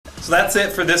So that's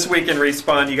it for this week in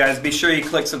Respawn, you guys. Be sure you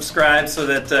click subscribe so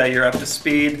that you're up to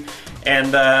speed.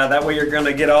 And that way you're going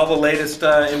to get all the latest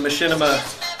in machinima.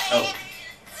 Oh.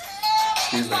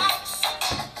 Excuse me.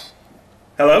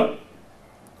 Hello?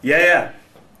 Yeah.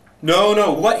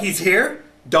 No, what? He's here?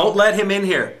 Don't let him in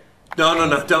here.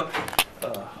 No, don't.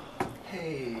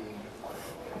 Hey.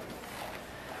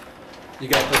 You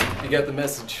got the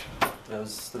message that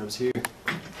I was here.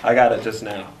 I got it just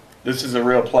now. This is a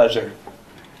real pleasure.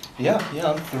 Yeah,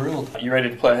 I'm thrilled. You ready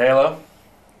to play Halo?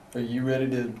 Are you ready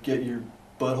to get your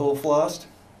butthole flossed?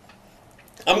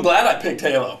 I'm glad I picked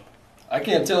Halo. I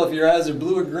can't tell if your eyes are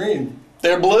blue or green.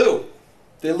 They're blue.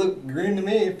 They look green to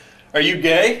me. Are you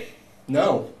gay?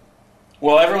 No.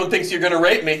 Well, everyone thinks you're gonna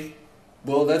rape me.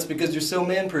 Well, that's because you're so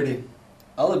man-pretty.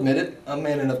 I'll admit it. I'm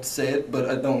man enough to say it, but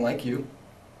I don't like you.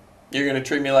 You're gonna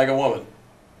treat me like a woman.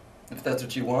 If that's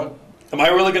what you want. Am I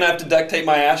really gonna have to duct tape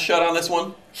my ass shut on this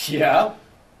one? Yeah.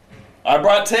 I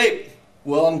brought tape.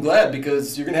 Well, I'm glad,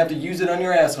 because you're gonna have to use it on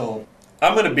your asshole.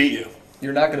 I'm gonna beat you.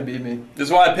 You're not gonna beat me. This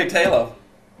is why I picked Halo.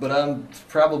 But I'm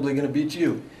probably gonna beat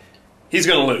you. He's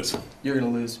gonna lose. You're gonna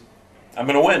lose. I'm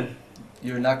gonna win.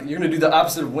 You're gonna do the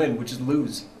opposite of win, which is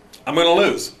lose. I'm gonna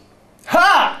lose.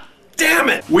 Ha! Damn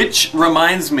it! Which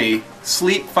reminds me,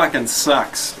 sleep fucking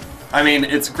sucks. I mean,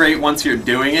 it's great once you're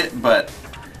doing it, but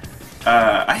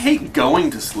I hate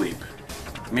going to sleep.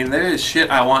 I mean, there is shit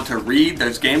I want to read,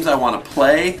 there's games I want to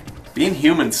play. Being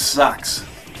human sucks.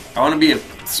 I want to be a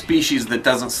species that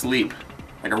doesn't sleep,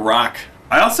 like a rock.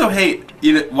 I also hate,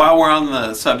 while we're on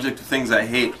the subject of things I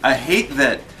hate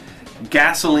that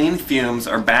gasoline fumes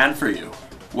are bad for you.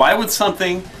 Why would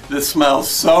something that smells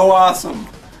so awesome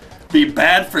be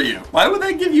bad for you? Why would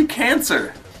that give you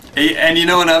cancer? And you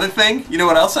know another thing? You know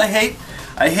what else I hate?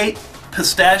 I hate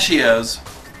pistachios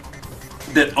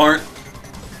that aren't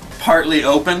partly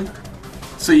open,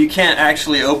 so you can't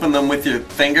actually open them with your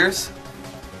fingers.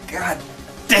 God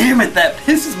damn it, that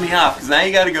pisses me off, because now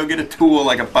you gotta go get a tool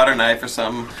like a butter knife or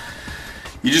something.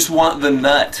 You just want the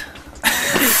nut.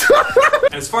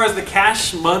 As far as the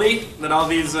cash money that all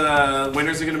these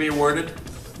winners are going to be awarded,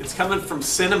 it's coming from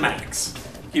Cinemax.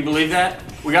 Can you believe that?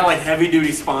 We got like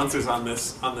heavy-duty sponsors on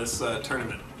this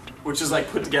tournament, which is like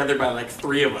put together by like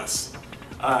 3 of us.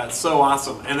 It's so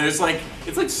awesome, and it's like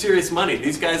serious money.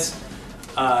 These guys,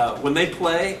 when they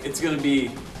play, it's gonna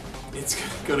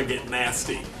get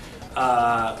nasty.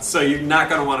 So you're not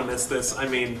gonna want to miss this. I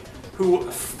mean,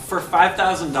 for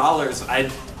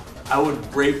 $5,000, I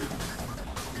would rape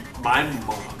my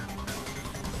mom.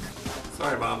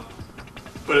 Sorry, Mom,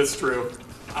 but it's true.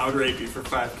 I would rape you for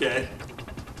 $5K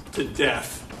to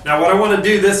death. Now, what I want to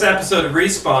do this episode of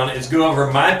Respawn is go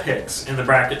over my picks in the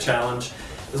bracket challenge,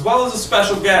 as well as a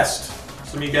special guest.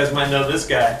 Some of you guys might know this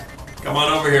guy. Come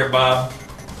on over here, Bob.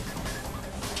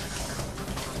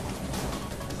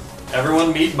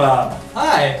 Everyone meet Bob.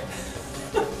 Hi.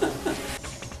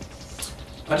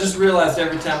 I just realized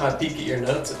every time I peek at your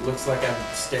notes, it looks like I'm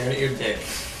staring at your dick.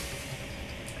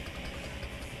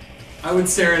 I would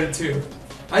stare at it too.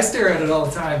 I stare at it all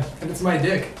the time, and it's my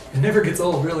dick. It never gets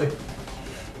old, really.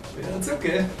 Yeah, it's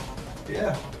okay.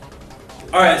 Yeah.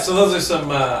 Alright, so those are some,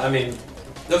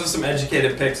 those are some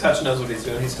educated picks. Hutch knows what he's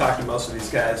doing. He's talking to most of these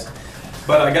guys.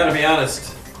 But I gotta be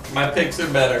honest, my picks are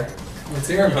better. Let's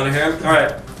hear them. You wanna hear them?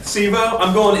 Alright, Sivo,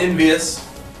 I'm going Envious.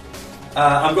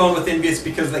 I'm going with Envious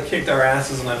because they kicked our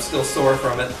asses and I'm still sore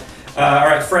from it.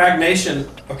 Alright, Frag Nation.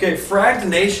 Okay, Frag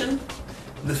Nation,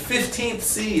 the 15th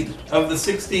seed of the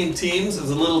 16 teams is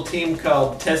a little team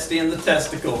called Testy and the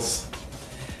Testicles.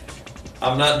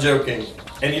 I'm not joking.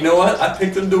 And you know what? I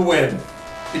picked them to win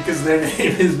because their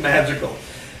name is magical.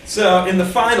 So in the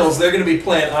finals, they're going to be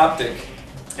playing Optic.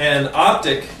 And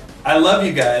Optic, I love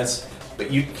you guys,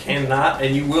 but you cannot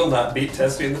and you will not beat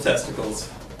Testy and the Testicles.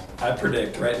 I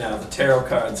predict right now, the tarot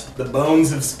cards, the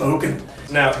bones have spoken.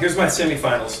 Now, here's my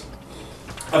semifinals.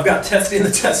 I've got Testy and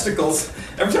the Testicles.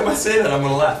 Every time I say that, I'm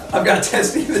gonna laugh. I've got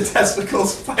Testy and the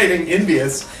Testicles fighting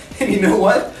Envious. And you know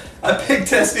what? I picked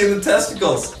Testy and the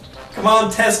Testicles. Come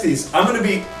on, Testies. I'm gonna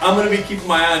be keeping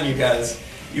my eye on you guys.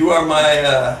 You are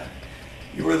my,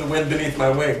 you are the wind beneath my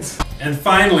wings. And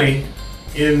finally,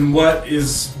 in what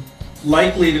is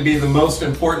likely to be the most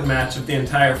important match of the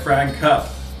entire Frag Cup,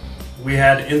 we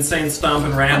had Insane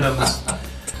Stompin' Randoms.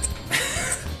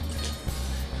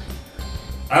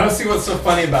 I don't see what's so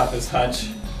funny about this, Hutch.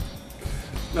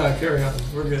 No, carry on.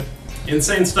 We're good.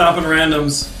 Insane Stompin'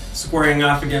 Randoms squaring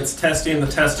off against Testy and the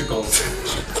Testicles,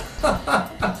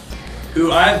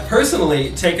 who I've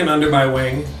personally taken under my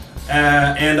wing,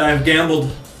 and I've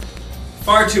gambled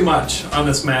far too much on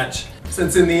this match,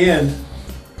 since in the end,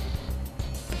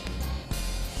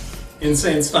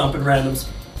 Insane Stompin' Randoms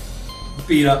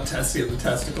beat up Tessie of the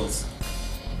testicles.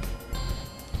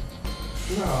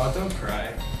 No, don't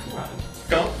cry. Come on.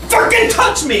 Don't fucking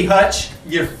touch me, Hutch!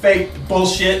 You fake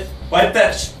bullshit. Wipe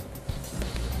that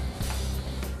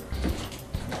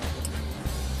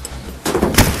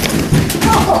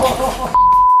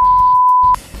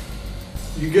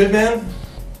You good, man?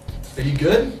 Are you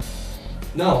good?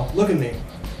 No, look at me.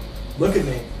 Look at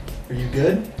me. Are you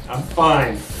good? I'm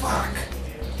fine. Fuck.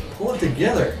 Pull it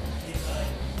together.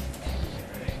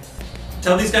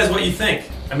 Tell these guys what you think.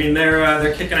 I mean,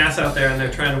 they're kicking ass out there and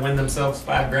they're trying to win themselves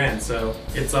 $5,000, so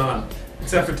it's on.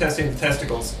 Except for testing the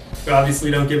testicles, who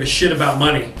obviously don't give a shit about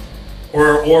money,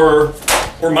 or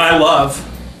my love.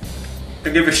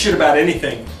 Don't give a shit about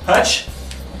anything. Hutch,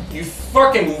 you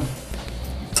fucking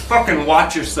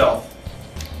watch yourself.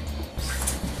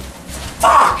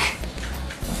 Fuck!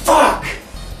 Fuck!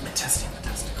 I'm testing the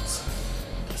testicles.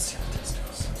 Testing the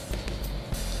testicles.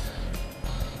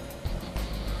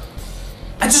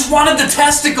 I just wanted the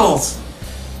testicles!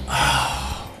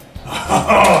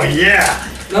 Oh yeah!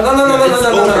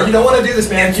 No. You don't want to do this,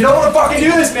 man. You don't want to fucking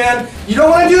do this, man. You don't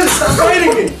want to do this. Stop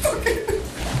fighting me.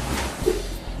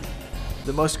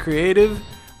 The most creative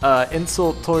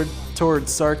insult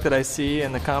towards Sark that I see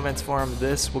in the comments forum of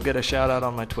this will get a shout out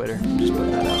on my Twitter. Just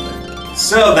put that out there.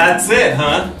 So that's it,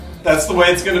 huh? That's the way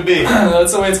it's gonna be.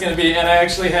 That's the way it's gonna be, and I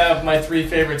actually have my 3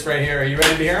 favorites right here. Are you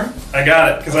ready to hear them? I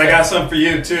got it, because I got some for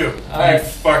you too. Alright. You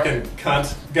fucking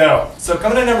cunt. Go. So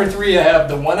coming in number 3, I have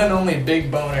the one and only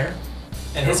Big Boner.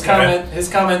 And his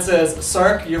comment says,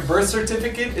 Sark, your birth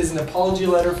certificate is an apology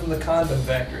letter from the condom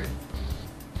factory.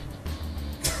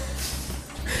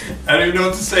 I don't even know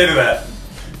what to say to that.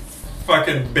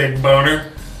 Fucking big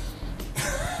boner.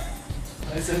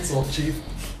 Nice insult, Chief.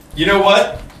 You know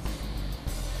what?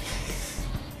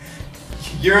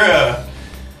 You're a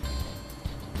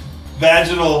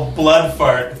vaginal blood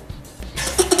fart.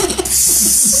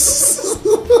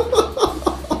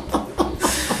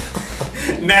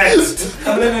 Next.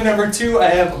 Coming in at number 2, I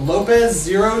have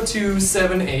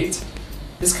Lopez0278.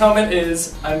 His comment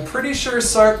is, I'm pretty sure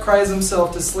Sark cries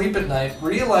himself to sleep at night,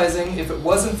 realizing if it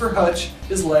wasn't for Hutch,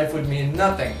 his life would mean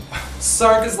nothing.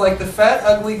 Sark is like the fat,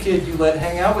 ugly kid you let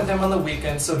hang out with him on the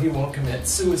weekend so he won't commit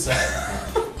suicide.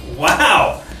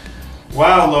 Wow.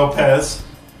 Wow, Lopez.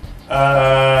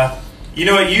 You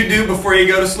know what you do before you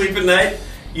go to sleep at night?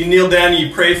 You kneel down and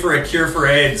you pray for a cure for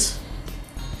AIDS.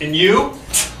 And you're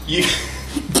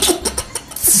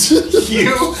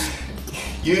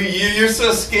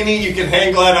so skinny you can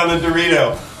hang glide on a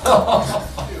Dorito.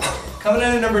 Coming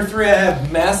in at number 3, I have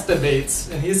Masturbates,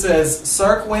 and he says,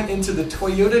 Sark went into the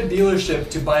Toyota dealership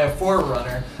to buy a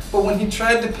 4Runner, but when he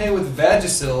tried to pay with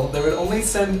Vagisil, they would only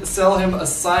sell him a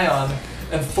Scion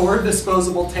and 4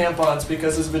 disposable tampons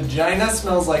because his vagina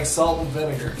smells like salt and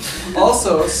vinegar.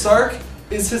 Also, Sark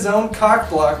is his own cock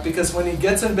block because when he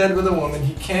gets in bed with a woman,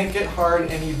 he can't get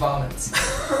hard and he vomits.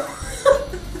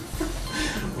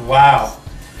 Wow.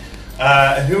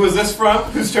 Who was this from?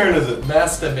 Whose turn is it?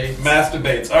 Masturbates.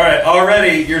 Masturbates. Alright,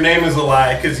 already your name is a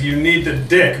lie because you need to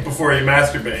dick before you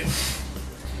masturbate.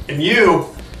 And you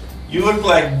look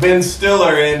like Ben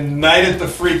Stiller in Night at the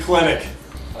Free Clinic.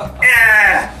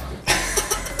 Yeah!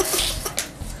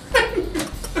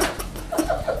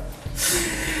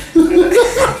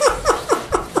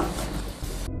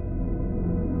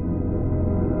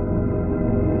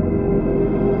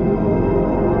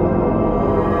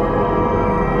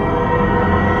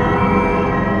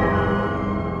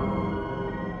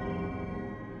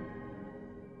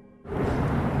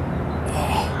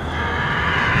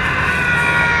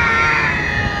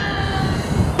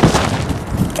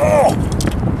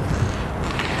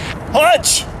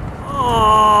 Hutch!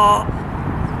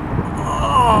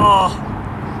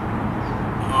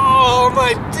 Oh,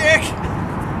 my dick!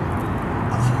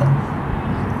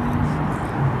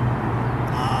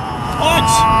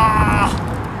 Hutch!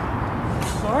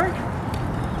 Sark?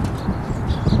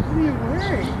 What are you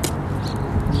wearing?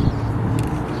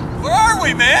 Where are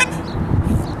we, man?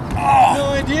 Oh. No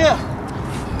idea.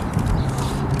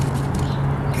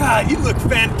 God, you look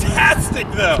fantastic,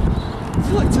 though.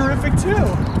 You look terrific too.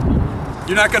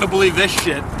 You're not gonna believe this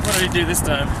shit. What did he do this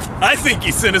time? I think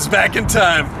he sent us back in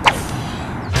time.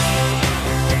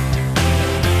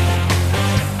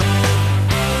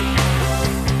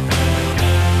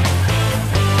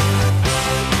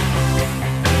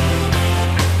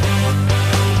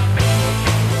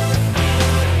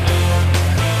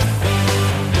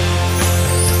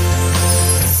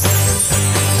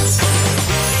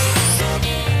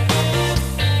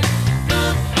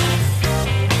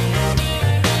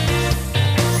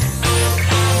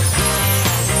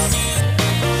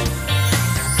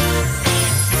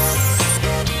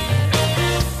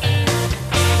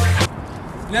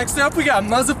 Next up, we got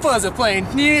Muzza Fuzza playing.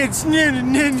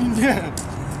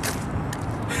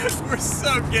 We're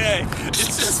so gay.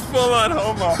 It's just full on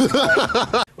homo.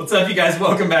 What's up, you guys?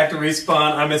 Welcome back to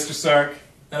Respawn. I'm Mr. Sark.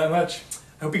 Not much.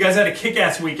 I hope you guys had a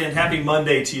kick-ass weekend. Happy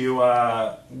Monday to you.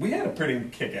 We had a pretty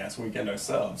kick-ass weekend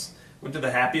ourselves. Went to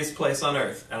the happiest place on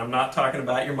earth, and I'm not talking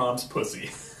about your mom's pussy.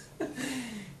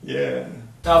 Yeah.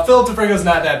 Now, Philip DeFrigo's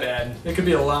not that bad. It could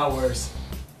be a lot worse.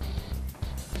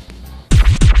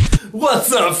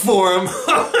 What's up, Forum?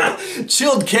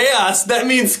 Chilled chaos. That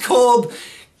means cold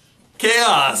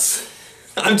chaos.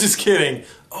 I'm just kidding.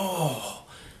 Oh,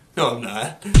 no, I'm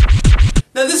not.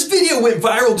 Now, this video went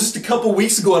viral just a couple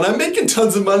weeks ago, and I'm making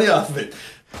tons of money off of it.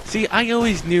 See, I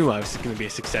always knew I was going to be a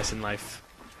success in life.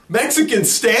 Mexican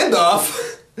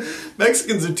standoff?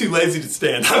 Mexicans are too lazy to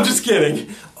stand. I'm just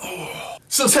kidding. Oh.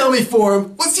 So tell me,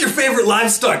 Forum, what's your favorite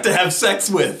livestock to have sex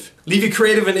with? Leave your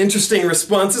creative and interesting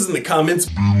responses in the comments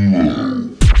below.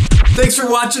 Thanks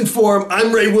for watching, Forum.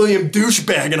 I'm Ray William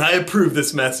Douchebag, and I approve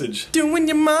this message. Doing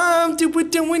your mom,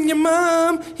 doing your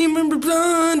mom. You remember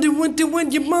blonde,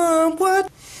 doing your mom. What?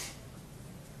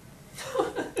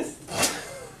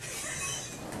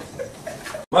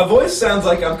 My voice sounds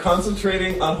like I'm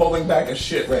concentrating on holding back a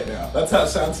shit right now. That's how it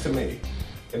sounds to me,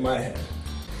 in my head.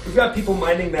 We've got people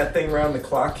minding that thing around the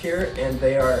clock here, and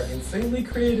they are insanely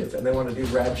creative, and they want to do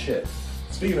rad shit.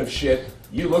 Speaking of shit,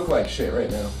 you look like shit right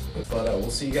now. But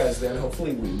we'll see you guys then.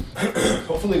 Hopefully we,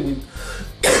 hopefully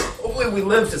we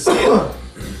live to see it.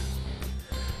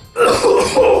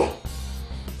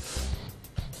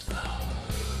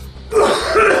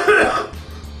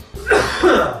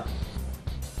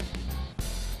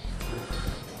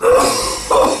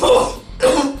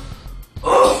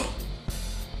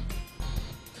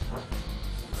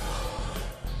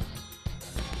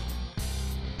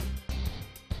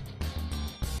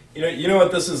 You know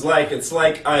what this is like? It's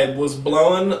like I was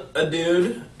blowing a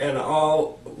dude, and I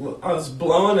was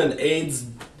blowing an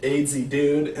AIDSy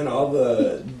dude, and all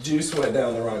the juice went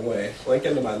down the wrong way, like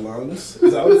into my lungs.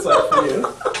 Is that what it's like for you?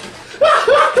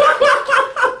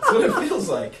 That's what it feels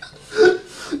like.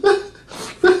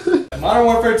 Modern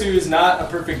Warfare 2 is not a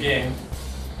perfect game.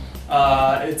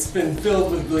 It's been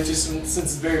filled with glitches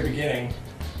since the very beginning.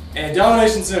 And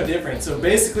Domination's no different. So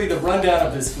basically the rundown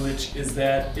of this glitch is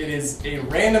that it is a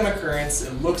random occurrence,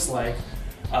 it looks like,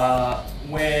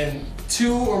 when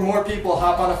 2 or more people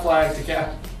hop on a flag to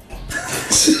cap...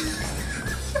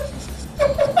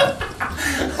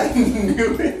 I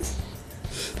knew it!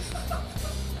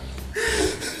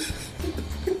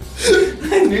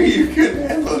 I knew you couldn't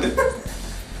handle it.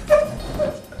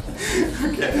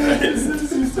 Okay, alright, as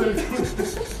you started doing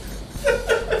this.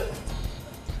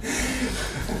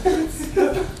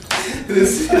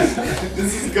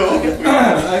 This is going.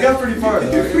 I got pretty far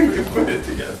though. If we can put it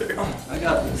together. I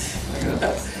got this.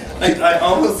 I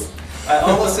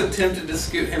almost attempted to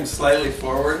scoot him slightly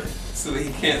forward so that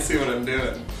he can't see what I'm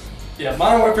doing. Yeah,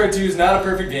 Modern Warfare 2 is not a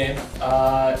perfect game.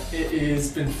 It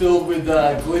has been filled with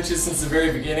glitches since the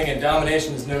very beginning, and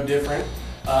Domination is no different.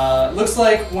 Looks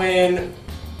like when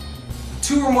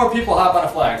 2 or more people hop on a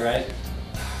flag, right?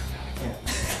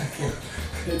 I can't.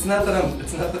 It's not that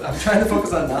I'm trying to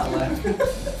focus on not laughing.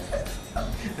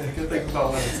 I can think about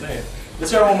what I'm saying.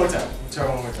 Let's try one more time.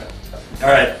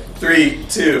 Alright, 3,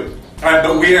 2. Alright,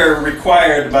 but we are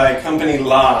required by company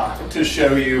law to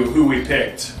show you who we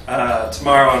picked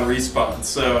tomorrow on Respawn.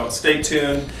 So stay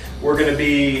tuned. We're going to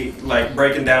be like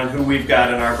breaking down who we've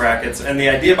got in our brackets. And the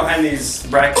idea behind these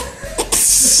brackets...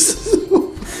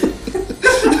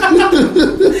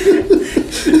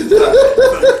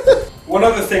 One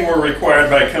other thing we're required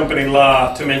by company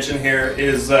law to mention here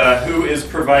is who is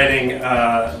providing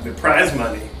the prize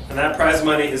money. And that prize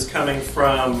money is coming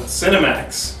from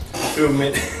Cinemax, who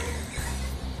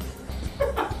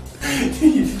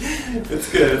It's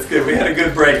good. We had a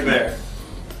good break there.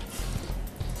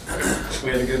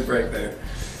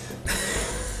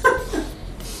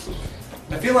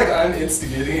 I feel like I'm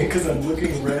instigating it because I'm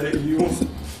looking right at you.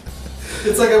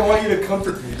 It's like I want you to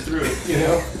comfort me through it, you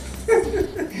know?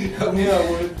 Help me out,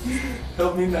 Wood.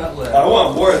 Help me not laugh. I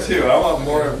want more too. I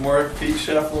want more feet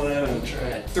shuffling and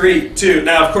try. 3, 2.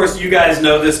 Now, of course, you guys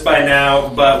know this by now,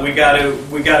 but we gotta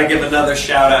give another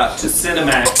shout out to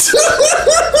Cinemax,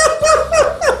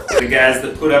 the guys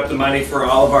that put up the money for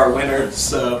all of our winners.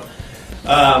 So,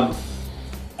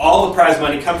 all the prize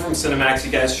money come from Cinemax.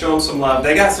 You guys show them some love.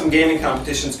 They got some gaming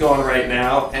competitions going right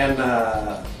now, and.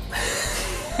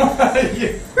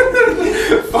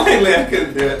 Finally, I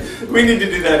couldn't do it. We need to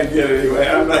do that again anyway.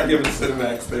 I'm not giving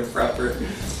Cinemax their proper.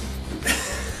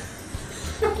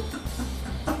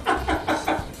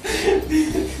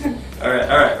 All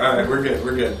right. We're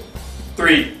good.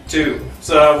 3, 2.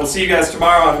 So we'll see you guys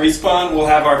tomorrow on Respawn. We'll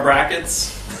have our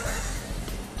brackets.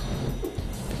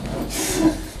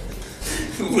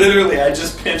 Literally, I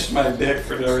just pinched my dick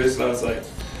for no reason. I was like...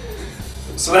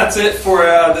 So that's it for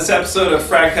this episode of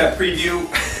Frag Cut Preview.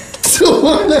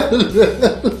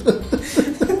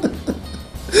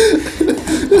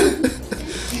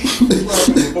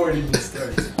 Before it even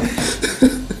starts.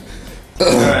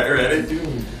 Alright, ready?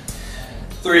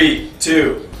 3,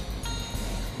 2.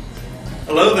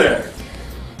 Hello there.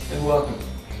 And welcome.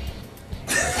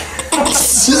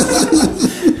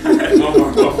 Alright, one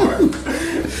more.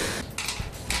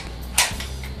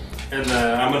 And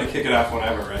I'm gonna kick it off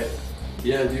whenever, right?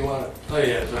 Yeah, do you want it? Oh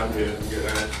yeah, I'm good,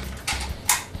 alright.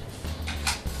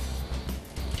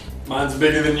 Mine's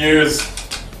bigger than yours.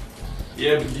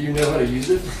 Yeah, but do you know how to use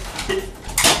it?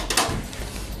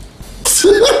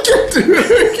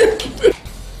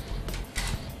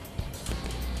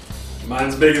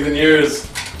 Mine's bigger than yours.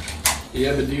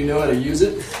 Yeah, but do you know how to use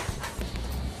it?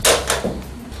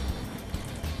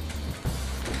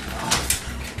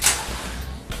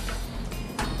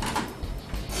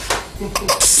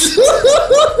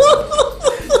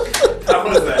 How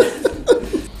was that?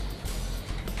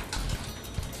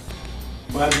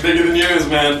 Mine's bigger than yours,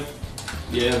 man.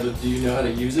 Yeah, but do you know how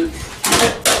to use it?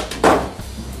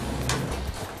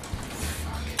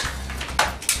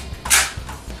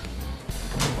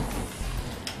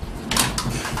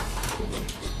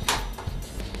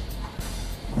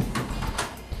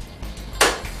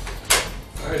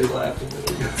 I already laughed a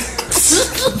minute ago.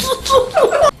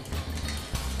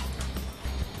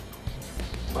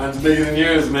 Mine's bigger than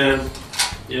yours, man.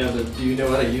 Yeah, but do you know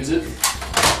how to use it?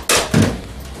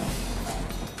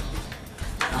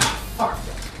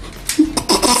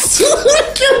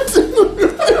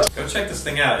 Go check this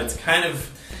thing out. It's kind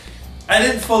of... I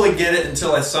didn't fully get it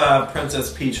until I saw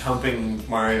Princess Peach humping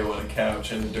Mario on a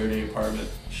couch in a dirty apartment.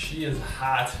 She is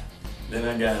hot. Then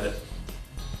I got it.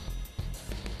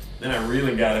 Then I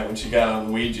really got it when she got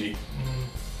on Ouija.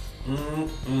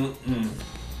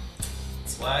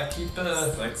 That's why I keep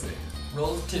a Sexy.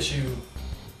 roll of tissue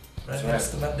right That's next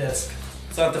to my desk.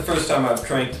 It's not the first time I've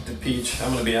cranked it to Peach.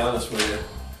 I'm gonna be honest with you.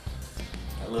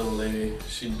 That little lady,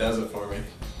 she does it for me.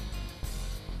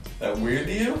 That weird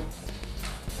to you?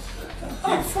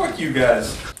 Oh, fuck you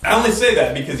guys. I only say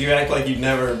that because you act like you've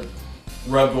never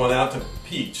rubbed one out to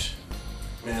Peach.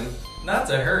 Man. Not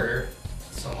to her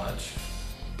so much.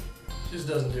 She just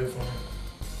doesn't do it for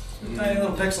me. Tiny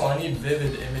little pixel, I need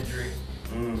vivid imagery.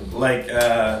 Like,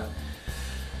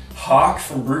 Hawk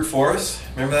from Brute Force.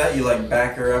 Remember that? You like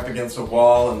back her up against a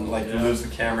wall and like moves the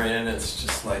camera in. It's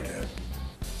just like a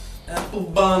apple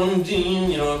bottom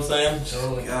jean, you know what I'm saying?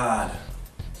 Totally. God.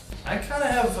 I kind of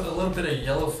have a little bit of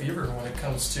yellow fever when it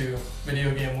comes to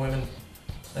video game women.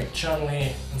 Like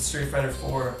Chun-Li in Street Fighter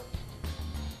 4.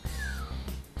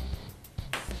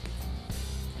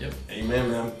 Yep.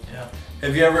 Amen, man. Yeah.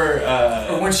 Have you ever,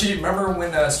 Or when she, remember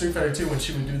when Street Fighter 2, when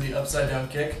she would do the upside down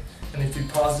kick, and if you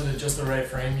paused it at just the right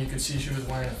frame, you could see she was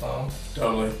wearing a thong?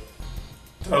 Totally.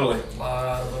 A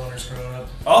lot of boners growing up.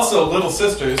 Also, Little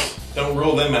Sisters, don't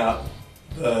rule them out.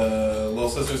 The Little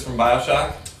Sisters from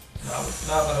BioShock. Not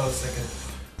what I was thinking.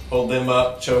 Hold them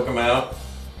up, choke them out.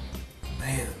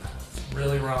 Man.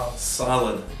 Really wrong.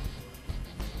 Solid.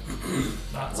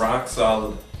 Not Rock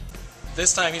solid.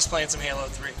 This time he's playing some Halo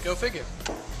 3. Go figure.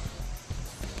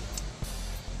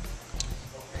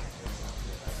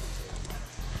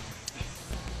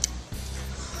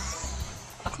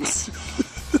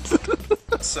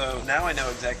 So now I know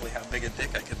exactly how big a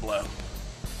dick I could blow.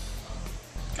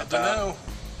 Good to know.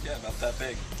 Yeah, about that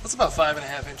big. That's about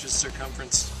 5.5 inches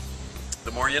circumference.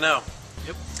 The more you know.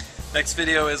 Yep. Next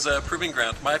video is Proving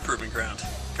Ground, my Proving Ground.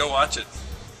 Go watch it.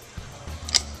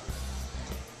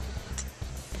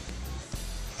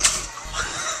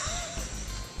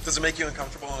 Does it make you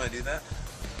uncomfortable when I do that?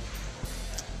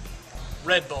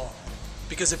 Red Bull.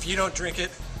 Because if you don't drink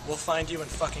it, we'll find you and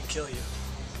fucking kill you.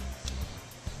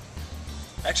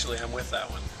 Actually, I'm with that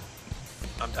one.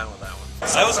 I'm down with that one.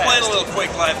 I was playing a little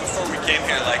Quake Live before we came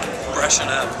here, like brushing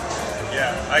up.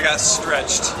 Yeah, I got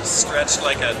stretched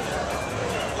like a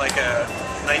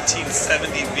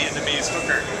 1970 Vietnamese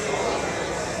hooker.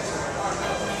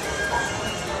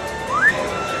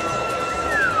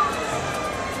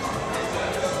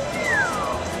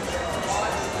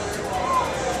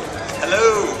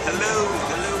 Hello.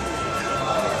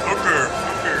 Hooker.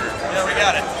 Yeah, we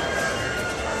got it.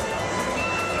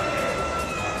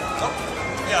 Oh,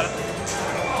 we got it.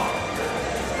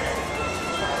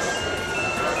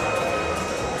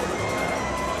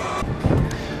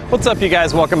 Well, What's up, you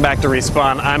guys? Welcome back to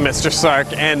Respawn. I'm Mr. Sark,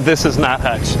 and this is not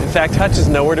Hutch. In fact, Hutch is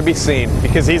nowhere to be seen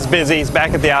because he's busy. He's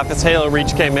back at the office. Halo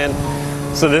Reach came in,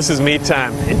 so this is me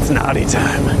time. It's naughty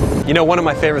time. You know, one of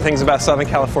my favorite things about Southern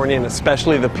California, and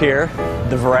especially the pier,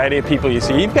 the variety of people you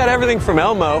see. You've got everything from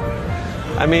Elmo.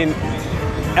 I mean,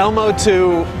 Elmo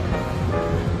to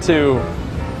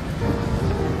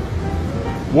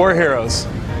War Heroes.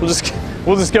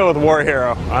 We'll just go with War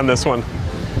Hero on this one.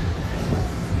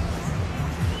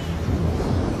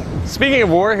 Speaking of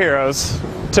War Heroes,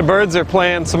 two birds are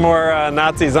playing some more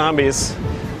Nazi zombies,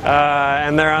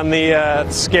 and they're on the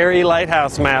Scary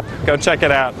Lighthouse map. Go check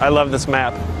it out. I love this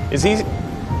map. Is he's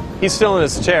still in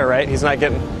his chair, right? He's not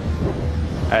getting...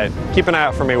 All right, keep an eye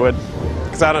out for me, Wood,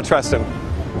 because I don't trust him.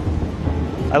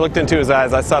 I looked into his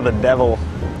eyes. I saw the devil,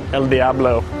 El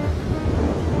Diablo.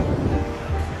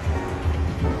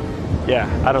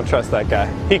 Yeah, I don't trust that guy.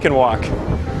 He can walk.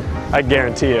 I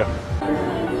guarantee you.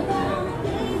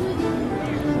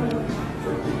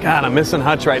 God, I'm missing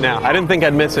Hutch right now. I didn't think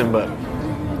I'd miss him, but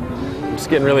I'm just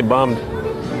getting really bummed.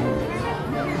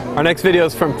 Our next video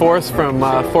is from Force, from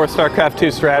Force StarCraft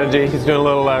 2 Strategy. He's doing a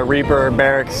little Reaper,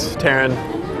 Barracks, Terran.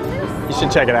 You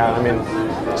should check it out. I mean,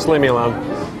 just leave me alone.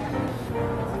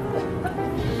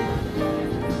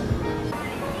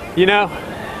 You know,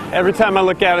 every time I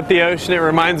look out at the ocean, it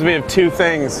reminds me of two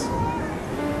things.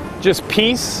 Just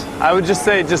peace. I would just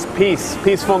say just peace.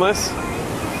 Peacefulness.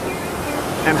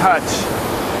 And Hutch.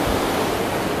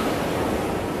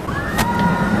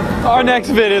 Our next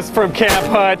vid is from Camp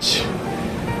Hutch.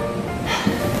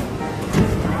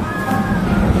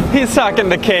 He's talking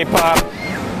to K-pop.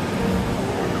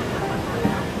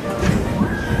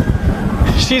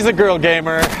 She's a girl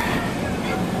gamer.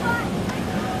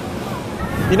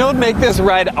 You know what would make this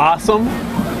ride awesome?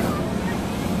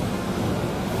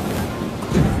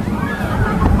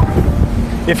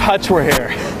 If Hutch were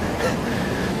here.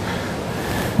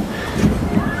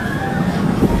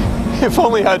 If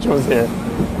only Hutch was here.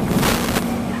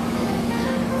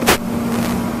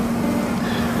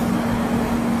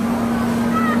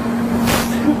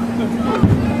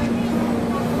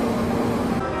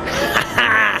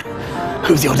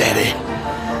 Who's your daddy?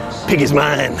 Pig is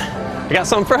mine. I got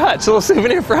something for Hutch, a little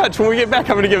souvenir for Hutch. When we get back,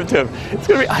 I'm gonna give it to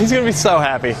him. He's gonna be so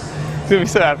happy. He's gonna be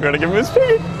so happy when I give him his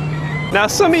piggy. Now,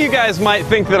 some of you guys might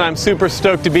think that I'm super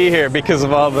stoked to be here because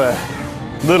of all the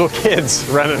little kids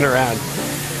running around.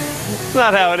 It's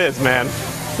not how it is, man.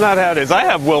 It's not how it is. I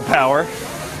have willpower.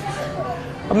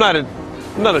 I'm not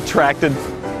attracted.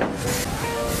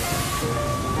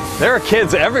 There are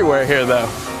kids everywhere here, though.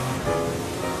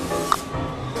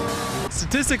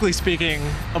 Statistically speaking,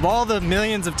 of all the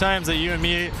millions of times that you and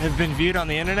me have been viewed on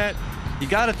the internet, you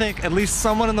gotta think at least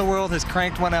someone in the world has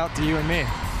cranked one out to you and me.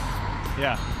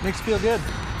 Yeah, makes you feel good.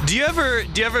 Do you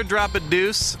ever drop a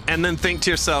deuce and then think to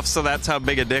yourself, so that's how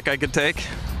big a dick I could take?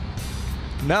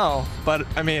 No, but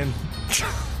I mean...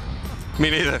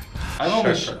 Me neither. I've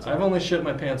only shit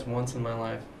my pants once in my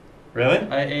life. Really?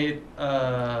 I ate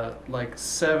like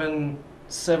seven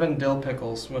dill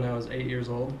pickles when I was 8 years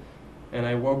old. And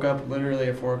I woke up literally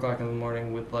at 4 o'clock in the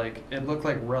morning with like, it looked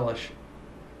like relish.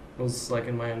 It was like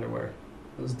in my underwear.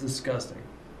 It was disgusting.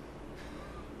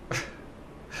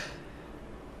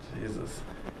 Jesus.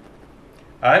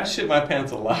 I've shit my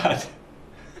pants a lot.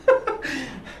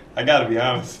 I gotta be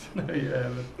honest. No, you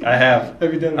haven't. I have.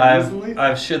 Have you done it recently?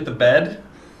 I've shit the bed.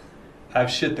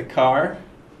 I've shit the car.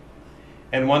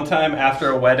 And one time after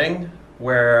a wedding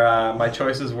where my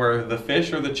choices were the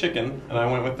fish or the chicken, and I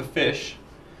went with the fish.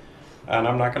 And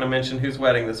I'm not going to mention whose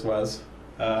wedding this was,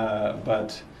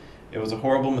 but it was a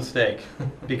horrible mistake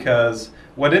because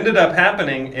what ended up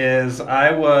happening is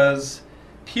I was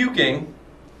puking,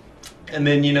 and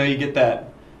then you know you get that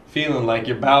feeling like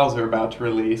your bowels are about to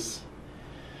release.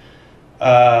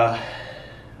 I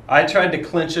tried to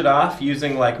clinch it off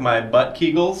using like my butt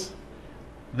kegels.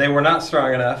 They were not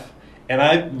strong enough, and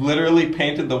I literally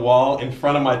painted the wall in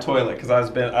front of my toilet because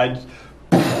I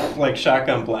like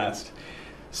shotgun blast.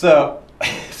 So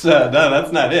no,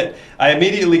 that's not it. I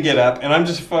immediately get up, and I'm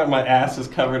just my ass is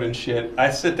covered in shit. I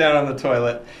sit down on the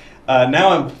toilet.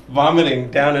 Now I'm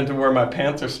vomiting down into where my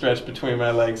pants are stretched between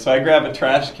my legs. So I grab a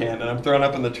trash can, and I'm throwing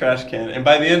up in the trash can. And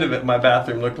by the end of it, my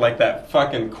bathroom looked like that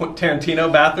fucking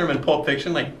Tarantino bathroom in Pulp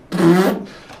Fiction. Like,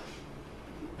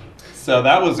 so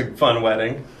that was a fun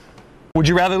wedding. Would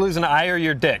you rather lose an eye or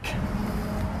your dick?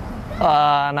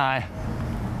 An eye.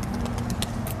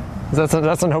 That's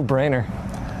a no-brainer.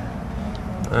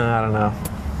 I don't know.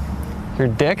 Your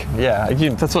dick? Yeah,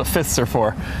 that's what fists are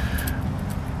for.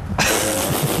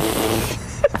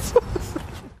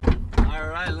 All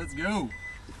right, let's go.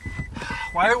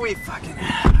 Why are we fucking...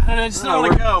 I just don't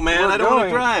want to go, man. I don't want to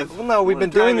drive. Well, no, we've been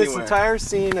doing this entire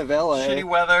scene of LA. Shitty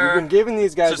weather. We've been giving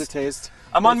these guys a taste.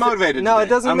 I'm unmotivated. No, it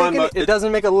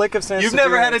doesn't make a lick of sense. You've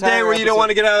never had a day where you don't want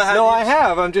to get out of the house? No, I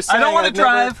have. I'm just saying. I don't want to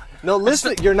drive. No,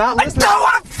 listen. You're not listening. I don't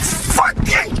want to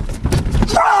fucking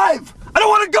drive. I don't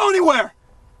want to go anywhere.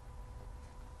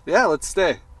 Yeah, let's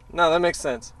stay. No, that makes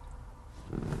sense.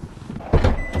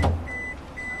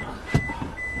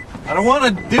 I don't want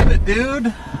to do it,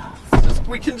 dude.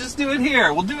 We can just do it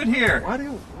here. We'll do it here.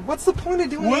 What's the point of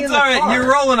doing it Wood's in the car? alright.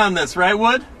 You're rolling on this, right,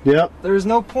 Wood? Yep. There's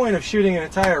no point of shooting an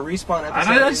entire Respawn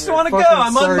episode. I just want to go.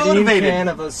 I'm unmotivated. Can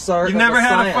of a Sark, You've never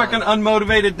had a fucking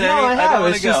unmotivated day? No, I have.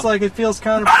 don't It's just like it feels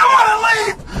kind of... I don't want to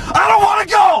leave! I don't want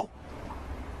to go!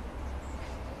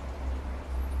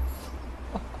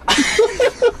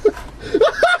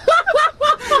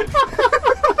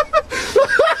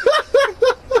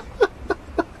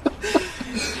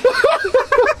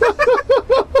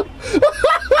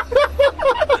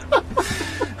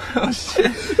 Oh shit. I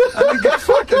think I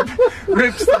fucking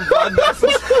ripped some blood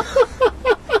vessels.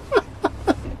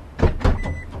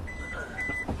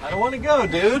 I don't want to go,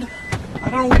 dude. I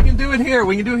don't know. We can do it here.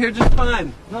 We can do it here just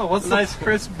fine. No, what's a nice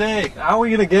crisp day? How are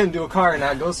we gonna get into a car and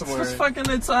not go somewhere? It's just fucking.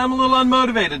 I'm a little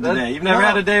unmotivated today. You've never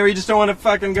had a day where you just don't want to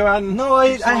fucking go out and. No,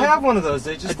 I have one of those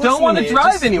days. Just I don't want to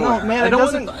drive anywhere. No, man, I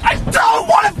don't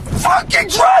want to fucking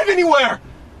drive anywhere.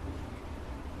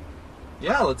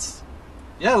 Yeah, let's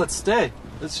stay.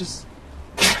 Let's just.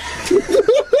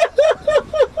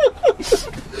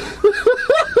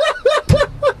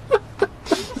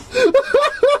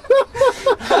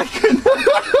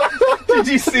 Did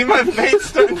you see my face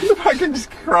starting to fucking just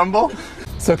crumble?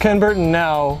 So Ken Burton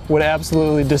now would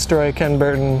absolutely destroy Ken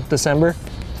Burton December.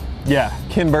 Yeah,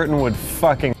 Ken Burton would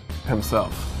fucking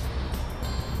himself.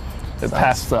 His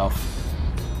past self.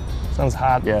 Sounds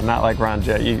hot. Yeah, not like Ron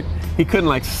Jeremy. He couldn't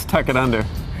like tuck it under,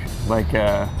 like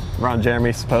Ron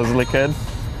Jeremy supposedly could.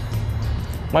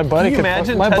 My buddy Can you could.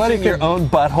 imagine My buddy touching your could. own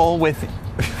butthole with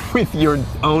your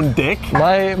own dick?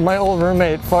 My old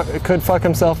roommate could fuck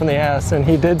himself in the ass, and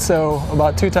he did so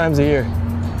about 2 times a year.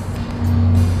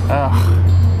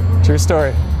 Ugh. True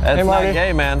story. That's hey, Marty. not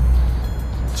gay, man.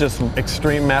 It's just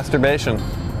extreme masturbation.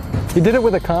 He did it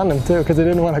with a condom too, because he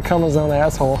didn't want to cum his own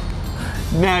asshole.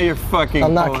 Now you're fucking.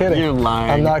 I'm not kidding. You're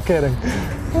lying. I'm not kidding.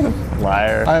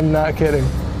 Liar. I'm not kidding.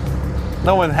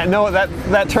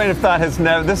 That train of thought has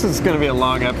never. This is going to be a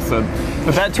long episode,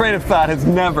 but that train of thought has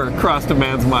never crossed a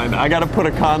man's mind. I got to put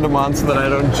a condom on so that I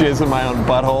don't jizz in my own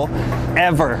butthole,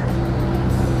 ever.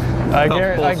 I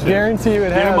guarantee you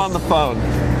it has. Get him on the phone.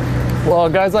 Well,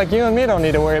 guys like you and me don't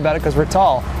need to worry about it because we're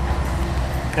tall.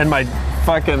 And my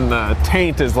fucking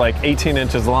taint is like 18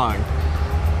 inches long.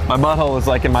 My butthole is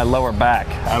like in my lower back.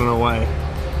 I don't know why.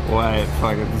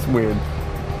 It's weird.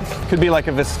 Could be like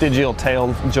a vestigial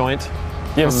tail joint.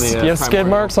 You have skid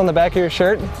marks on the back of your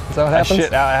shirt? Is that what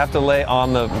happens? I have to lay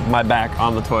on my back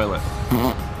on the toilet.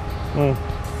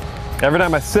 Every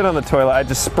time I sit on the toilet, I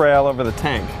just spray all over the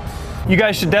tank. You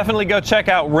guys should definitely go check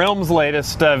out Realm's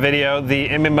latest video, the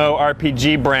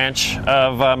MMORPG branch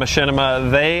of Machinima.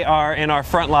 They are in our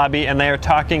front lobby and they are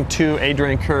talking to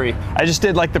Adrian Curry. I just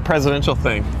did like the presidential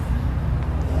thing.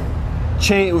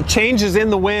 Change is in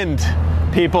the wind,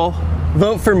 people.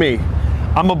 Vote for me.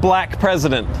 I'm a black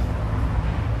president.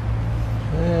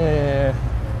 Yeah.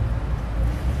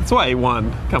 That's why he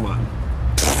won. Come on.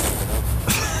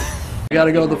 We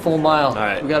gotta go the full mile. All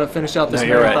right. We gotta finish out this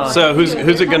You're marathon. right. So who's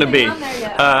it gonna be?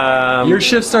 Your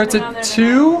shift starts at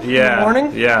 2 in the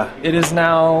morning? Yeah. It is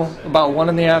now about 1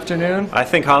 in the afternoon. I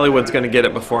think Hollywood's gonna get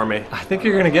it before me. I think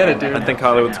you're gonna get it, dude. I think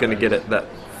Hollywood's gonna get it. That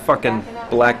fucking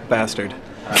black bastard.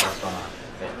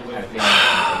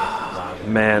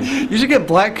 Man. You should get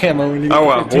black camo when you Oh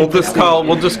well, we'll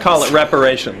just call it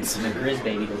reparations.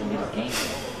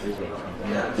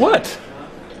 What?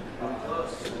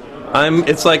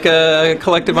 It's like a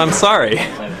collective I'm sorry.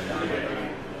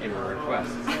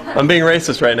 I'm being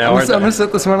racist right now, I'm aren't I? gonna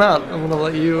set this one out. I'm gonna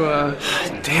let you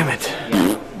Damn it.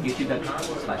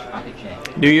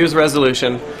 New Year's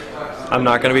resolution. I'm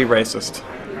not gonna be racist.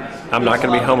 I'm not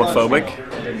gonna be homophobic.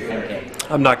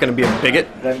 I'm not gonna be a bigot.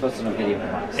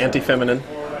 Anti-feminine,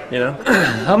 you know?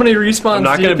 How many respawns I'm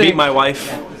not do you gonna beat think? my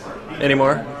wife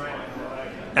anymore.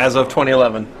 As of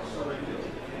 2011.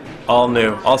 All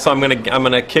new. Also, I'm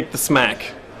gonna kick the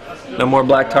smack. No more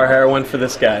black tar heroin for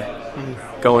this guy.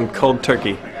 Going cold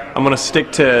turkey. I'm gonna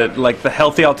stick to like the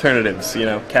healthy alternatives. You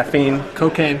know, caffeine,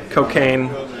 Cocaine.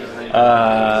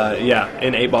 yeah,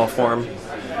 in 8-ball form,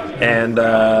 and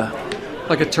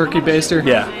Like a turkey baster?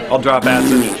 yeah, I'll drop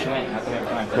acid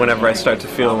whenever I start to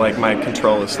feel like my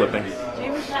control is slipping.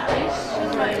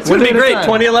 It's gonna be great.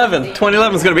 2011.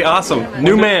 2011 is gonna be awesome.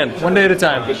 New man. One day at a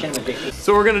time.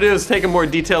 So what we're gonna do is take a more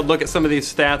detailed look at some of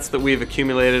these stats that we've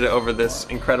accumulated over this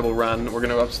incredible run. We're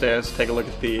gonna go upstairs, take a look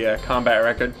at the combat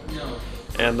record,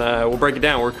 and we'll break it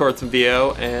down. We'll record some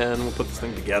VO, and we'll put this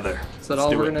thing together. Is that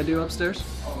all we're gonna do upstairs?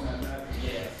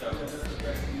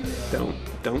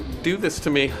 Don't do this to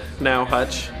me now,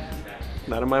 Hutch.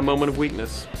 Not in my moment of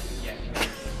weakness.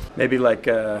 Maybe like,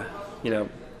 you know,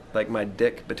 like my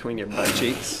dick between your butt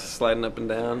cheeks, sliding up and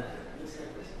down.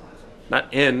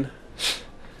 Not in.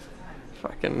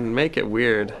 Fucking make it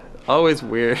weird. Always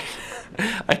weird.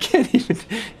 I can't even,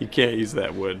 you can't use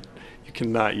that wood. You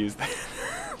cannot use that.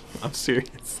 I'm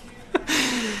serious.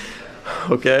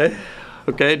 Okay?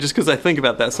 Okay? Just because I think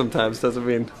about that sometimes doesn't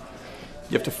mean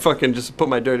you have to fucking just put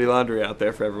my dirty laundry out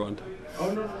there for everyone.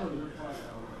 Oh, no.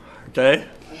 Okay?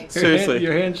 Seriously.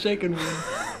 Your hand's shaking.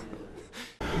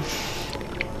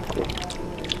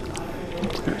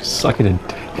 Suck it in.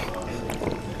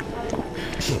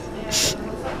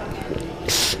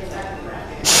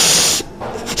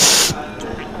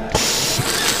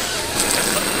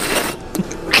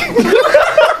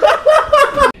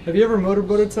 Have you ever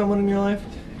motorboated someone in your life?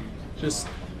 Just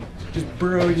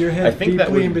burrow your I head think that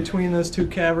deeply in would between those two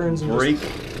caverns and break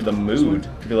the mood.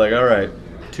 Be like, all right.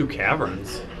 Two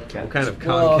caverns? What kind of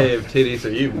Well- concave titties are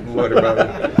you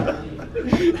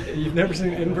motorboating? You've never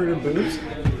seen inverted boobs?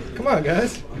 Come on,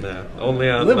 guys. No, only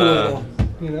on Live a little,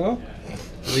 you know?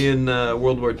 only in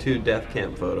World War II death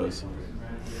camp photos.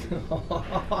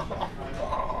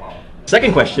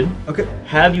 Second question. Okay.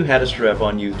 Have you had a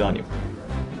strap-on used on you?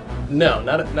 No,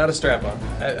 not a strap-on.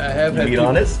 I have had. Be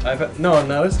honest. No,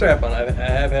 not a strap-on. I've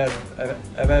had.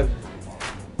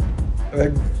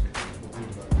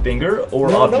 Finger or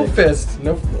No object? fist.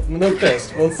 No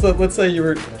fist. Let's say you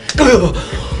were.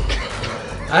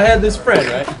 I had this friend,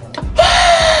 right?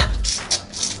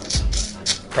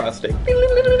 Prostate.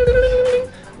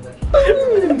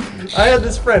 I had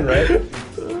this friend, right?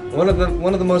 One of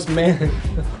the most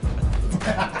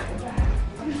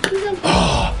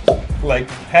Like,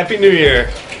 Happy New Year.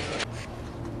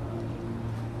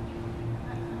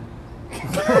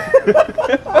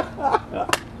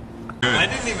 I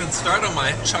didn't even start on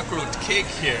my chocolate cake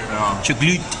here.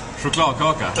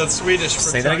 Chokladkaka. That's Swedish for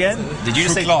Say that again? Did you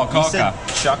say Chokladkaka.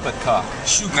 chocolate cock.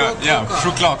 No, yeah,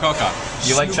 chokladkaka.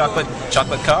 You like chocolate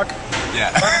cock?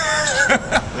 Yeah.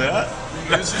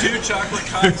 There's 2 chocolate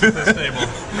cocks at this table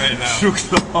right now.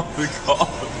 Chokladkaka.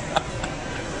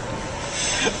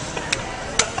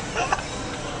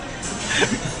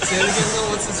 Say it again, though.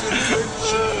 What's the Swedish word?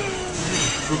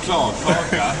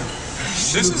 Chokladkaka.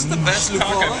 This is the best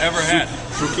cock I've ever had.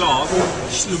 Choklad.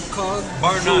 Slupkag.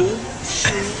 Bar none.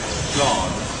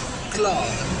 Choklad. Klad.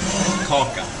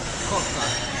 Kaka. Kaka.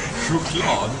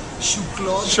 Choklad.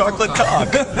 Choklad. Chocolate cock.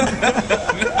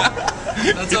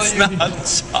 That's all It's you not need.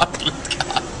 chocolate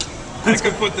cock. I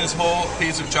could put this whole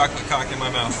piece of chocolate cock in my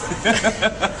mouth.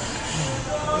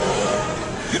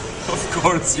 Of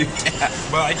course you can.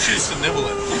 Well, I choose to nibble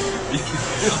it.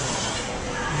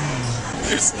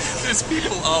 There's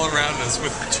people all around us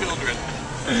with children.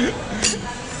 And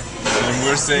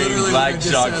we're saying Literally black what I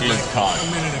just said, chocolate like, cock. a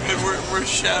minute ago. And we're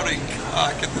shouting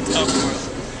cock at the top of our...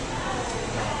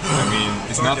 I mean,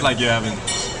 it's not like you haven't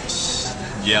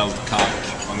yelled cock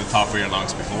on the top of your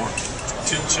lungs before.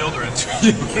 To children.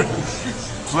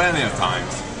 Plenty of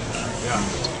times.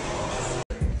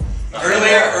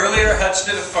 Earlier, Hutch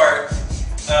did a fart.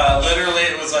 Literally,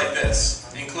 it was like this,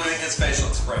 including his facial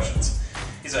expressions.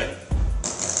 He's like,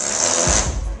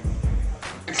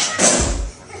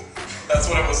 that's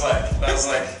what it was like. That was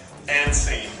like, and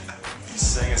scene. You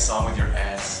sang a song with your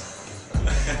ass.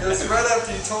 It was right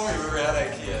after you told me we were at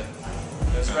IKEA.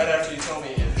 It was right after you told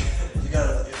me if you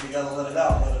gotta let it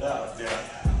out, let it out. Yeah.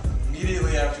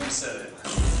 Immediately after you said it.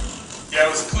 Yeah, it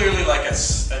was clearly like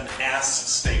an ass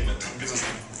statement. Because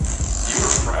You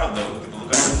were proud though.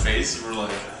 Look at your face. You were like,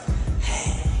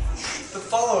 The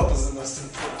follow-up is the most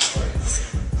important part.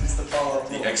 Just the follow-up.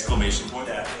 the exclamation point.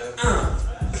 Yeah.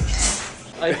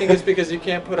 I think it's because you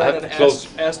can't put on an So-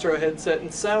 Astro headset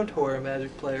and sound whore a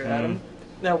Magic player, Adam.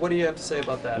 Now, what do you have to say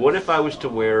about that? What if I was to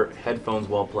wear headphones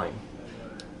while playing?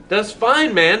 that's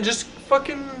fine, man. Just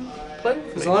fucking play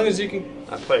with As me. long as you can.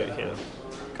 I play it, you know,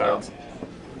 cards.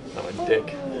 Not my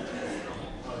dick.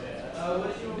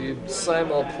 You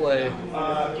simul play.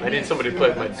 I need somebody to play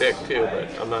with my dick too, but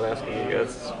I'm not asking you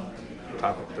guys.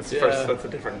 Topic. That's Yeah. that's a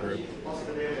different group.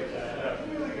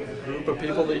 Group of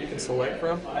people that you can select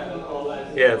from.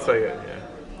 Yeah, it's like yeah.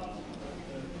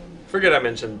 Forget I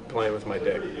mentioned playing with my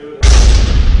dick.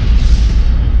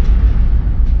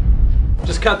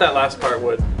 Just cut that last part,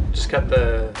 Wood. Just cut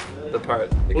the the part.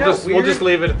 It We'll got just weird.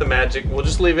 leave it at the Magic. We'll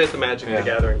just leave it at the Magic Yeah. the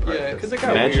Gathering part. Yeah, because it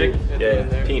got Magic? weird at the Yeah.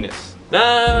 end there. Penis.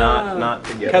 No, Not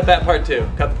together. Cut that part too.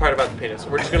 Cut the part about the penis.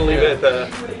 We're just gonna leave it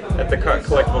at the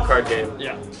collectible card game.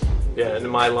 Yeah. Yeah, and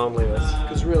my loneliness.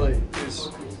 Because really,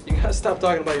 you gotta stop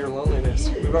talking about your loneliness.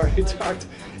 We've already talked.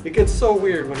 It gets so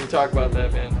weird when you talk about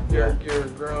that, man. You're a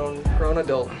grown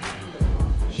adult.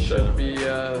 Should be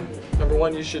number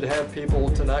one. You should have people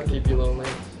to not keep you lonely,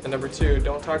 and number two,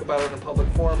 don't talk about it in a public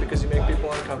forum because you make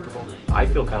people uncomfortable. I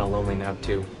feel kind of lonely now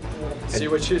too. See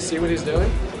what he's doing.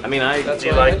 I mean, That's Do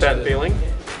you why I like that mentioned it. feeling?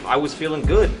 I was feeling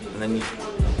good, and then you,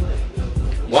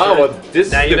 Wow, well,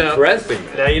 this Now is you know. depressing.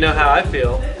 Now you know how I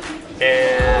feel,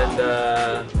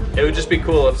 and it would just be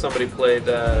cool if somebody played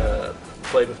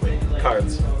with me.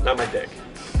 Cards, not my dick.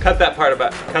 Cut the part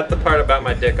about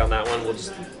my dick on that one. We'll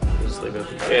just leave it at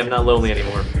the card. hey, I'm not lonely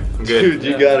anymore. I'm good. Dude,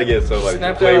 you gotta get somebody to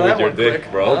Snapped play out of with that your one dick,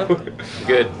 quick, bro. huh?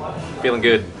 Good. Feeling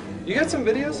good. You got some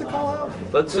videos to call out?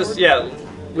 Let's just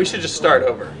we should just start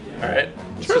over. All right,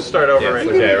 let's just start over Yes, right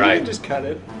okay, now. You right. can just cut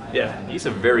it. Yeah, He's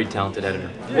a very talented editor.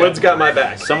 Wood's got my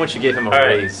back. Someone should give him a All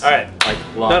right, raise. all right. Like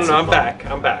No, lots I'm of money. back.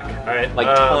 I'm back. All right, Like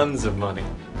tons of money.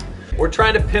 We're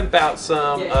trying to pimp out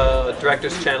some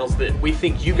directors' channels that we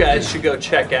think you guys should go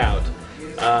check out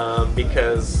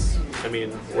because, I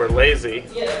mean, we're lazy,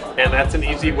 and that's an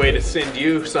easy way to send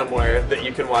you somewhere that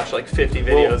you can watch like 50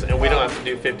 videos, and we don't have to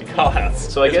do 50 callouts.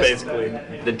 So I is guess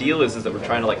basically the deal is that we're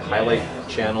trying to like highlight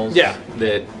channels Yeah.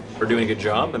 that are doing a good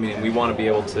job. I mean, we want to be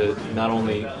able to not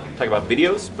only talk about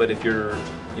videos, but if you're,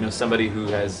 somebody who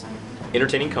has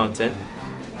entertaining content,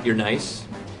 you're nice,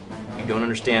 you don't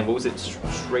understand, what was it,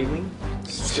 strailing?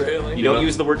 Strailing. You don't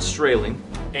use the word strailing.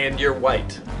 And you're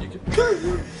white.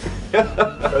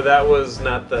 Or that was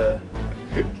not the.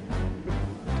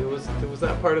 There was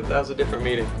that part of that was a different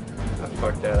meeting. I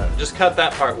fucked that up. Just cut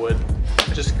that part, Wood.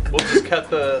 We'll just cut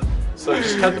the. So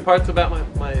just cut the parts about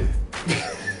my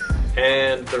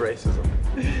and the racism.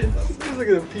 Seems like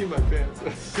I'm gonna pee my pants.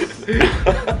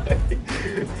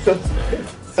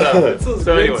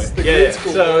 So anyway, yeah.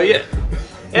 So yeah,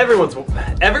 everyone's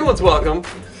welcome.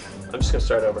 I'm just gonna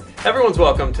start over. Everyone's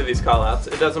welcome to these call-outs.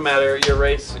 It doesn't matter your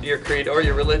race, your creed, or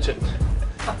your religion.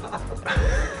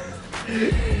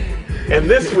 And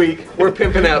this week we're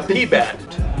pimping out P-Bat.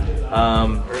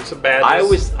 Or some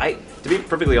badges. To be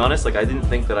perfectly honest, like I didn't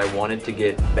think that I wanted to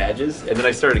get badges, and then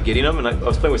I started getting them, and I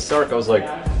was playing with Sark. I was like,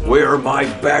 "Where are my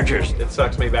badges?" It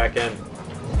sucks me back in.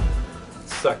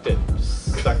 Sucked it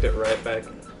right back.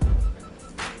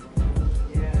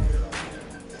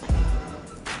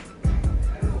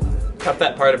 Cut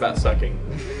that part about sucking.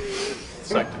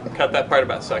 Cut that part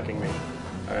about sucking me.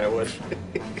 All right, Wood.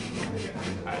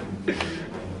 All right.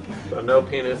 So no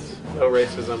penis, no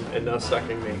racism, and no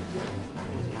sucking me.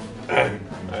 All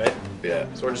right. Yeah.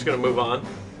 So we're just gonna move on.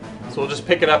 So we'll just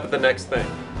pick it up at the next thing.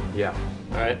 Yeah.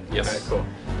 All right. Yes. All right. Cool.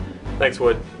 Thanks,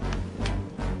 Wood.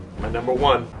 My number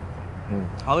one.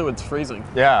 Hollywood's freezing.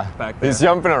 Yeah, Back there. he's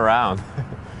jumping around.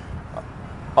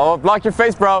 Oh, block your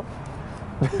face, bro.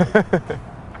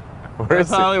 Where is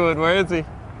he? Hollywood? Where is he?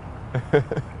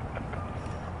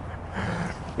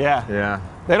 Yeah. Yeah.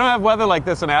 They don't have weather like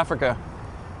this in Africa.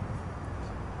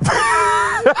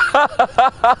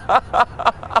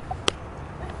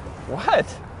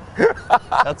 What?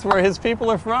 That's where his people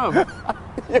are from.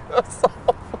 You're so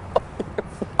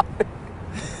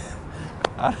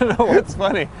I don't know what's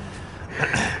funny.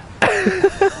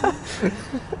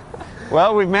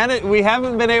 Well, we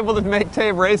haven't been able to make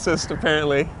Tave racist,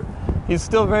 apparently. He's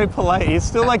still very polite. He's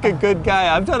still like a good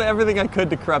guy. I've done everything I could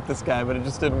to corrupt this guy, but it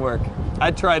just didn't work.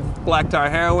 I tried black tar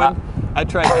heroin. I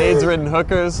tried AIDS-ridden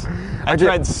hookers. I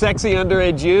tried sexy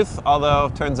underage youth,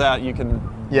 although turns out you can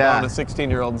own a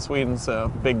 16-year-old in Sweden,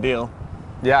 so big deal.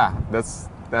 Yeah,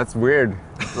 that's weird.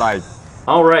 Like,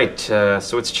 All right,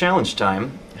 so it's challenge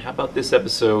time. How about this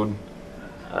episode?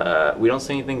 We don't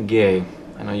say anything gay.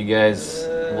 I know you guys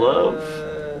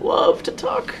love to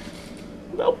talk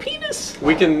about penis.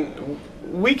 We can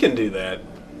do that.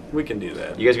 We can do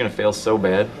that. You guys are gonna fail so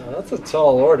bad. That's a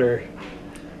tall order.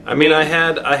 I mean, I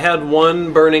had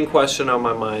one burning question on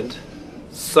my mind.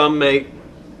 Some make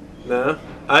no.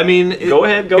 I mean, Go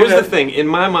ahead. Here's ahead. the thing. In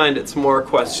my mind, it's more a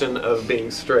question of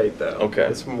being straight, though. Okay.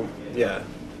 It's more, yeah.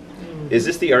 Is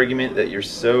this the argument that you're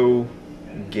so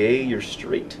gay you're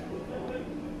straight?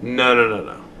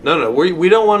 No. We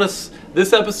don't want to.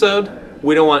 This episode,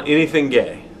 we don't want anything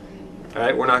gay. All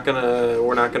right, we're not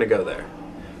gonna go there.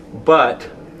 But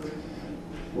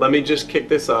let me just kick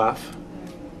this off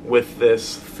with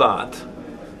this thought,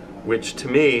 which to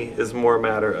me is more a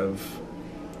matter of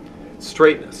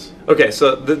straightness. Okay,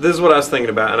 so this is what I was thinking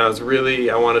about, and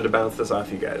I wanted to bounce this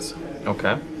off you guys.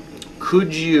 Okay.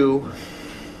 Could you,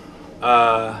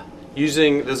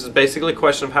 using, this is basically a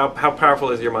question of how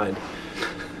powerful is your mind.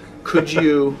 Could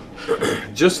you,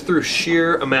 just through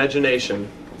sheer imagination,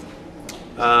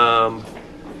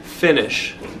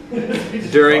 finish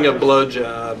during a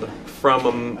blowjob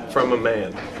from a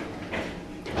man?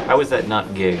 How is that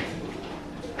not gay?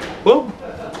 Well,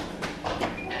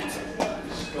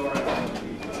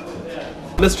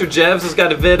 Mr. Jevs has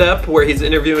got a vid up where he's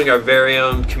interviewing our very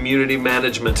own community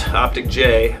management, Optic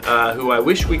J, who I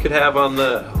wish we could have on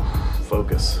the...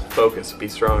 Focus, be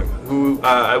strong. Who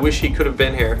I wish he could have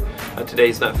been here. Today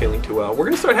he's not feeling too well. We're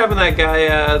gonna start having that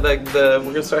guy. We're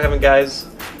gonna start having guys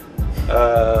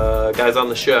on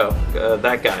the show.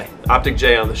 That guy, Optic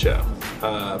J, on the show.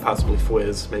 Possibly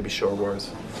Fwiz, maybe Shore Wars.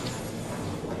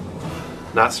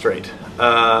 Not straight.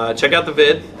 Check out the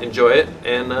vid, enjoy it,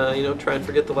 and you know, try and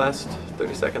forget the last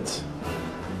 30 seconds.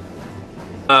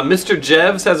 Mr.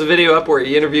 Jevs has a video up where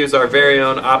he interviews our very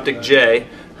own Optic J,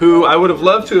 who I would have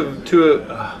loved to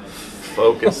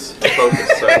focus,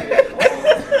 sorry.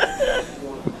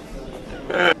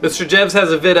 Mr. Jevs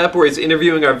has a vid up where he's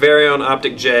interviewing our very own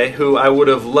Optic J, who I would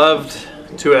have loved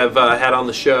to have had on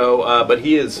the show, but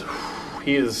he is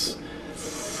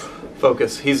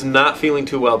focus. He's not feeling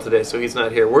too well today, so he's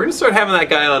not here. We're gonna start having that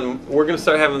guy on. We're gonna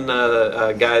start having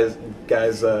we're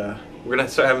gonna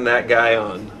start having that guy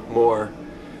on more.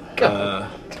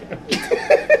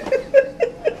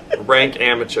 Rank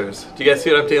amateurs. Do you guys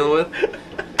see what I'm dealing with?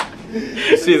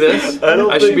 You see this?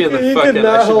 I should be in the fucking.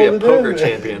 I should be a poker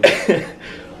champion.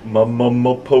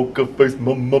 Mama poker face,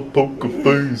 mama poker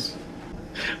face.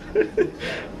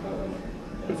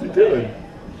 What's he doing?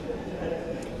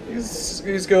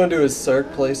 He's going to his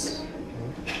Sark place.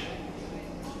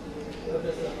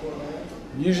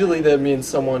 Usually that means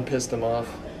someone pissed him off.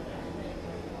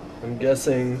 I'm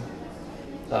guessing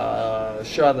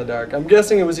shot in the dark. I'm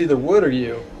guessing it was either Wood or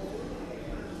you.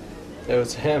 It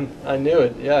was him. I knew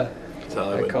it, yeah.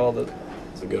 I called it.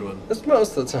 It's a good one. It's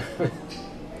most of the time.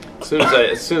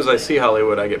 As soon as I see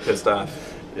Hollywood, I get pissed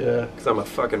off. Yeah. Because I'm a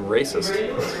fucking racist.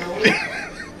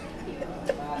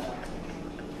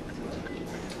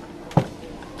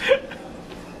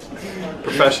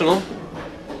 Professional,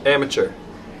 amateur.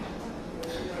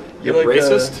 You like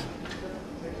racist,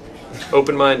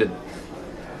 open-minded,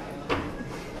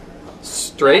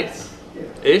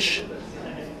 straight-ish,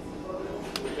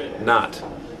 not.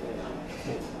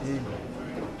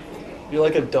 You're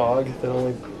like a dog that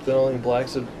only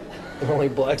blacks at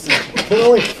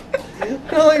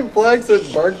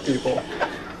bark people.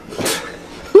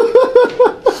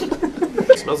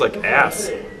 It smells like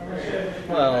ass.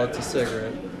 Well, it's a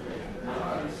cigarette.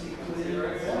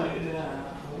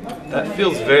 That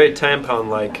feels very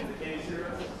tampon-like.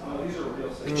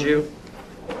 Could you?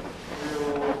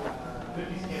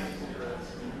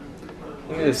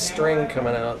 You need a string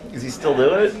coming out. Is he still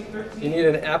doing it? You need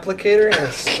an applicator and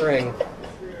a string.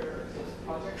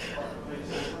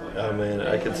 Oh man,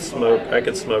 I could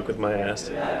smoke with my ass.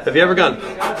 Have you ever gone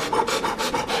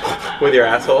with your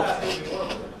asshole?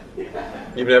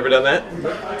 You've never done that?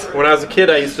 When I was a kid,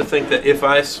 I used to think that if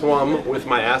I swum with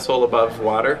my asshole above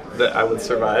water, that I would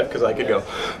survive because I could go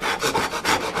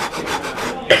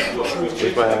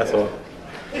with my asshole.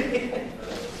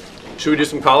 Should we do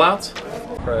some call-outs?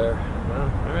 Prayer. Well,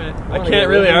 all right. I can't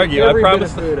really argue. I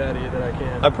promised food out of you that I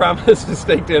can. I promised a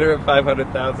steak dinner at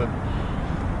 500,000,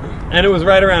 and it was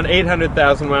right around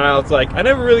 800,000 when I was like, I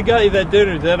never really got you that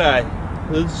dinner, did I?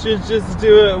 Let's just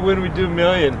do it when we do $1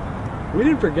 million. We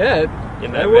didn't forget.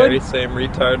 In that very same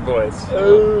retard voice.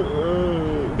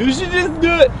 You should just do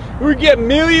it. We get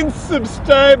million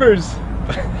subscribers.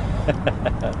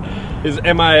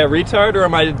 Am I a retard or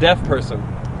am I a deaf person?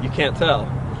 You can't tell.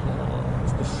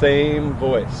 It's the same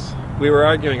voice. We were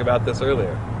arguing about this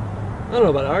earlier. I don't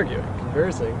know about arguing.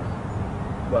 Conversing.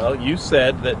 Well, you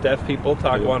said that deaf people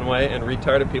talk one way and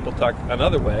retarded people talk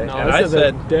another way. No, and I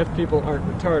said that deaf people aren't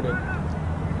retarded.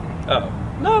 Oh.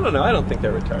 No, I don't think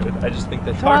they're retarded. I just think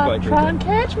they talk like Try and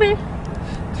catch me.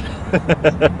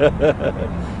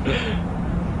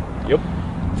 Yep.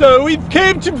 So we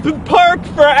came to the park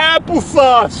for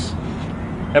applesauce.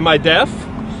 Am I deaf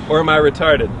or am I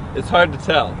retarded? It's hard to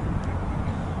tell.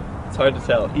 It's hard to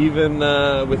tell, even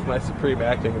with my supreme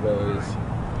acting abilities.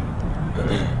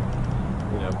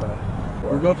 You know,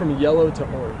 we go from yellow to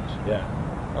orange. Yeah.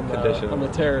 On the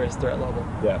terrorist threat level.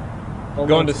 Yeah.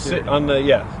 Going to sit on the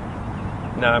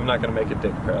No, I'm not gonna make it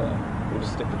dick parallel. We'll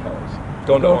just stick to colors.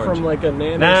 Going to orange. From like a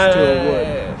nannies to a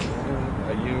wood.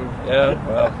 Are you?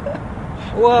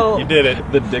 Yeah. Well. You did it.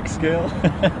 The dick scale.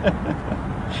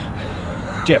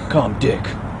 Jeff, calm dick.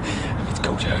 Let's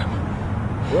go, Jam.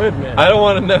 Wood, man. I don't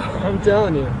want to know. I'm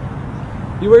telling you.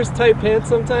 He wears tight pants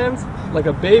sometimes, like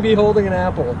a baby holding an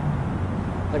apple,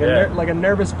 like like a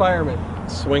nervous fireman.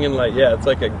 Swinging like, yeah, it's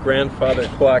like a grandfather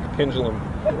clock pendulum.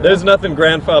 There's nothing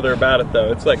grandfather about it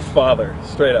though. It's like father,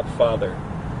 straight up father.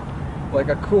 Like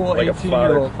a cool like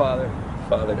 18-year-old father.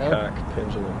 Father Yeah. cock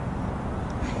pendulum.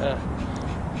 Yeah.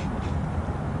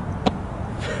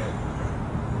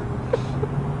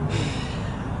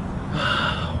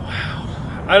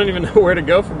 I don't even know where to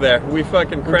go from there. We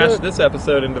fucking crashed this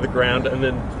episode into the ground and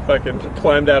then fucking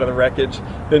climbed out of the wreckage,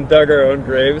 then dug our own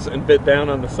graves and bit down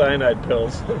on the cyanide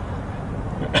pills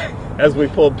as we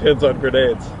pulled pins on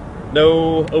grenades.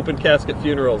 No open casket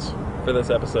funerals for this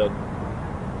episode.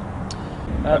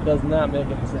 That does not make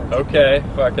any sense. Okay,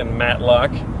 fucking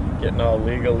Matlock getting all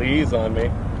legalese on me.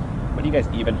 What do you guys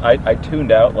even? I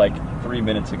tuned out like 3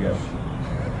 minutes ago.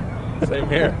 Same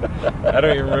here. I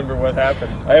don't even remember what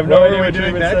happened. I have no What idea were we what you're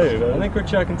doing even next? saying. I think we're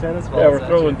chucking tennis balls. Yeah, we're at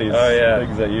throwing you. these Oh, yeah.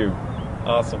 things at you.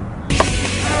 Awesome.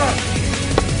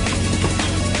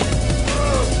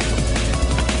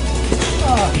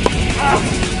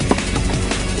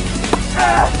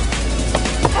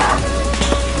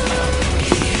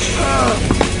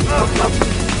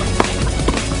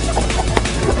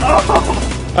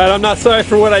 Alright, I'm not sorry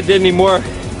for what I did anymore,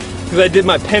 because I did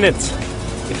my penance.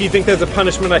 If you think there's a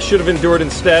punishment I should have endured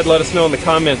instead, let us know in the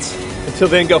comments. Until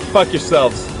then, go fuck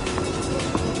yourselves.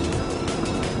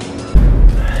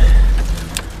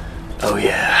 Oh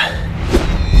yeah.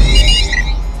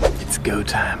 It's go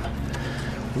time.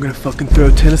 We're gonna fucking throw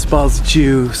tennis balls at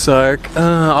you, Sark.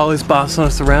 Always bossing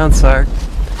us around, Sark.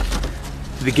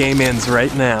 The game ends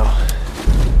right now.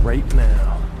 Right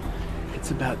now.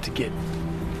 It's about to get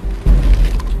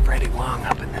Freddie Wong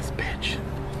up in this bitch.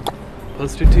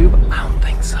 Poster tube? I don't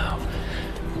think so.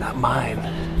 Not mine.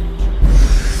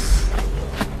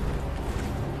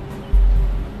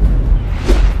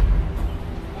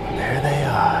 There they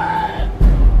are.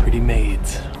 Pretty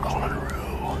maids all in a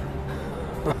row.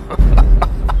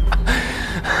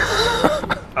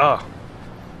 Oh.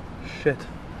 Shit.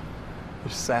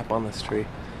 There's sap on this tree.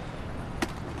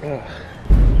 Ugh.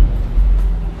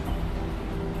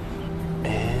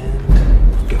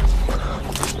 And go.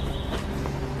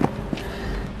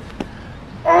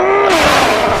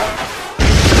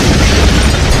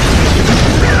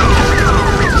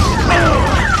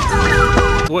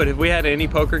 Wood, have we had any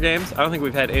poker games? I don't think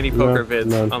we've had any poker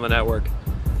vids on the network.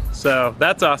 So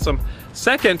that's awesome.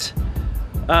 Second,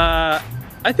 I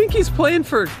think he's playing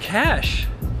for cash.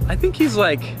 I think he's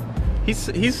like, he's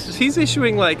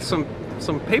issuing like some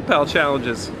PayPal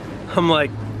challenges. I'm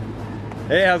like,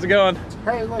 hey, how's it going?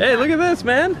 Hey, Look at this,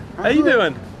 man. How you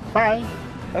doing? Fine.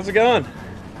 How's it going?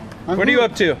 What are you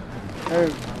up to?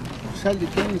 Sell the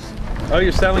things. Oh,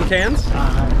 you're selling cans?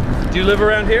 Do you live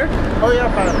around here? Oh yeah,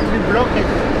 but 3 blocks.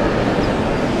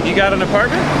 You got an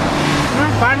apartment? No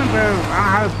apartment, but I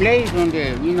have a place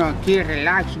donde, kill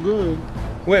relax good.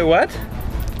 Wait, what?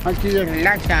 I kill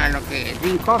relax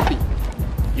drink coffee.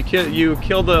 You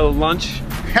killed a lunch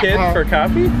kid for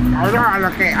coffee?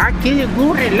 I kill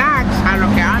good relax, I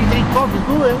drink coffee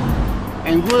good.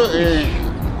 And good,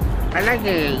 I like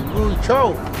a good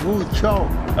show.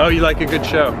 Oh, you like a good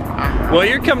show? Well,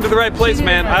 you're coming to the right place,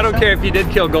 man. I don't care if you did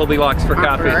kill Goldilocks for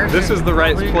coffee. This is the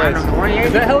right place.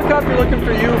 Is that helicopter looking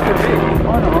for you or for me?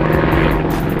 Oh no.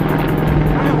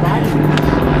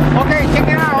 Okay, check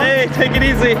it out. Hey, take it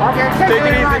easy. Okay, take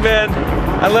it easy, man.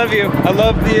 I love you. I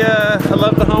love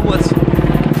the homeless.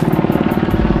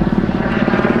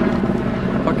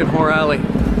 Fucking whore alley.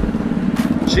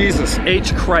 Jesus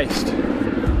H. Christ.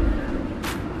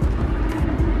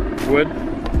 Wood,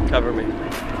 cover me.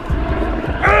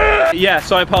 Yeah,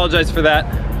 so I apologize for that.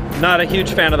 Not a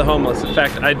huge fan of the homeless. In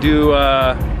fact, I do,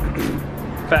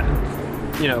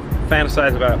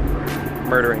 fantasize about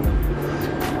murdering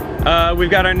them. We've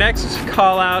got our next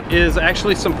call out is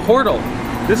actually some Portal.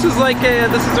 This is like a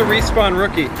respawn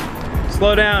rookie.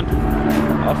 Slow down.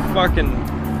 Oh fucking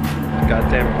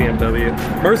goddamn BMW.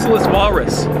 Merciless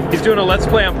Walrus. He's doing a Let's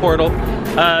Play on Portal.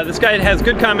 This guy has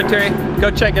good commentary.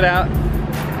 Go check it out.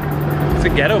 It's a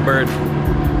ghetto bird.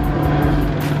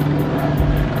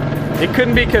 It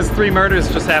couldn't be because 3 murders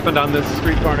just happened on this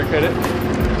street corner, could it?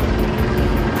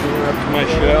 We're up to my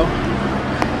show.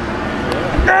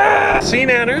 Sea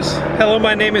Nanners. Hello,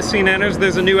 my name is Sea Nanners.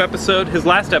 There's a new episode, his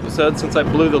last episode, since I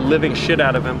blew the living shit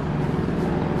out of him.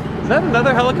 Is that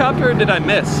another helicopter or did I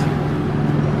miss?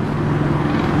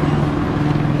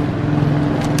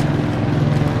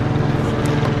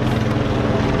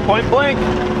 Point blank.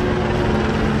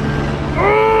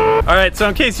 Alright, so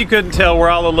in case you couldn't tell, we're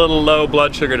all a little low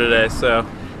blood sugar today,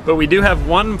 but we do have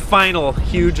one final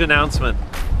huge announcement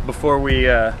before we,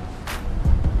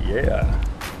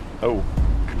 Oh.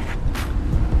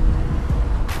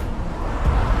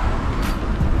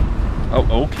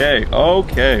 Oh, okay,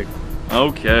 okay,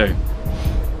 okay.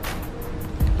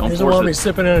 Don't He doesn't force want me it.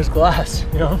 sipping in his glass,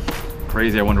 you know?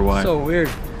 Crazy, I wonder why. So weird.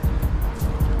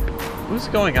 What's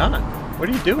going on? What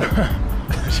are you doing?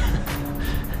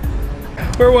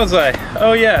 Where was I?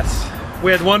 Oh yes,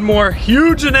 we had one more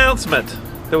huge announcement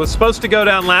that was supposed to go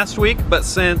down last week, but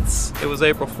since it was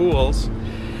April Fool's,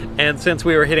 and since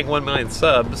we were hitting 1 million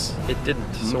subs, it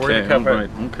didn't. So we're gonna cover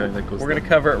it. Okay, that goes. We're gonna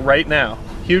cover it right now.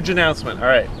 Huge announcement. All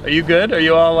right, are you good? Are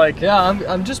you all like? Yeah,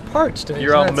 I'm just parched.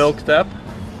 You're all milked up.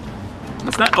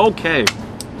 That's not okay.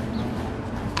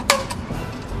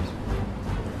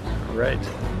 All right.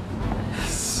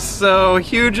 So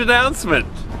huge announcement.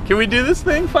 Can we do this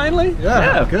thing finally?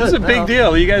 Yeah, good. This is a big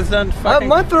deal. You guys done fucking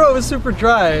My throat was super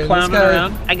dry. And clowning this guy,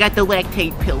 around? I got the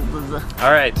lactate pills.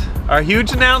 All right. Our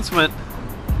huge announcement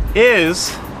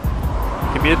is.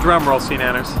 Give me a drum roll, Sea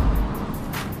Nanners.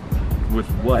 With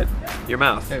what? Your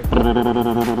mouth.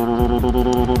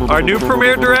 Our new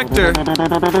premiere director is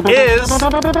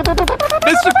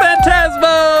Mr.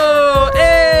 Phantasmo!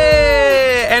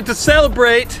 Hey! And to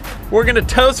celebrate, we're gonna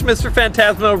toast Mr.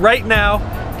 Phantasmo right now.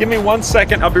 Give me 1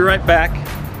 second, I'll be right back.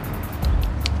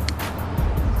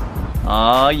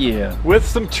 Oh yeah. With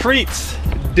some treats,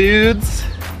 dudes.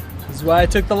 This is why I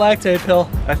took the lactate pill.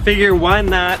 I figure why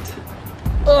not?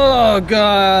 Oh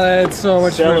god, I had so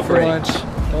much food for Celebrate. lunch.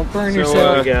 Don't burn So,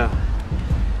 yourself. yeah.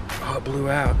 Oh, it blew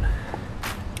out.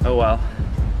 Oh well.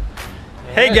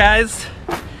 Hey guys.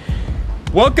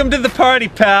 Welcome to the party,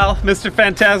 pal. Mr.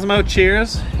 Phantasmo,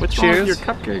 cheers. What's wrong cheers. with your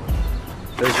cupcake?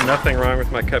 There's nothing wrong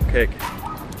with my cupcake.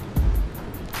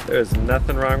 There's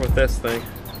nothing wrong with this thing.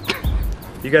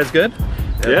 You guys good?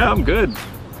 Yeah, I'm good.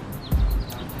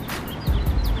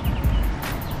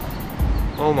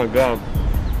 Oh my god.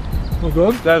 You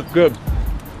good? That's good.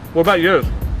 What about yours?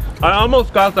 I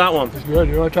almost got that one. It's good.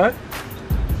 You want to try it?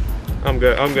 I'm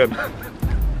good. I'm good.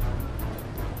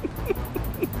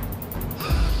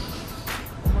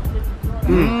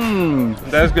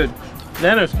 That's good.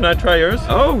 Nanos, can I try yours?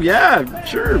 Oh yeah,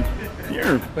 sure.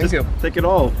 Here, Thank you. take it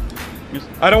all.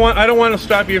 I don't want to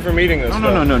stop you from eating this.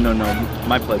 No.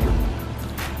 My pleasure.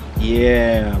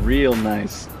 Yeah, real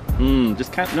nice.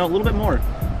 Just no, a little bit more.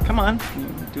 Come on,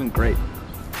 you're doing great.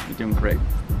 You're doing great.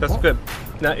 That's good.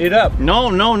 Now eat up.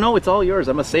 No, it's all yours.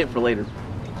 I'm gonna save it for later.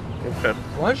 Okay.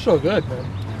 Well, it's so good,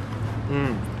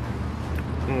 man.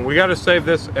 We got to save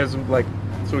this as like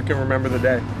so we can remember the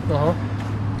day.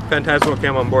 Phantasmo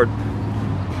came on board.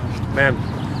 Man,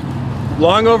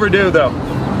 long overdue though.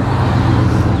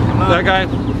 That guy,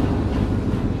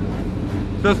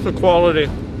 just the quality.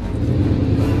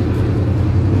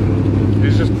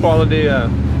 He's just quality.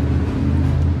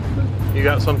 You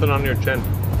got something on your chin.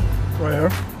 Right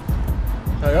here.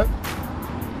 Okay.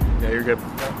 Yeah, you're good.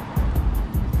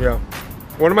 Yeah.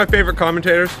 One of my favorite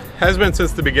commentators has been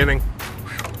since the beginning.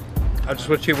 I just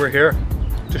wish he were here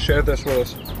to share this with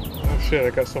us. Oh shit, I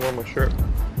got some on my shirt.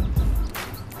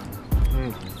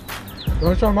 You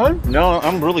want to try mine? No,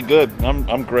 I'm really good.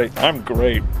 I'm great. I'm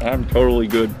great. I'm totally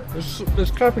good. It's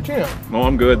cappuccino. No,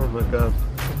 I'm good. Oh my god.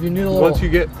 If you need a little. Once you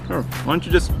get... Sure. Why don't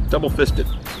you just double fist it?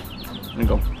 And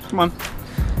go. Come on,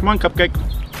 cupcake.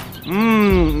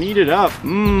 Eat it up.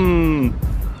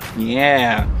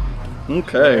 Yeah.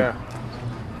 Okay. Yeah.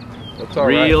 That's all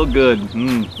right. Real good.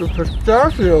 The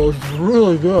pistachio is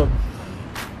really good.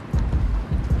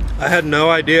 I had no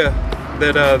idea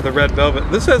that the red velvet.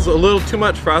 This has a little too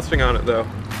much frosting on it, though.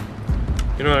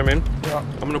 You know what I mean? Yeah.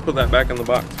 I'm gonna put that back in the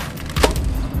box.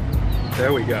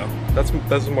 There we go.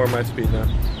 That's more my speed now.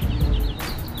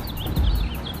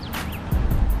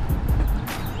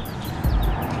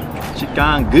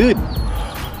 Chicken good.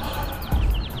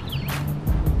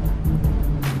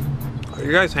 Are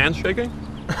you guys hands shaking?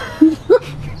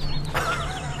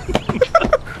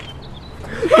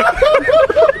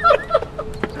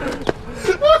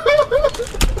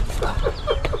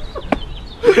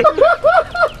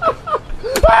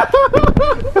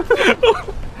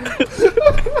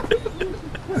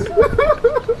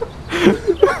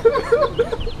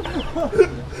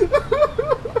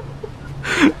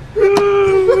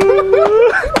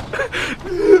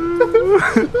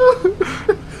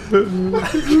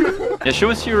 Yeah, show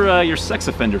us your sex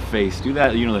offender face. Do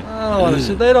that, you know. Like, I don't want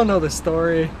to. They don't know the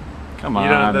story. come on. You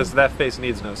know, that face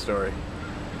needs no story.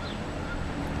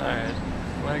 All right.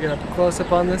 Want to get a close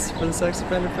up on this for the sex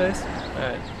offender face? All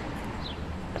right.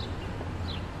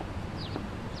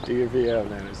 Do your VO,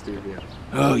 Nanas, do your VO.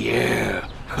 Oh yeah,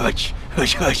 hutch,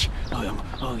 hush, hush.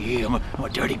 Oh yeah, I'm a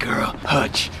dirty girl.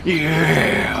 Hutch,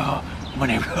 yeah. My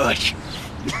name's Hutch.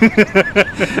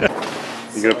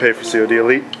 You gonna pay for COD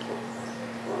Elite?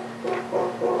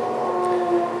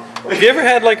 Have you ever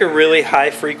had like a really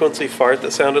high frequency fart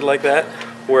that sounded like that?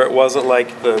 Where it wasn't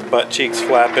like the butt cheeks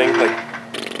flapping, like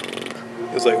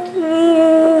it was like.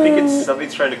 I think it's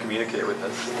somebody's trying to communicate with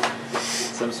us.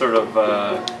 Some sort of.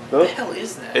 What the hell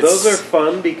is that? Those are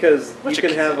fun because you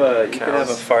can have a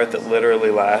fart that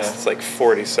literally lasts like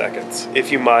 40 seconds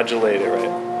if you modulate it right.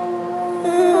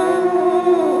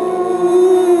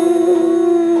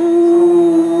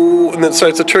 And then it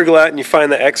starts to trickle out, and you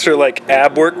find the extra like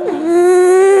ab work,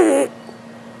 and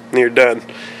you're done.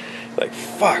 Like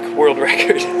fuck, world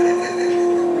record.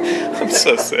 I'm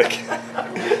so sick.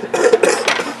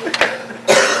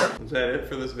 Is that it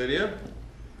for this video?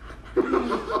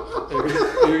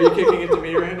 Are you kicking it to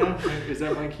me right now? Is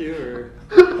that my cue or?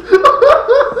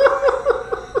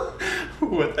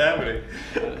 What's happening?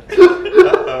 I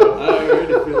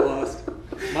already feel lost.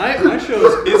 My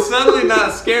show It's suddenly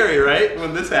not scary, right?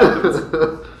 When this happens.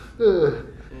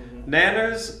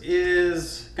 Nanners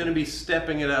is going to be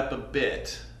stepping it up a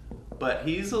bit, but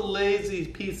he's a lazy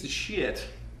piece of shit,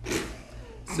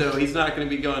 so he's not going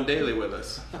to be going daily with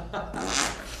us.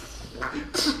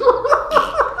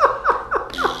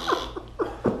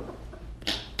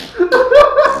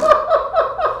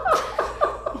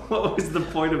 What was the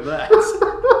point of that?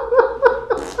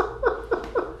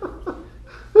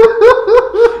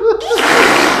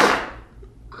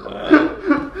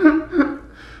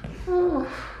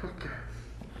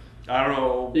 I don't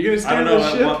know. You gonna I don't know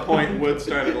stand at the what ship? point Wood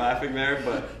started laughing there,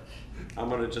 but I'm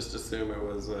gonna just assume it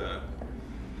was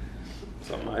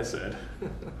something I said.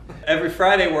 Every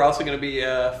Friday, we're also gonna be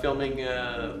filming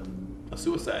a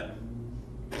suicide.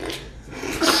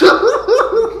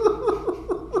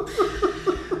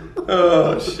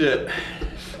 Oh shit!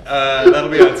 That'll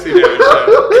be on CNR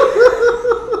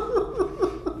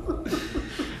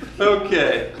Show.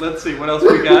 Okay, let's see what else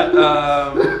we got.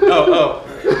 All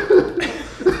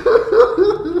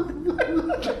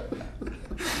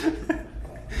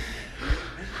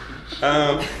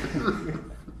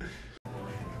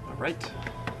right.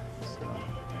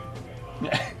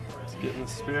 Let's get in the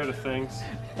spirit of things.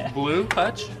 Blue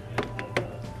Hutch.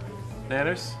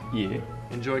 Nanners. Yeah.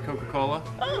 Enjoy Coca-Cola.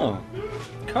 Oh.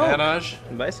 Coke. Manage.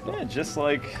 Basically, yeah, just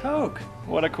like Coke.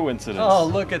 What a coincidence. Oh,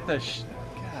 look at this.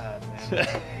 God,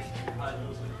 man.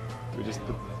 We just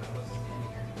put...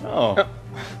 Oh.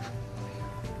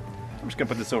 I'm just gonna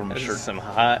put this over my This shirt. is some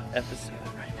hot episode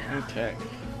right now. Okay.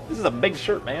 This is a big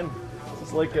shirt, man. This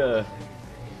is like a...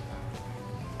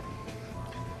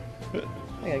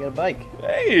 Hey, I got a bike.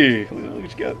 Hey, look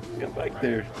what you got. You got a bike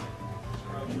there.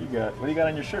 What do you got? What do you got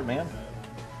on your shirt, man?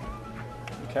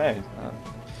 Okay.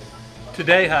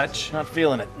 Today, Hutch. Not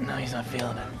feeling it. No, he's not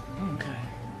feeling it. Okay.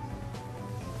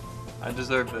 I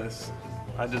deserve this.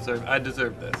 I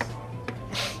deserve this.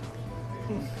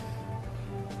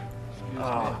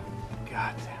 Oh,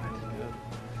 god damn it.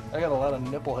 I got a lot of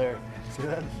nipple hair. See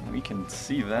that? We can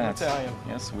see that. Italian.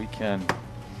 Yes, we can.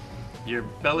 Your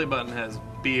belly button has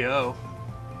BO.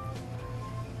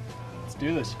 Let's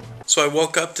do this. So I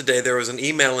woke up today, there was an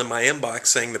email in my inbox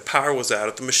saying the power was out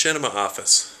at the machinima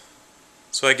office.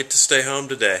 So I get to stay home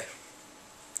today.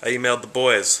 I emailed the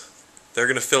boys. They're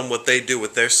going to film what they do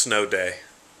with their snow day.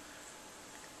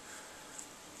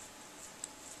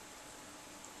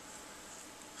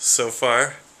 So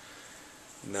far,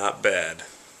 not bad.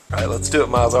 Alright, let's do it,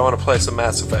 Miles. I want to play some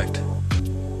Mass Effect.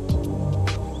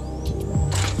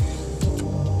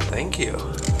 Thank you.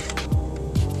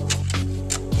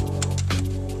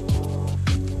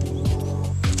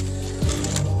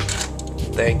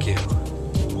 Thank you.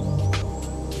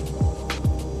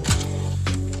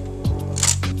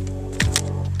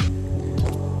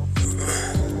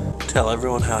 Tell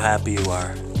everyone how happy you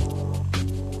are.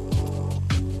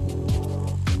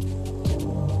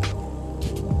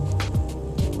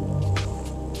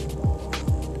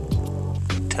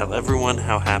 Tell everyone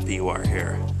how happy you are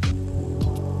here.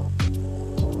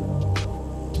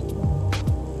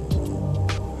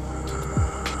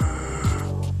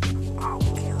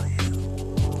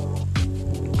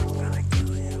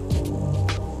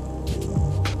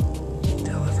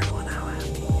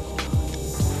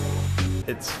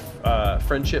 It's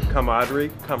friendship,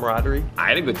 camaraderie. I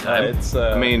had a good time. It's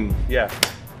I mean, yeah.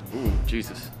 Ooh,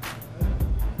 Jesus.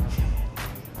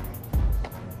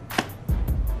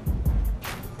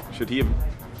 Should he have?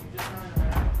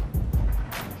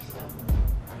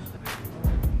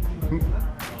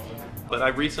 But I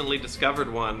recently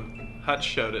discovered one. Hutch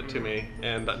showed it to me,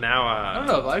 and now I don't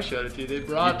know if I showed it to you. They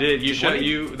brought. You did. You showed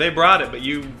you. They brought it, but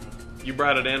you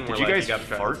brought it in. Did where you like guys you got to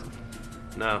try fart?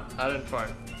 it. No. I didn't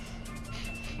fart.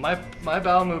 My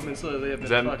bowel movements lately have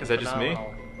been fucking is that just me?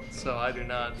 phenomenal. So I do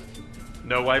not.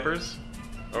 No wipers?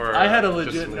 Or I had a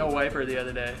just legit no wiper the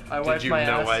other day. I Did wiped you my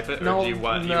no ass. wipe it, or no, did you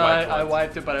wi- you no, wiped I once?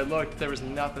 wiped it, but I looked. There was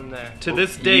nothing there. To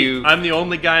this date, You- I'm the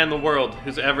only guy in the world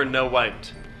who's ever no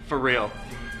wiped. For real.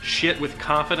 Shit with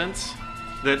confidence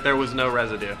that there was no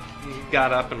residue.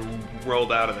 Got up and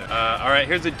rolled out of there. All right,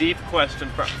 here's a deep question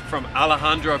from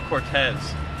Alejandro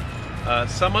Cortez.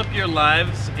 Sum up your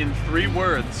lives in 3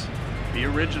 words. Be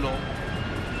original.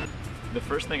 The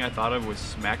first thing I thought of was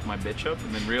smack my bitch up,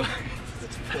 and then realized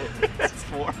it's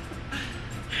 4.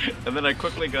 And then I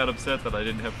quickly got upset that I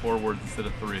didn't have 4 words instead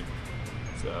of 3.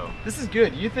 So This is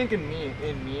good. You think in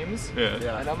memes.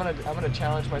 Yeah. And I'm gonna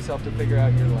challenge myself to figure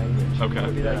out your language. Okay. I'm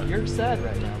gonna be like, you're sad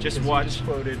right now. Just because watch- You just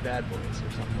quoted Bad Boys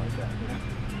or something like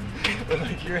that. But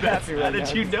like you're happy right how now.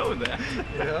 did you know that?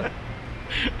 You know?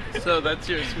 So that's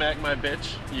your smack my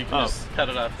bitch. You can Oh. just cut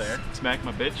it off there. Smack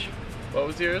my bitch? What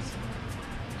was yours?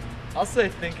 I'll say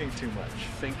thinking too much.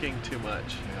 Thinking too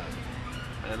much.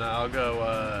 And I'll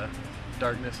go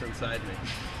darkness inside me.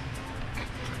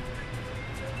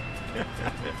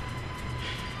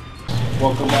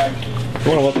 Welcome back. You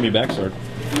want to welcome me back, Sark?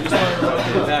 We just wanted to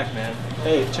welcome you back, man.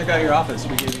 Hey, check out your office.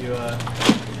 We gave you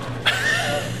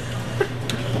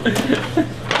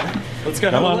Let's go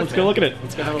have Come a on, look, let's man. go look at it.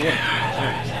 Let's go have a look.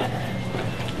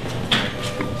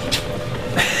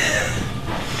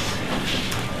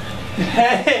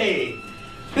 Hey!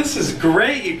 This is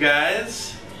great, you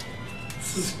guys.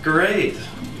 This is great.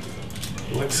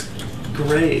 Looks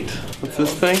great. What's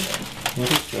this thing?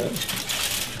 What is that?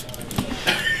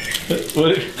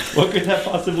 What could that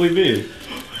possibly be?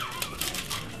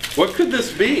 What could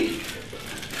this be?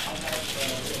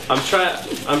 I'm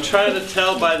trying to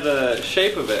tell by the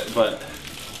shape of it, but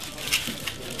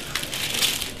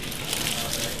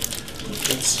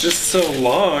it's just so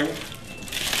long.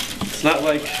 It's not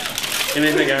like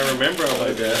anything I remember on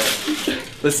my dad.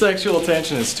 The sexual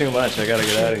tension is too much. I gotta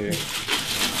get out of here.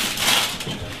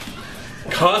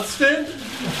 Constant?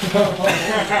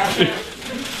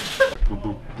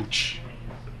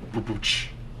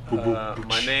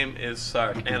 My name is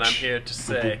Sark, and I'm here to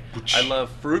say I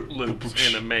love Fruit Loops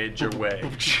in a major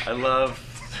way. I love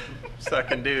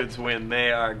sucking dudes when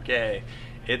they are gay.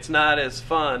 It's not as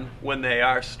fun when they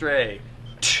are stray.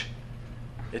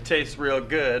 It tastes real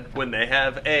good when they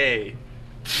have a.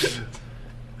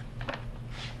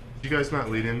 You guys not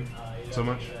lead in so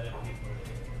much?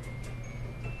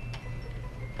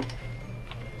 I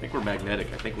think we're magnetic.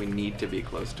 I think we need to be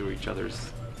close to each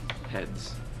other's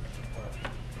heads.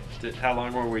 How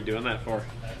long were we doing that for?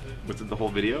 Was it the whole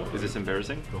video? Is this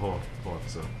embarrassing? The whole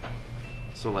episode.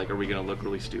 So like, are we gonna look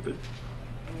really stupid?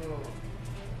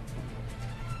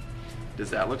 Does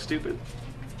that look stupid?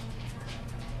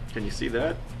 Can you see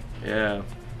that? Yeah.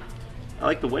 I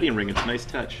like the wedding ring. It's a nice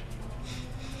touch.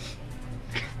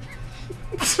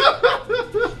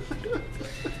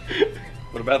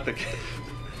 What about the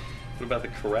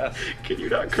caress? Can you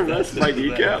not caress my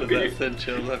kneecap? Does that send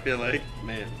chills? I feel like,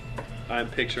 man, I'm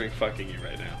picturing fucking you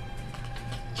right now.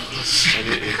 And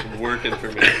it is working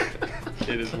for me.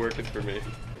 It is working for me.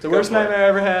 The worst nightmare I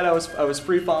ever had, I was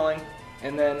free falling,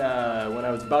 and then when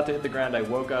I was about to hit the ground, I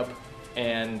woke up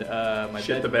and my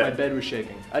bed was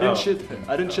shaking. I didn't shit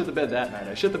the bed that night.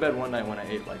 I shit the bed one night when I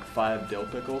ate like 5 dill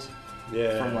pickles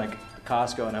from like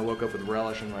Costco, and I woke up with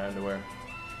relish in my underwear.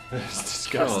 It's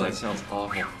disgusting. Oh, that sounds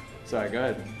awful. Sorry, go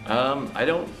ahead. I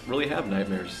don't really have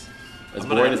nightmares. As I'm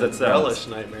gonna boring have as that a sounds. relish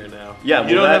nightmare now. Yeah,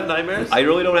 you well, don't have nightmares? I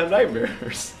really don't have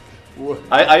nightmares.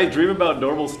 I dream about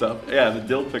normal stuff. Yeah, the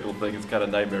dill pickle thing is kind of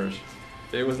nightmarish.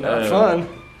 It was not fun.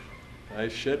 I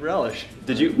shit relish.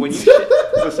 Did you, when you shit,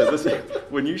 listen,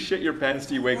 when you shit your pants,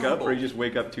 do you wake up or you just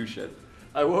wake up to shit?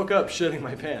 I woke up shitting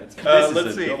my pants.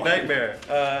 Let's see, nightmare.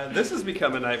 This has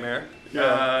become a nightmare.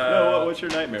 No, what's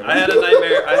your nightmare? I had a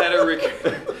nightmare.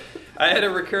 I had a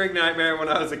recurring nightmare when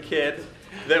I was a kid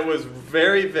that was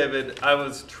very vivid. I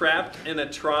was trapped in a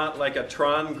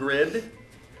Tron grid,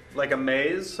 like a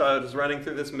maze. So I was running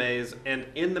through this maze, and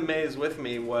in the maze with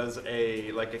me was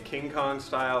a King Kong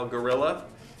style gorilla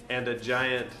and a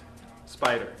giant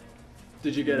spider.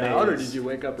 Did you get out, or did you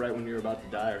wake up right when you were about to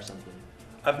die or something?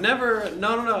 I've never,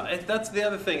 no. That's the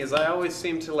other thing, is I always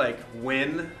seem to like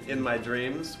win in my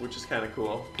dreams, which is kind of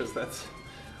cool, because that's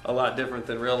a lot different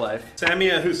than real life.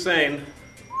 Samia Hussein,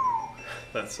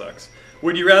 that sucks.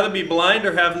 Would you rather be blind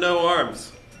or have no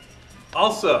arms?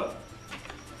 Also,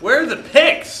 where are the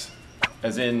pics?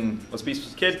 As in, let's be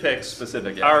Kid pics.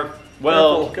 specific. Yeah. Our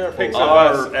pics of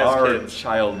us as kids.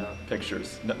 Child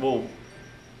pictures. Well,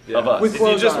 of us. If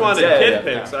you just wanted kid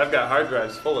pics, yeah. I've got hard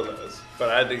drives full of those.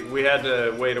 But we had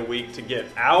to wait a week to get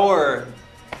our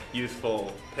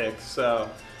youthful picks. So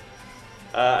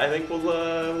I think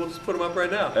we'll just put them up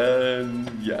right now. And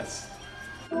yes.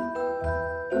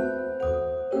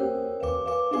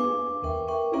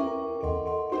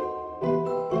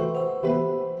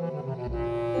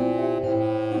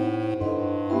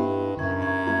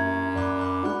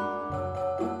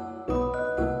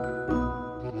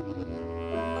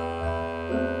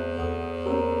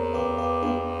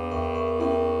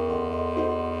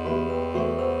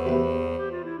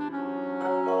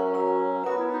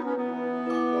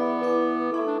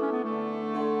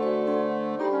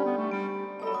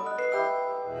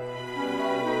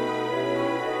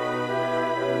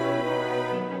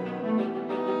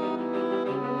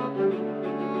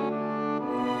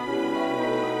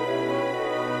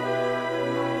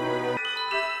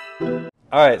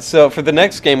 All right, so for the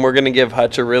next game, we're going to give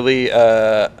Hutch a really,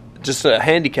 just a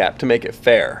handicap to make it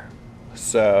fair.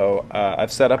 So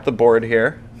I've set up the board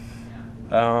here,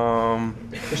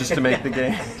 just to make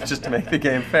the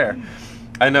game fair.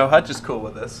 I know Hutch is cool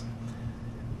with this.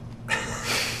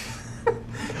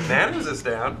 Manners is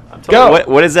down. Go.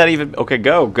 What is that even? Okay,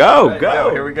 go. Right,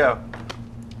 go. Here we go.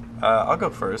 I'll go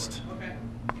first.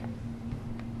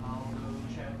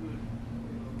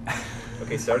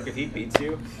 Okay, Sark, if he beats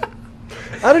you.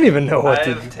 I don't even know what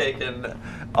to do. I've taken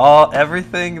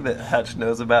everything that Hutch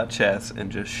knows about chess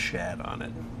and just shat on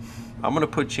it. I'm gonna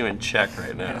put you in check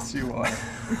right now. Yes, you are.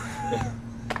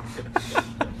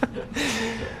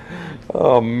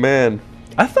 Oh man,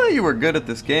 I thought you were good at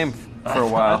this game for a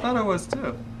while. I thought I was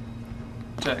too.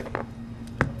 Check.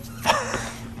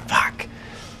 Fuck.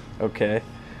 Okay.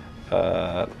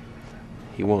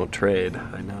 He won't trade.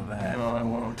 I know that. No, I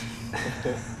won't.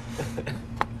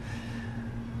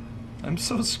 I'm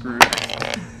so screwed.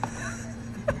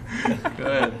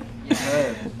 Good.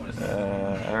 Good.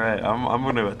 All right, I'm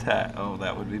going to attack. Oh,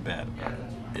 that would be bad.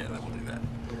 Yeah, that will do that.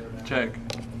 Check.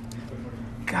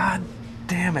 God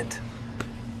damn it.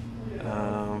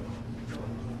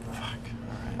 Fuck.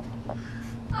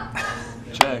 All right.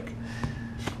 Check.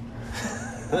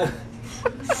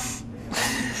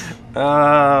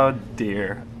 Oh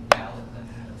dear.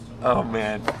 Oh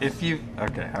man. If you.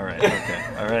 Okay. All right. Okay.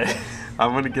 All right.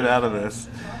 I'm gonna get out of this.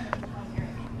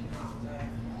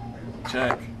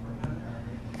 Check.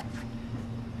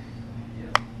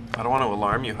 I don't want to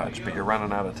alarm you, Hutch, but you're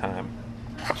running out of time.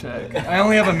 Check. I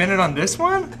only have a minute on this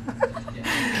one? Let's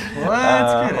get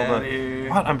out of here.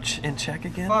 What? I'm in check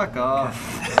again? Fuck off.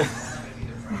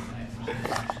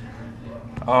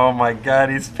 Oh my god,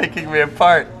 he's picking me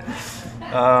apart.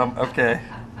 Okay.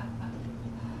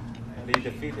 How do you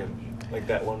defeat him? Like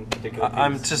that one particular piece?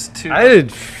 I'm just too...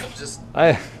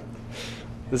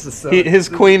 This is so... his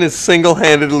queen is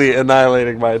single-handedly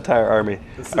annihilating my entire army.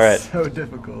 This All right. is so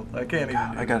difficult. I can't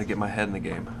even do I gotta get my head in the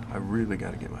game. I really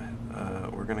gotta get my head.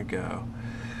 We're gonna go...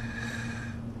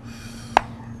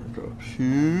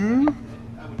 here.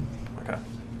 Okay.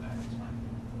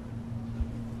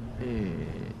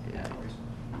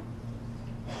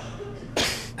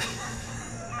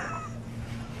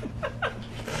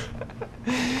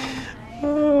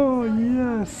 Oh,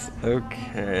 yes.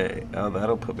 Okay. Oh,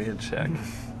 that'll put me in check.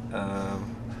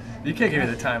 You can't give me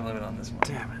the time limit on this one.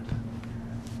 Damn it.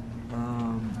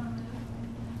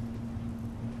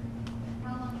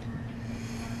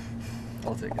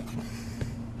 I'll take it.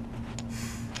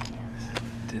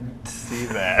 Didn't see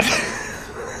that.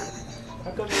 How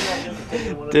come you're not just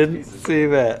taking one of the Didn't pieces? see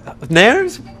that.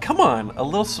 Nanners, come on. A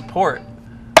little support.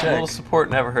 Check. A little support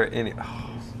never hurt any... Oh.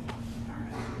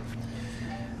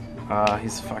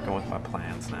 He's fucking with my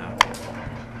plans now.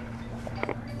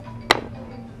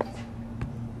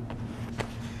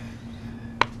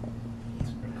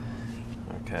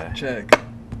 Okay. Check.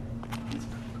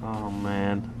 Oh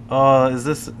man. Oh, is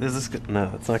this good?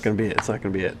 No, it's not gonna be it. It's not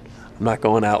gonna be it. I'm not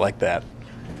going out like that.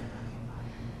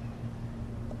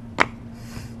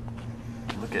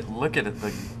 Look at it. Look at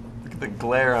the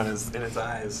glare on in his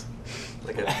eyes.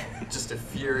 Like just a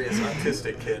furious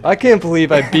autistic kid. I can't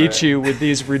believe I beat you with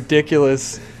these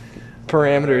ridiculous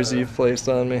parameters you've placed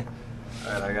on me.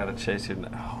 All right, I gotta chase you.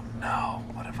 Oh no!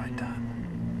 What have I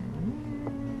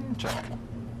done? Check.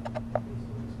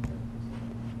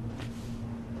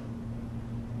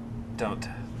 Don't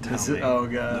tell me. Oh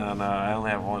god. No, I only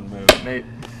have one move. Nate.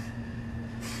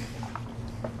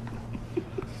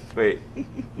 Wait. I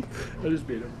just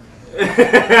beat him.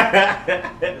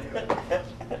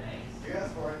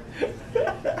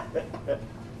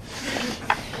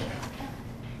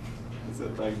 Is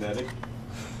it magnetic?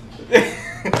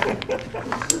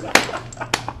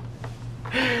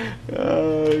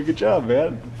 Good job,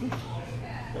 man.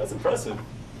 That's impressive.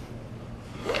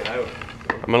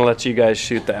 I'm gonna let you guys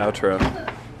shoot the outro.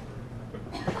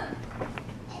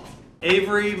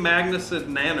 Avery Magnuson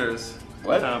Nanners.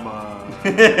 What? Come on.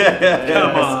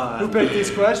 Come on. Who picked these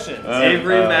questions?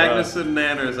 Avery Magnuson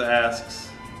Nanners asks,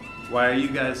 why are you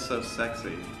guys so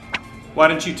sexy? Why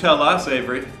don't you tell us,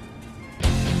 Avery?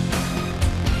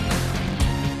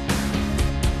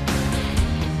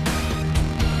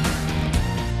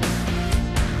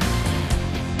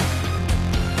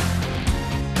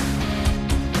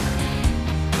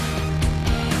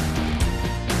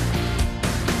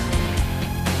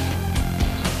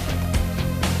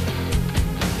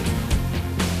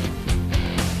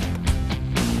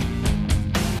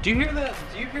 Do you hear that?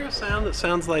 Do you hear a sound that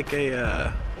sounds like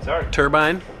a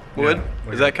turbine would? Yeah,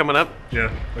 like is that coming up?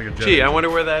 Yeah, like a jet. Gee, I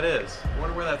wonder where that is. I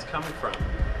wonder where that's coming from.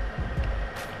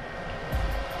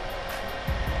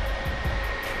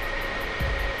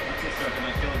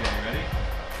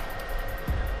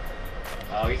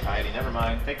 Oh, he's hiding. Never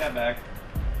mind. Take that back.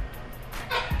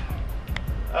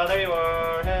 Oh, there you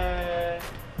are. Hey.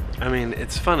 I mean,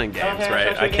 it's fun and games,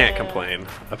 right? I can't complain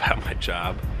about my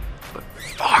job. But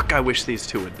fuck, I wish these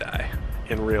two would die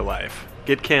in real life.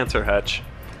 Get cancer, Hutch.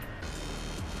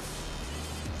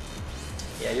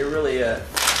 Yeah, you're really,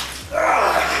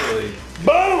 really...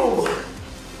 Boom!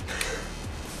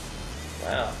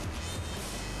 Wow.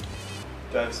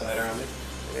 Do I have cider on me?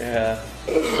 Yeah.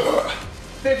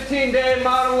 15-day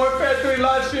Modern Warfare 3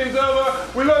 live stream's over.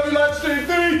 We love you, live stream.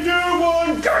 3, 2,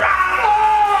 1, go!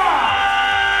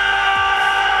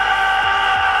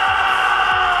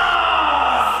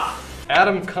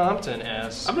 Adam Compton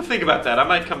asks, I'm gonna think about that. I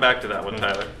might come back to that one,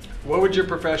 Tyler. what would your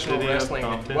professional Video wrestling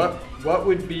Compton. what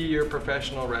would be your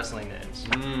professional wrestling names?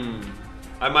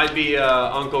 I might be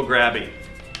Uncle Grabby.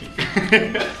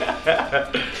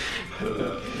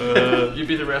 You'd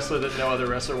be the wrestler that no other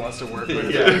wrestler wants to work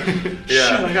with. Yeah.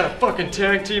 Shit, I got a fucking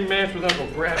tag team match with Uncle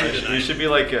Grabby tonight. You should be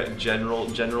like a general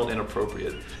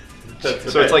inappropriate. So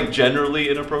it's like generally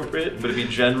inappropriate, but it'd be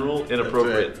general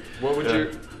inappropriate. What would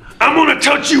your I'm gonna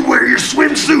touch you where your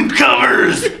swimsuit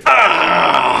covers!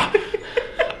 Ah!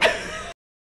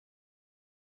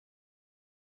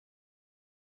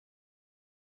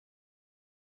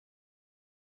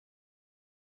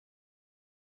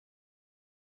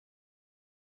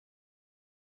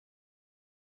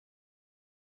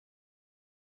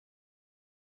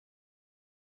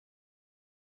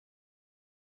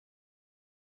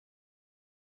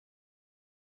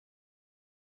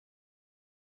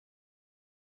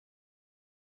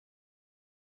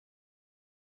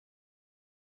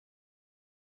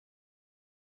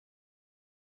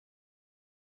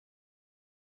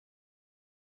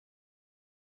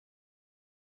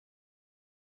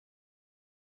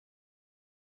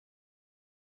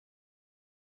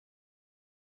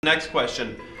 Next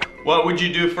question. What would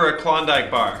you do for a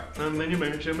Klondike bar? Kill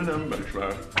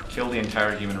the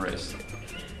entire human race.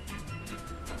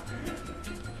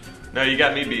 No, you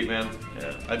got me beat, man.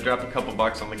 Yeah. I'd drop a couple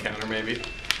bucks on the counter, maybe.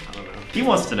 I don't know. He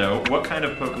wants to know, what kind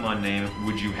of Pokemon name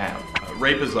would you have?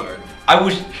 Rapazard. I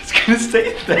was gonna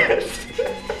say that.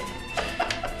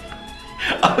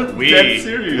 I'm dead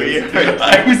serious.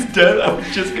 I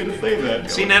was just gonna say that.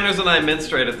 See, Nanners and I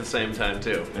menstruate at the same time,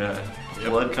 too. Yeah.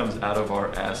 Blood comes out of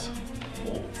our ass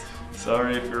holes.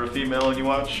 Sorry if you're a female and you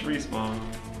watch Respawn.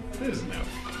 There's no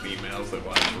females that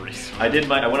watch Respawn.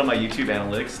 I went on my YouTube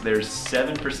analytics. There's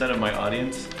 7% of my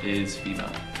audience is female.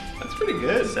 That's pretty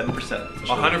good. 7%.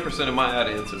 100% of my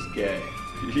audience is gay.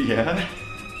 Yeah.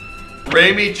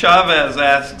 Ramy Chavez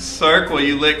asks, Sark, will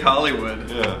you lick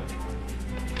Hollywood? Yeah.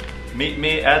 Meet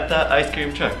me at the ice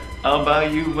cream truck. I'll buy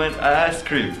you an ice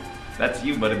cream. That's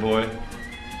you, buddy boy.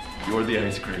 You're the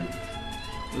ice cream.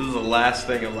 This is the last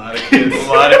thing a lot of kids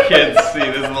see.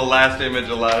 This is the last image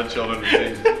a lot of children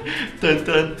see. Dun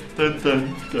dun dun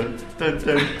dun dun dun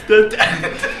dun dun.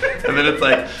 And then it's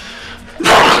like,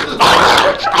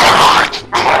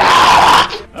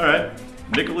 alright.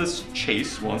 Nicholas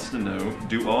Chase wants to know,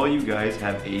 do all you guys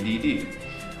have ADD?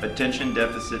 Attention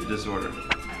deficit disorder.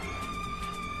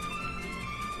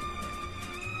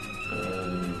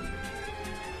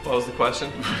 what was the question?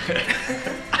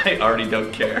 I already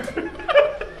don't care.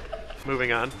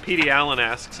 Moving on. Petey Allen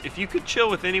asks, if you could chill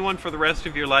with anyone for the rest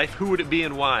of your life, who would it be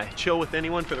and why? Chill with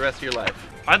anyone for the rest of your life.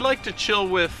 I'd like to chill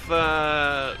with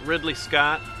Ridley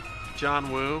Scott,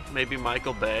 John Woo, maybe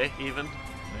Michael Bay even.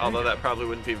 Although that probably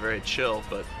wouldn't be very chill,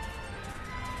 but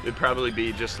it'd probably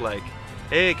be just like,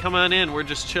 hey, come on in, we're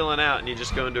just chilling out, and you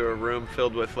just go into a room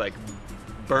filled with like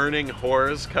burning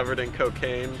whores covered in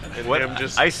cocaine, and what? him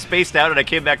just... I spaced out and I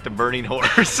came back to burning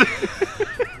whores.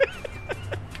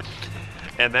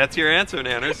 And that's your answer,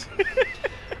 Nanners.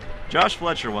 Josh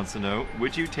Fletcher wants to know,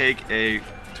 would you take a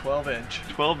 12-inch.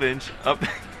 12-inch up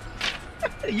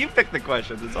You pick the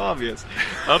questions. It's obvious.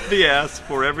 Up the ass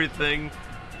for everything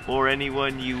or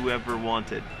anyone you ever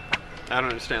wanted. I don't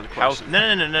understand the question.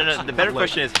 No. The better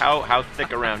question is how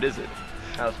thick around is it?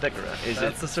 How thick around is it?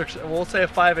 That's the we'll say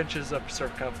 5 inches of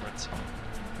circumference.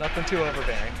 Nothing too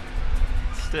overbearing.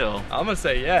 Still. I'm gonna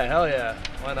say yeah, hell yeah.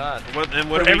 Why not? What For do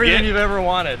we everything get? you've ever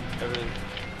wanted. Everything.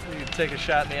 You can take a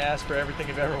shot in the ass for everything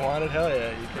you've ever wanted. Hell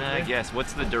yeah, you can. I guess.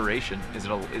 What's the duration? Is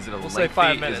it a We'll lengthy? say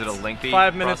 5 minutes. Is it a lengthy?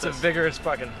 5 minutes process? of vigorous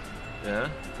fucking. Yeah.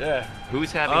 Yeah.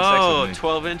 Who's having sex with me?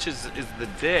 12 inches is the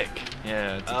dick.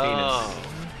 Yeah, it's a Oh. penis.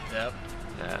 Yep.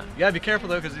 Yeah. You gotta be careful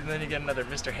though, because then you get another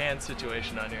Mr. Hand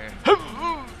situation on your.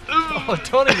 Oh,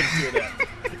 don't even do that.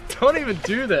 Don't even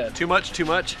do that. Too much, too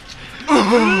much.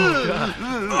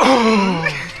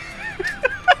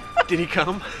 Did he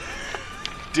come?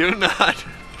 Do not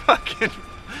fucking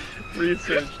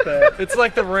research that. It's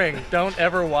like The Ring. Don't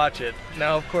ever watch it.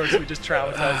 Now, of course, we just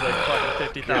traumatized like fucking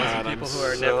 50,000 people who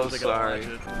are never gonna watch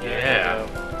it. Yeah.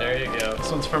 There you go.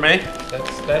 This one's for me.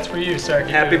 That's for you, Sark.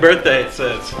 Happy birthday, it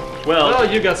says. Well,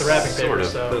 you got the wrapping paper, sort of.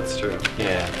 so. That's true.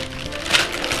 Yeah.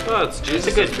 Oh, it's Jesus.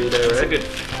 It's a good birthday, It's right? a good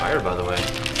fire, by the way.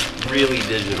 Really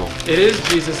digital. It is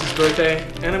Jesus' birthday,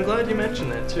 and I'm glad you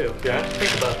mentioned that too. Yeah?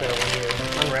 Think about that when you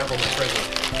unravel my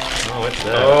present. Oh, what's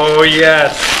that? Oh,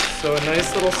 yes. So a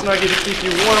nice little snuggie to keep you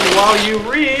warm while you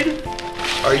read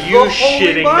Are you the Holy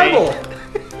shitting Bible.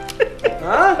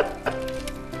 Huh?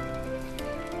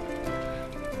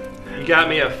 me? You got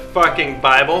me a fucking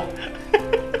Bible?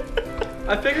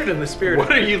 I figured in the spirit.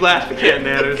 What are you laughing at,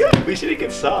 Nanners? We should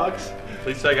get socks. At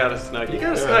least I got a snuggie. You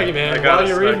got a snuggie, man. I got While a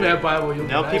you're reading snuggie. that Bible, you'll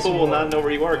be Now nice people and will warm. not know where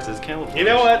you are because it's camouflage. You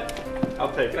know what?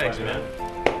 I'll take it. Thanks, my man.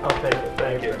 I'll take it.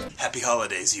 Thank you. Happy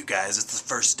holidays, you guys. It's the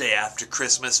first day after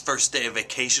Christmas, first day of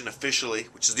vacation officially,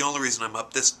 which is the only reason I'm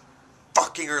up this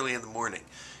fucking early in the morning.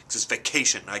 Because it's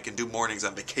vacation. I can do mornings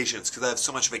on vacations because I have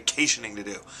so much vacationing to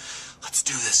do. Let's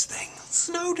do this thing.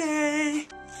 Snow day!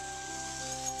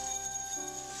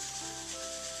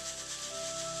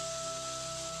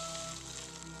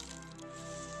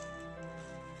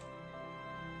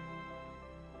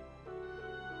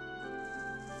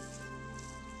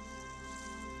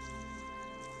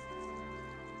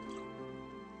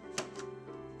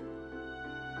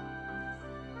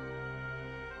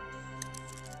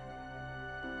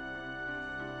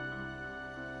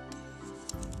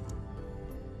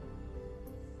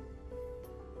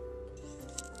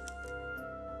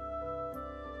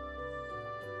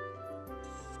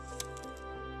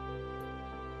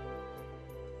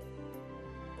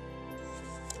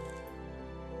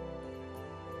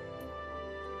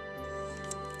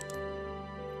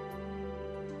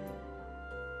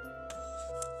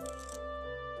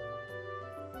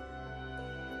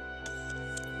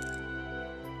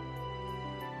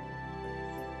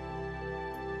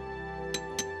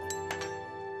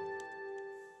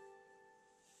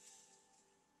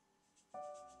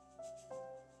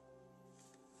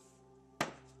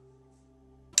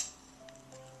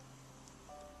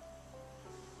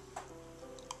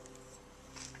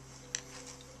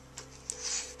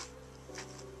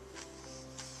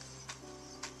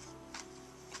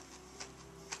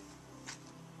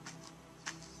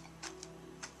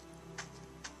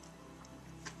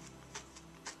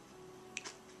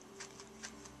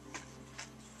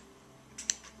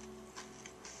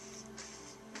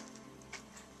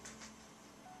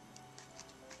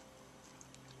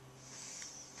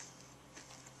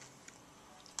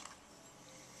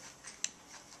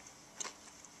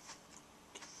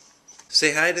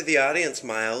 Say hi to the audience,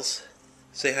 Miles.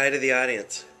 Say hi to the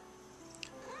audience.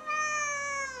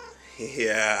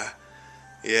 Yeah.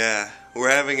 Yeah. We're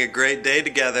having a great day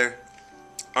together.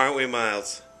 Aren't we,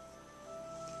 Miles?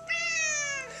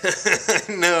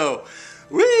 No.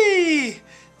 Whee!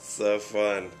 So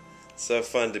fun. So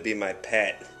fun to be my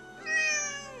pet.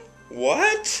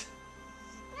 What?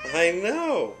 I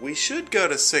know. We should go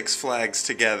to Six Flags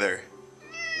together.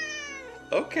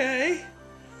 Okay.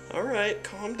 Alright,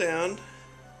 calm down.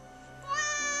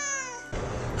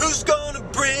 Who's gonna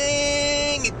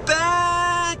bring it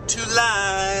back to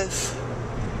life?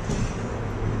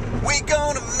 We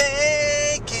gonna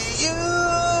make it, you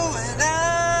and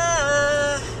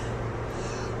I.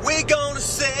 We gonna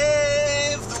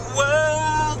save the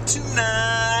world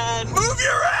tonight. Move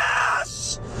your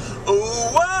ass!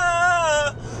 Oh,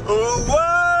 whoa, oh,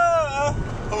 whoa,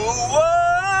 oh,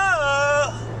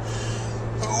 whoa,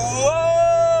 oh,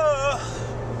 whoa,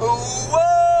 oh,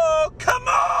 whoa, come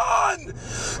on!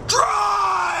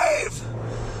 Drive!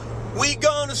 We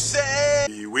gonna say,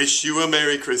 we wish you a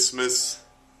Merry Christmas.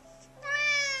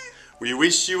 We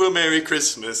wish you a Merry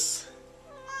Christmas.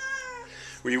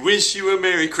 We wish you a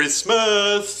Merry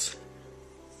Christmas.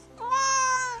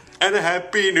 and a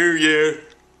Happy New Year.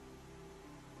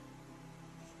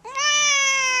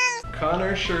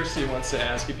 Connor Shersey wants to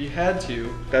ask if you had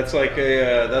to. That's like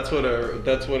a that's what a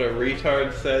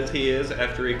retard says he is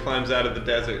after he climbs out of the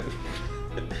desert.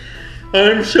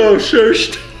 I'm so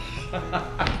thirsty.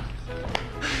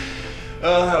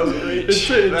 Oh, that was a reach.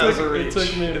 That was a reach. It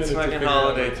took me a minute It's to fucking figure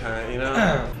holiday it out. time, you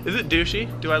know? Is it douchey?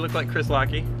 Do I look like Chris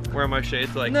Lockey? Wearing my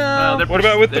shades like... No. What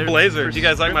about with the blazer? Do you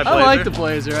guys like my blazer? I like the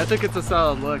blazer. I think it's a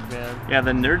solid look, man. Yeah,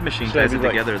 the nerd machine Should I ties be it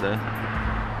like- together though.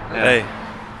 Hey.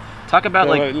 Talk about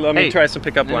like. Let me try some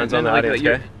pickup lines on the like, audience,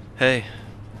 okay? Hey.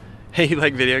 Hey, you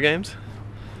like video games?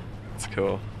 That's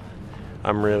cool.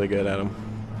 I'm really good at them.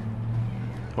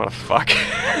 Wanna fuck?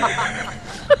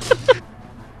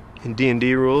 In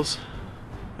D&D rules,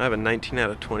 I have a 19 out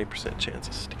of 20% chance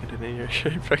of sticking it in your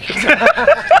shape. I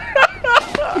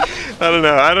don't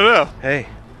know. Hey,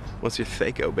 what's your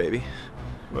Thaco, baby?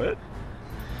 What?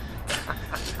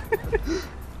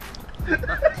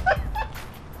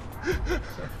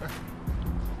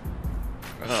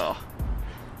 Oh.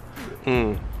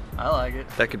 I like it.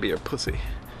 That could be your pussy.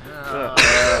 Come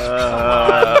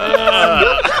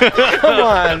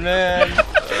on, man.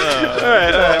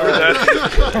 Alright, we're done.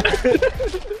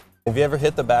 Have you ever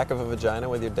hit the back of a vagina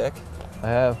with your dick? I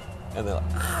have. And they're like,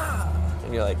 ah!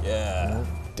 And you're like, yeah,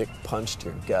 dick punched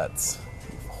your guts,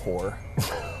 whore.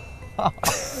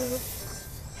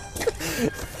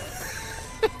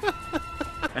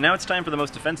 And now it's time for the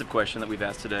most offensive question that we've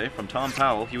asked today from Tom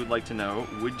Powell. He would like to know,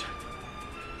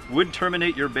 would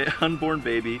terminate your unborn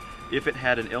baby if it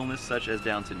had an illness such as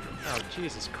Down syndrome? Oh,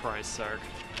 Jesus Christ, Sark.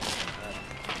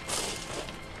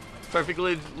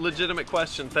 Perfectly legitimate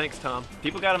question. Thanks, Tom.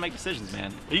 People gotta make decisions,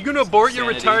 man. Are you gonna abort your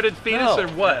Sanity. retarded fetus or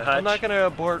what, Hutch? I'm not gonna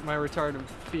abort my retarded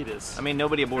fetus. I mean,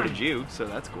 nobody aborted you, so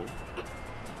that's cool.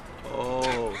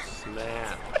 Oh,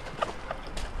 snap.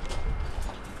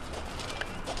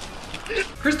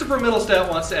 Christopher Middlestat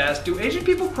wants to ask, do Asian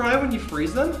people cry when you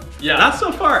freeze them? Yeah. Not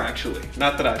so far, actually.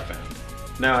 Not that I've found.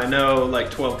 Now, I know like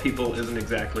 12 people isn't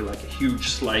exactly like a huge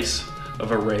slice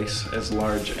of a race as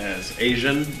large as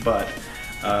Asian, but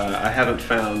I haven't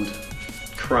found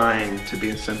crying to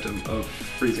be a symptom of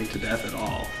freezing to death at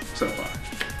all so far.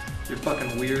 You're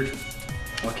fucking weird.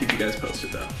 I'll keep you guys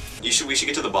posted though. We should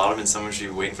get to the bottom and someone should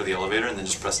be waiting for the elevator and then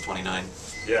just press 29.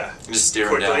 Yeah. And just stare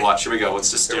him down. Watch, here we go. Let's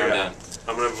just stare him down.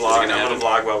 I'm gonna vlog. I'm gonna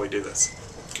vlog while we do this.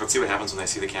 Let's see what happens when they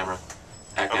see the camera.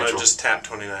 Act I'm natural. gonna just tap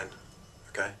 29.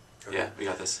 Okay. Yeah, we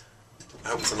got this. I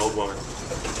hope it's an old woman.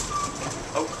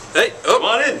 Oh, hey, oh, come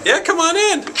on in. Yeah, come on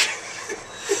in.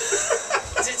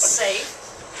 Is it safe?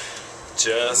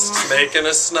 Just making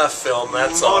a snuff film.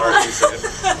 That's all.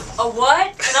 A what?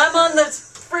 And I'm on the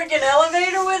freaking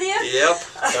elevator with you? Yep.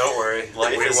 Don't worry.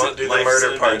 We won't do the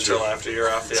murder part until after you're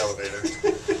off the elevator.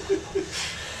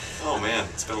 Oh man,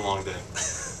 it's been a long day.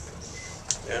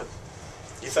 Yeah.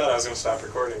 You thought I was going to stop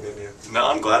recording, didn't you? No,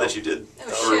 I'm glad that you did.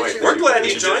 We're glad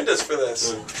you joined us for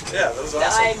this. Yeah, that was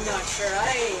awesome. I'm not sure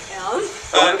I am.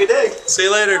 Have a good day. See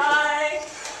you later. Bye.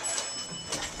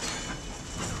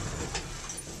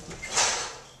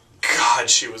 God,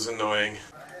 she was annoying.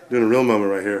 Doing a real moment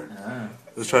right here.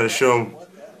 Let's try to show them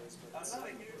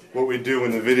what we do when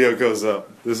the video goes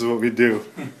up. This is what we do.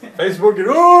 Facebook it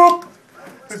up!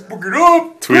 Facebook it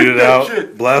up! Tweet it out.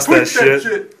 Shit. Blast that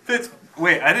shit.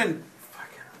 Wait, I didn't.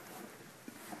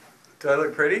 Do I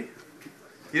look pretty?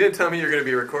 You didn't tell me you were going to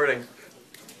be recording.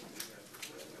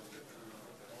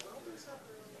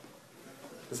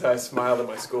 This is how I smiled at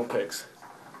my school pics.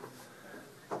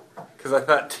 Because I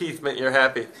thought teeth meant you're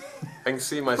happy. I can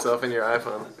see myself in your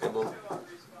iPhone. God,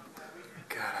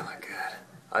 I look good.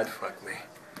 I'd fuck me.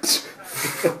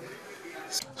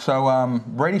 So,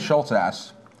 Brady Schultz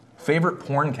asks, favorite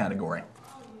porn category?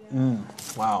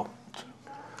 Wow.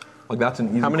 Like, that's an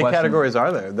easy How many question. categories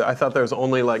are there? I thought there was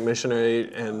only like missionary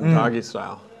and doggy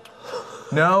style.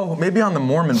 No, maybe on the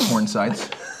Mormon porn sites,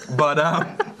 but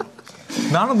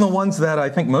not on the ones that I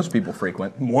think most people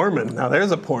frequent. Mormon? Now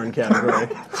there's a porn category.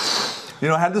 You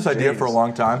know, I had this idea for a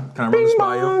long time. Can I run this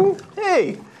by you?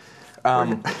 Hey!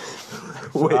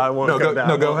 Wait, I won't go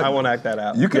ahead. I won't act that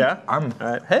out. You can. Yeah? All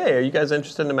right. Hey, are you guys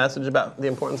interested in a message about the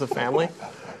importance of family?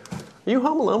 Are you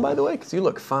home alone, by the way? Because you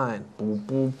look fine.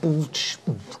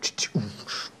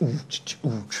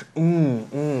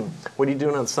 What are you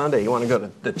doing on Sunday? You want to go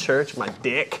to the church? My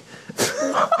dick.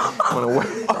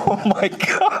 Oh my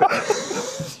God.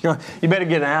 You better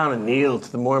get down and kneel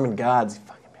to the Mormon gods. You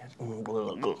fucking man.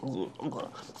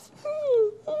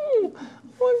 Oh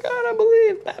my God, I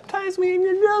believe. Baptize me in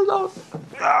your drizzle.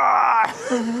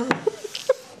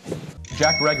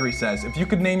 Jack Gregory says, if you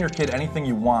could name your kid anything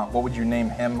you want, what would you name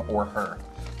him or her?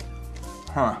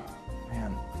 Huh,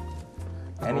 man.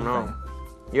 anything.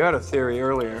 You had a theory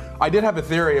earlier. I did have a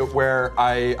theory where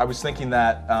I was thinking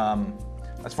that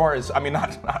as far as, I didn't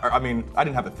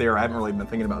have a theory. I haven't really been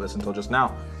thinking about this until just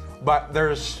now. But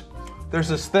there's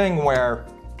this thing where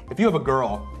if you have a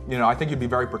girl, you know, I think you'd be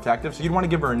very protective. So you'd want to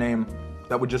give her a name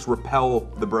that would just repel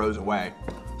the bros away.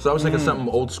 So I was thinking something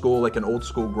old school, like an old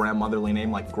school grandmotherly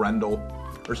name like Grendel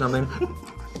or something.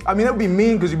 I mean, that would be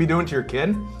mean because you'd be doing it to your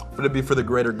kid, but it'd be for the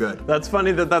greater good. That's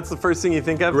funny that that's the first thing you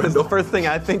think of. Because the first thing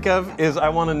I think of is I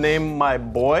want to name my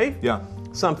boy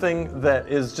something that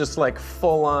is just like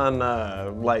full on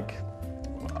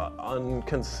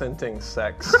unconsenting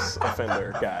sex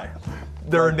offender guy.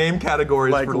 There are name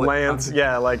categories like for Lance,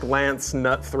 like Lance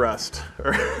Nut Thrust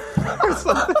or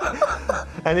something.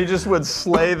 And he just would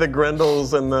slay the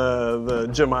Grendels and the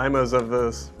Jemimas of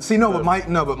this. See,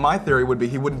 but my theory would be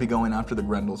he wouldn't be going after the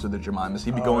Grendels or the Jemimas.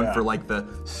 He'd be going for like the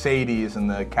Sadies and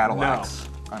the Cadillacs.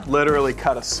 No. Literally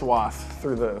cut a swath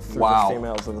through the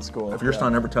females of the school. If your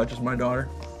son ever touches my daughter,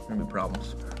 there'll be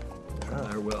problems.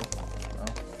 There will.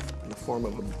 In the form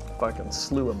of a fucking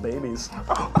slew of babies.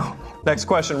 Next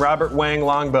question, Robert Wang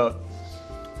Longboat.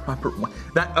 Robert Wang.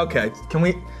 Okay, can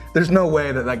we? There's no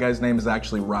way that guy's name is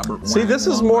actually Robert Wang. See, this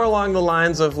is more along the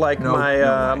lines of like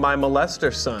my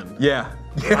molester son. Yeah.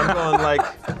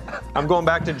 I'm going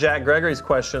back to Jack Gregory's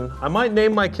question. I might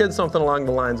name my kid something along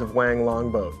the lines of Wang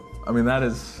Longboat. I mean, that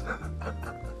is...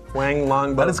 Wang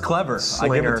Longboat. That is clever.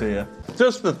 Slinger. I give it to you.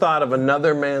 Just the thought of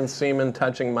another man's semen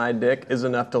touching my dick is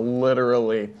enough to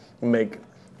literally make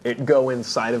it go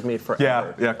inside of me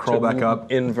forever. Yeah, crawl back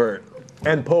up. Invert.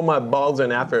 And pull my balls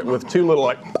in after it with two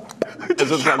little it's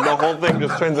just like the whole thing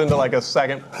just turns into like a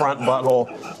second front butthole.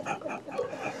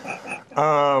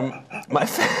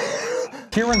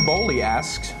 Kieran Bowley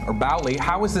asks, or Bowley,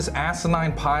 how is this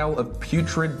asinine pile of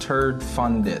putrid turd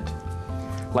funded?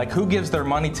 Like, who gives their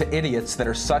money to idiots that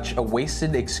are such a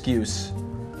wasted excuse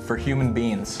for human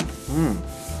beings?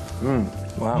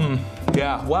 Wow.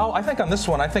 Yeah, well, I think on this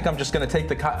one, I'm just going to take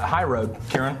the high road,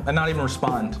 Kieran, and not even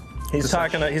respond. He's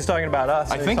talking about us.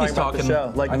 I think he's talking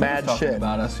about the show. Like mad shit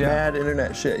about us. Yeah. Mad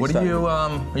internet shit. What do you?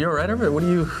 Are you alright over it?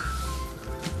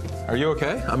 Are you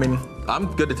okay? I mean,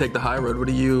 I'm good to take the high road.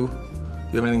 Do you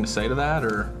have anything to say to that,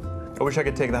 or? I wish I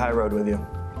could take the high road with you.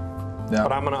 Yeah.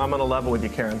 But I'm gonna level with you,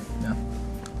 Karen. Yeah.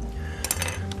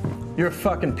 You're a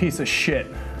fucking piece of shit.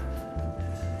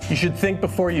 You should think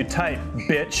before you type,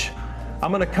 bitch.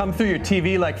 I'm gonna come through your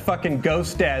TV like fucking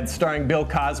Ghost Dad starring Bill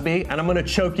Cosby, and I'm gonna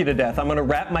choke you to death. I'm gonna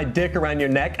wrap my dick around your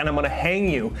neck, and I'm gonna hang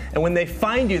you. And when they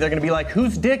find you, they're gonna be like,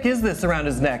 whose dick is this around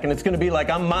his neck? And it's gonna be like,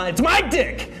 it's my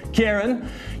dick, Karen.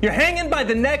 You're hanging by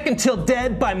the neck until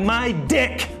dead by my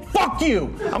dick. Fuck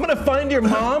you. I'm gonna find your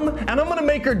mom, and I'm gonna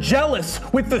make her jealous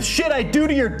with the shit I do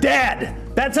to your dad.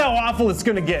 That's how awful it's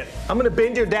gonna get. I'm gonna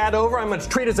bend your dad over, I'm gonna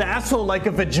treat his asshole like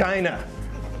a vagina.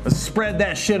 Spread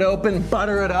that shit open,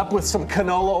 butter it up with some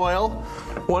canola oil,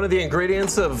 one of the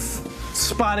ingredients of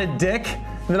spotted dick,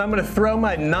 and then I'm gonna throw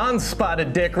my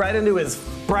non-spotted dick right into his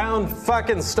brown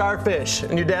fucking starfish.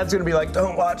 And your dad's gonna be like,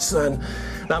 don't watch, son.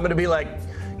 And I'm gonna be like,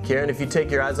 Karen, if you take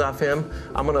your eyes off him,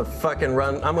 I'm gonna fucking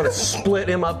I'm gonna split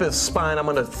him up his spine, I'm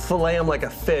gonna fillet him like a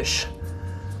fish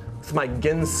with my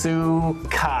Ginsu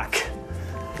cock.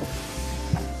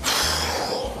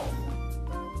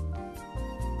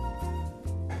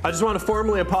 I just want to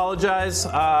formally apologize.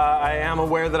 I am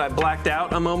aware that I blacked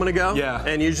out a moment ago. Yeah.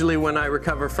 And usually when I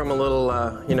recover from a little,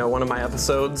 one of my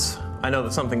episodes, I know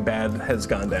that something bad has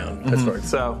gone down.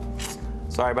 So,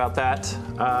 sorry about that.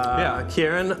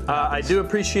 Kieran, I do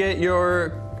appreciate your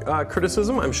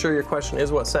criticism. I'm sure your question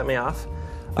is what set me off.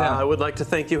 I would like to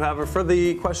thank you, however, for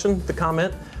the question, the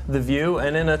comment, the view,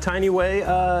 and in a tiny way,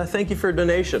 thank you for a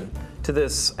donation to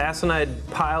this asinine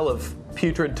pile of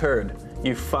putrid turd.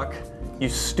 You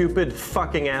stupid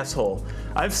fucking asshole.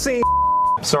 I've seen.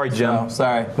 Sorry, Jim. Oh,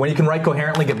 sorry. When you can write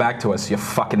coherently, get back to us, you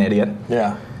fucking idiot.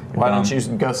 Yeah. Why don't you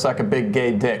go suck a big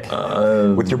gay dick?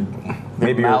 With your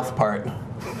mouth part.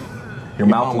 Your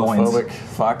mouth loins. Homophobic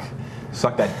fuck.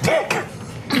 Suck that dick.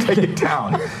 Take it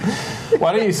down.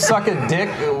 Why don't you suck a dick?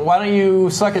 Why don't you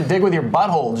suck a dick with your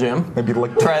butthole, Jim? Maybe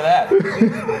try that.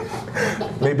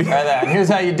 Maybe try that. And here's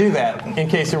how you do that. In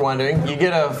case you're wondering, you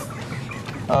get a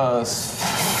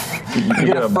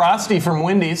Frosty from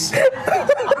Wendy's,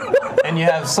 and you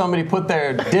have somebody put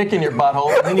their dick in your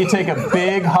butthole, and then you take a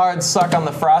big hard suck on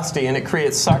the Frosty, and it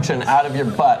creates suction out of your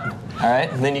butt. All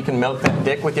right, and then you can milk that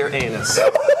dick with your anus.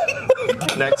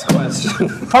 Next question.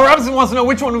 Carl Robinson wants to know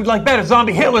which one would like better,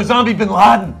 Zombie Hitler, Zombie Bin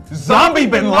Laden. Zombie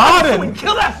Bin Laden?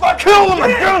 Kill that fuck! Kill him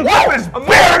again! What is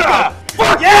America?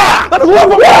 Fuck yeah! Let's love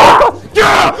America!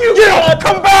 Yeah!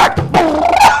 Come back!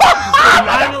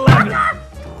 9/11.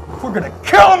 We're gonna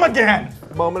kill him again!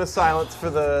 Moment of silence for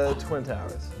the Twin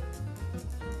Towers.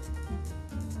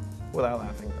 Without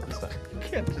laughing this time. You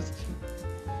can't just...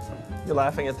 You're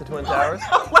laughing at the Twin Towers?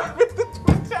 I'm laughing at the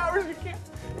Twin Towers. You can't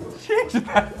change it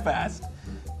that fast.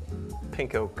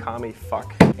 Pinko commie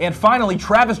fuck. And finally,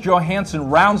 Travis Johansson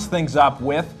rounds things up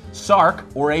with Sark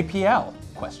or APL?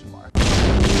 Question mark.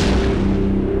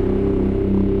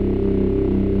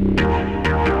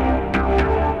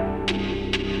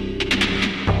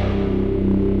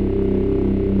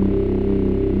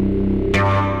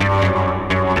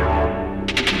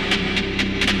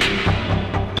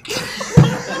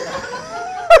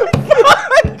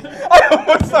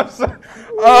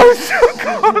 Oh, so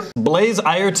close. Blaze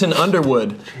Ireton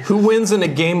Underwood, who wins in a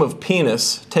game of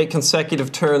penis, take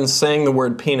consecutive turns saying the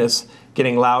word penis,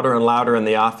 getting louder and louder in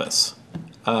the office.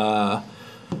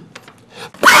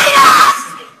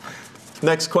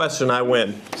 Next question, I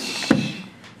win.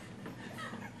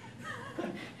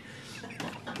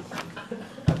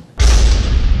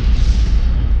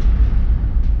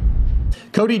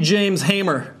 Cody James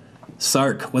Hamer.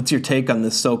 Sark, what's your take on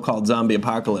this so-called zombie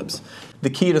apocalypse? The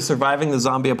key to surviving the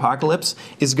zombie apocalypse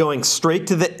is going straight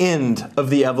to the end of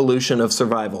the evolution of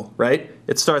survival, right?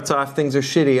 It starts off, things are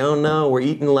shitty, oh no, we're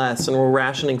eating less and we're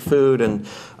rationing food and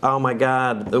oh my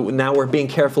god, now we're being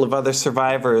careful of other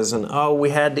survivors and oh, we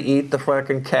had to eat the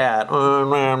fucking cat, oh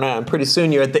no, no. And pretty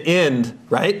soon you're at the end,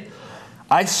 right?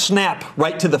 I snap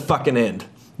right to the fucking end.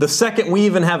 The second we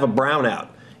even have a brownout,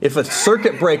 if a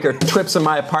circuit breaker trips in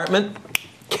my apartment,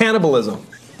 cannibalism.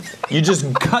 You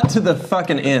just cut to the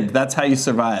fucking end. That's how you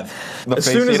survive. As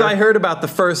soon as I heard about the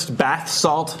first bath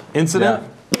salt incident,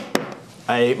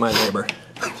 I ate my neighbor.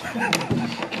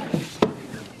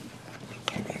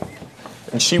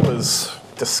 And she was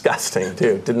disgusting,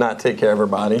 too. Did not take care of her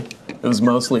body. It was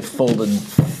mostly folded,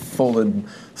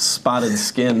 spotted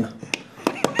skin.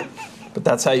 But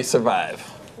that's how you survive.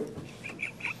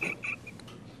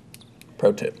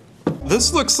 Pro tip.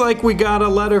 This looks like we got a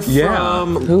letter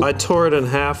from... I tore it in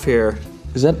half here.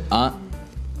 Is that I'm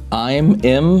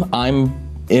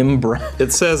brown?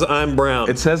 It says I'm brown.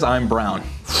 It says I'm brown.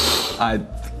 I'm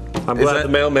glad the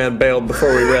mailman bailed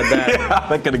before we read that. Yeah,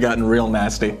 that could have gotten real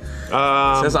nasty.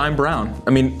 It says I'm brown. I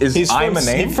mean, is I'm a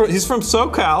name? He's from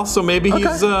SoCal, so maybe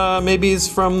he's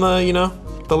from the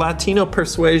the Latino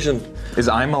persuasion. Is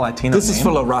I'm a Latino? This is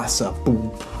for La Raza.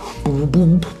 Boom, boom,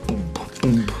 boom, boom,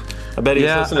 boom. I bet he's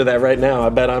listening to that right now. I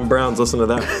bet I'm Brown's listening to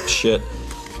that shit.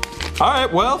 All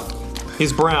right, well,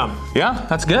 he's brown. Yeah,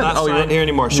 that's good. Not signed here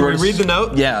anymore. Should we read the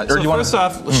note? Yeah. So first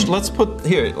off, let's put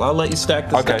here. I'll let you stack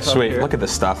this. Okay, sweet. Look at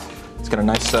this stuff. It's got a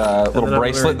nice little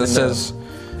bracelet that says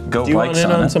 "Go Bikes" on it. Do you want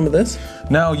in on some of this?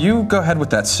 No, you go ahead with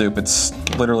that soup. It's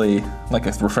literally like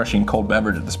a refreshing cold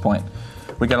beverage at this point.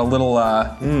 We got a little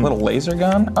little laser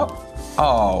gun.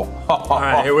 All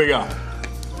right, here we go.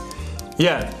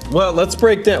 Yeah, well, let's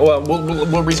break down. Well,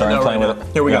 we'll read the note right now.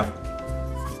 Here we go.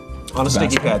 On a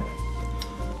sticky pad.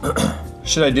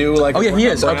 Should I do like? Oh yeah, he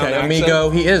is. Okay,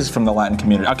 amigo. He is from the Latin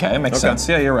community. Okay, it makes sense.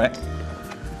 Yeah, you're right.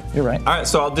 You're right. All right,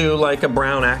 so I'll do like a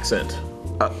brown accent,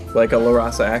 like a La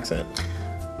Raza accent.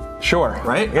 Sure.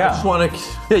 Right? Yeah. I just want to.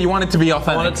 Yeah, you want it to be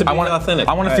authentic. I want it to be authentic.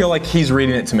 I want to feel like he's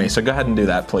reading it to me. So go ahead and do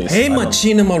that, please. Hey,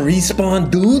 Machinima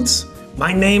Respawn dudes.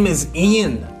 My name is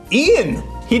Ian. Ian.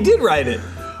 He did write it.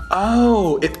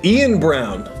 Oh, Ian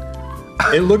Brown.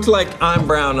 It looked like I'm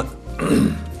brown.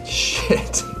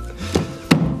 Shit.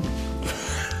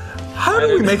 How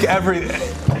do we make everything?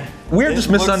 We're just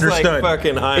misunderstood. Like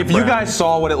fucking I'm if brown. You guys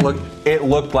saw what it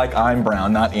looked like I'm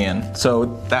brown, not Ian.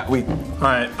 So that we. All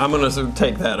right, I'm gonna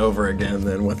take that over again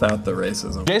then without the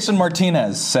racism. Jason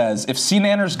Martinez says, if sea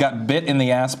nanners got bit in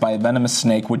the ass by a venomous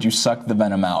snake, would you suck the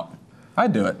venom out?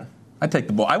 I'd do it. I'd take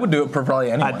the bull. I would do it for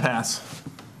probably anyone. I'd pass.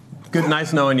 Good,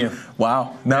 nice knowing you.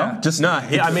 Wow. No? Yeah. Just no.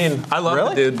 I mean, I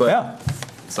love the dude, but yeah.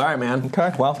 Sorry, man.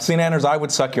 Okay. Well, sea nanners, I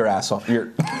would suck your ass off.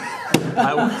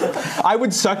 I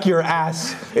would suck your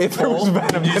ass if there was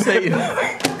venom. You say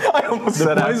I almost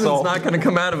said the poison's asshole. not going to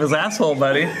come out of his asshole,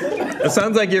 buddy. It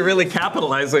sounds like you're really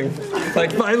capitalizing.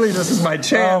 Like, finally, this is my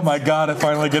chance. Oh my God! I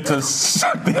finally get to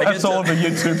suck the asshole of a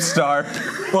YouTube star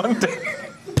one day.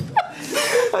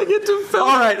 I get to film.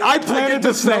 All right, I planted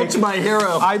the snake. My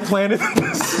hero. I planted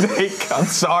the snake. I'm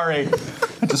sorry.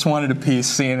 I just wanted a piece,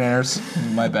 sea nanners.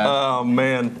 My bad. Oh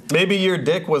man, maybe your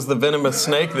dick was the venomous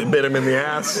snake that bit him in the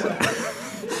ass.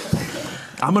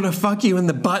 I'm gonna fuck you in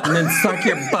the butt and then suck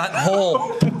your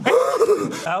butthole.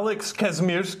 Alex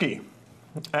Kazmierski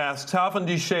asks, how often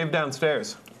do you shave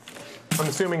downstairs? I'm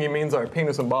assuming he means our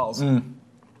penis and balls.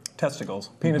 Testicles.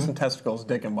 Penis and testicles,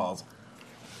 dick and balls.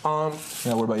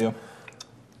 Yeah, what about you?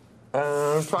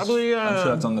 Probably. I'm sure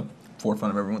that's on the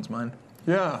forefront of everyone's mind.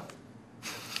 Yeah.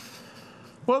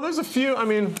 Well, there's a few. I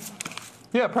mean,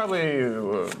 yeah, probably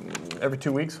every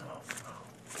 2 weeks.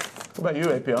 What about you,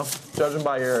 APL? Judging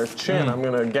by your chin, I'm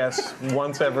gonna guess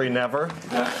once every never.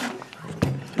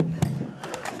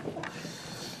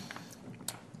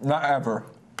 Not ever.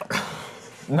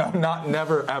 No, not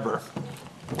never ever.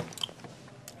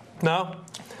 No?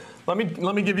 Let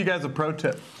me give you guys a pro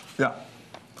tip. Yeah.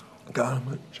 God, I'm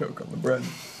gonna choke on the bread.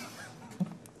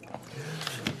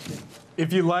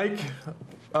 If you like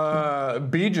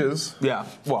beeges, yeah,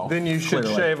 well, then you should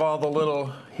clearly. shave all the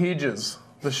little heeges.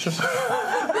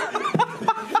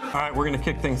 All right, we're gonna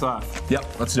kick things off.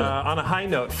 Yep, let's do it. On a high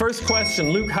note, first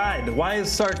question, Luke Hyde, why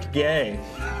is Sark gay?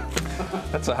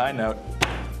 That's a high note.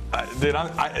 Dude,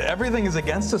 everything is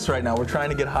against us right now. We're trying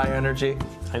to get high energy.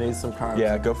 I need some carbs.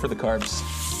 Yeah, go for the carbs.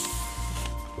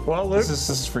 Well, Luke. This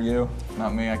is for you,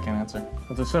 not me. I can't answer.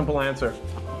 It's a simple answer.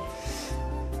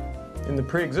 In the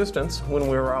pre-existence, when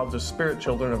we were all just spirit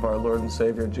children of our Lord and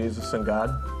Savior, Jesus and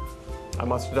God, I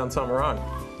must have done something wrong.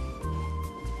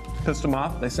 Pissed them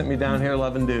off. They sent me down here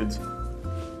loving dudes.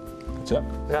 That's it?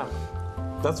 Yeah.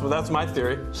 That's my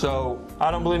theory. So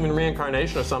I don't believe in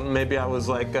reincarnation or something. Maybe I was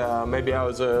like, maybe I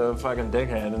was a fucking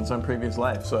dickhead in some previous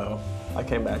life. So I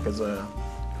came back as a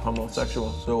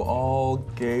homosexual. So all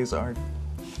gays are.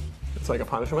 It's like a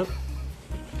punishment.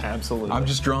 Absolutely. I'm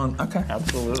just drawn. Okay.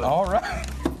 Absolutely. All right.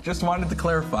 Just wanted to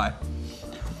clarify.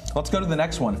 Let's go to the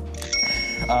next one.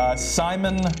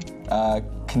 Simon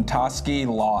Kintoski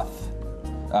Loth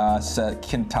said,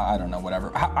 I don't know,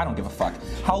 whatever. I don't give a fuck.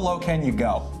 How low can you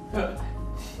go?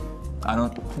 I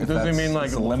don't. Does he mean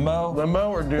like a limbo?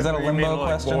 Limbo, or is that a limbo mean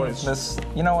question? Like boys? This,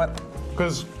 you know what?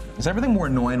 Because is everything more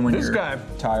annoying when you're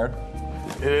tired?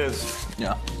 It is.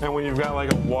 Yeah. And when you've got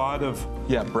like a wad of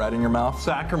bread in your mouth.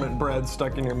 Sacrament bread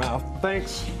stuck in your mouth.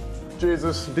 Thanks,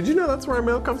 Jesus. Did you know that's where our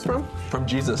mail comes from? From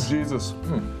Jesus. Jesus.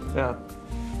 Yeah.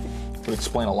 Would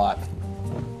explain a lot.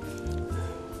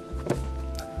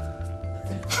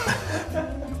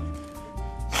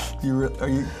 Are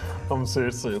you? I'm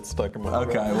seriously, it's stuck in my throat.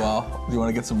 Okay, well, do you want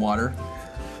to get some water?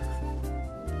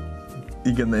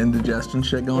 You getting the indigestion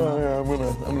shit going on? Yeah, I'm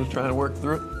gonna try to work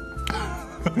through it.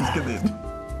 Let's get the.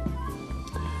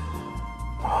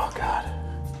 Oh God.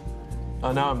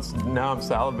 Oh, now I'm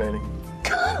salivating.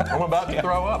 I'm about to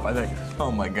throw up, I think.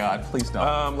 Oh my God, please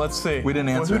don't. Let's see. We didn't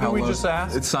answer who how did we low. just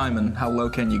ask? It's Simon. How low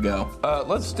can you go?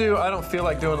 Let's do, I don't feel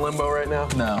like doing limbo right now.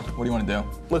 No, what do you want to do?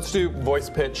 Let's do voice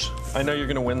pitch. I know you're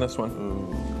gonna win this one.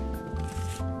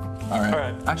 All right. All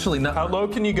right. Actually, no. How low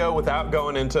can you go without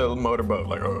going into motorboat?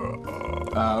 Like,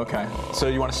 okay. So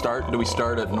you want to start? Do we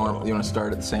start at normal? You want to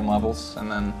start at the same levels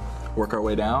and then work our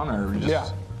way down, or just? Yeah.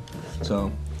 So.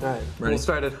 All right. Ready? We'll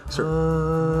start it.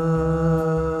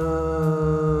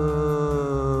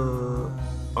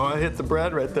 Oh, I hit the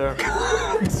bread right there.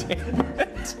 Damn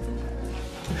it.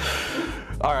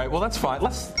 All right. Well, that's fine.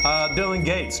 Let's. Dylan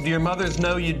Gates. Do your mothers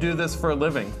know you do this for a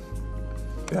living?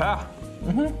 Yeah.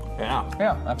 Mm-hmm. Yeah.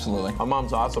 Yeah. Absolutely. My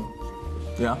mom's awesome.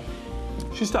 Yeah.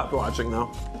 She stopped watching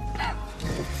though.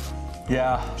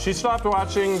 Yeah. She stopped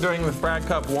watching during the Frat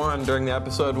Cup 1 during the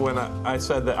episode when I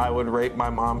said that I would rape my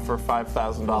mom for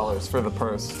 $5,000 for the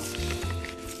purse.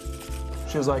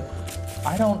 She was like,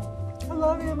 I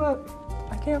love you, but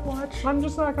I can't watch. I'm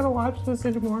just not gonna watch this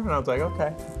anymore. And I was like,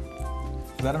 okay.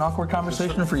 Is that an awkward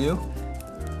conversation for you?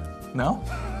 No?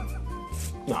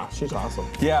 Nah, she's awesome.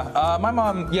 Yeah, my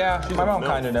mom, She's my a mom MILF,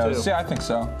 kind of knows. too. Yeah, I think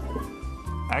so.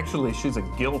 Actually, she's a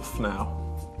gilf now.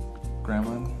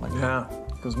 Grandma? Like, yeah,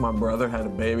 because my brother had a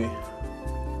baby.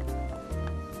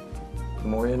 The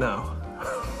more you know.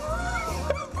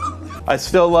 I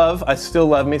still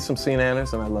love me some St.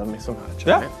 Anders, and I love me some Hutch.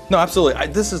 Yeah, no, absolutely.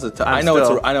 This is I know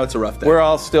it's a rough day. We're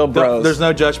all still bros. There's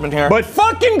no judgment here. But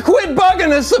fucking quit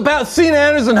bugging us about St.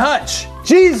 Anders and Hutch.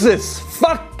 Jesus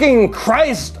fucking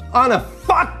Christ on a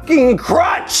fucking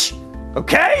crutch.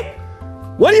 Okay?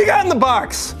 What do you got in the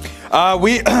box?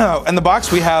 We in the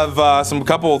box we have a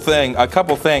couple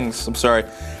things. I'm sorry.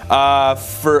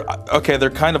 Okay, they're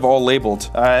kind of all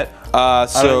labeled. All right.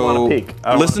 So wanna peek.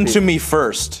 listen to me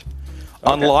first.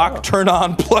 Okay. Unlock, turn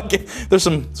on, plug in. There's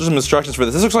some instructions for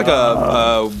this. This looks like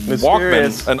a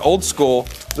Walkman, an old school.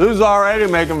 This is already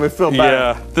making me feel bad.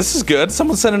 Yeah, this is good.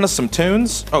 Someone's sending us some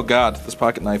tunes. Oh God, this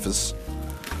pocket knife is.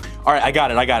 All right, I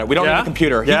got it. We don't need a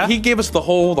computer. Yeah? He gave us the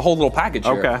whole little package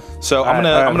here. Okay. So I'm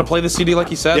gonna play the CD like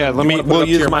he said. Yeah, we'll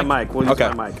use my mic. We'll use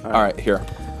my mic. All right, here.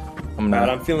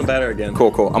 I'm feeling better again.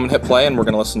 Cool. I'm gonna hit play and we're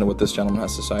gonna listen to what this gentleman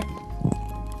has to say.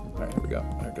 All right, here we go.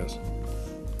 There it goes.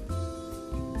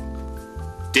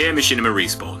 Dear Machinima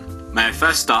Respawn, may I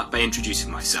first start by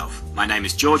introducing myself. My name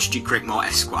is George G. Crickmore,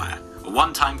 Esquire. a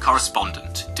one-time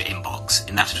correspondent to Inbox,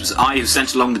 in that it was I who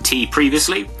sent along the tea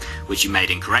previously, which you made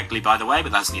incorrectly by the way,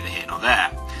 but that's neither here nor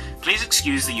there. Please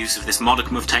excuse the use of this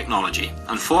modicum of technology.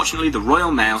 Unfortunately, the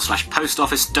Royal Mail/Post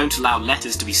Office don't allow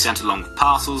letters to be sent along with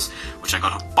parcels, which I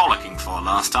got a bollocking for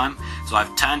last time, so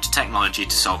I've turned to technology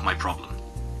to solve my problem.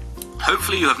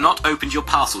 Hopefully you have not opened your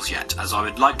parcels yet, as I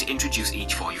would like to introduce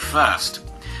each for you first.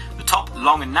 The top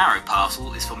long and narrow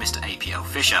parcel is for Mr. APL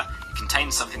Fisher. It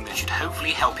contains something that should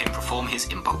hopefully help him perform his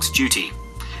inbox duty.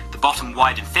 The bottom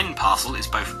wide and thin parcel is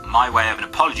both my way of an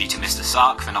apology to Mr.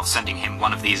 Sark for not sending him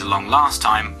one of these along last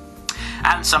time,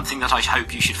 and something that I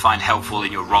hope you should find helpful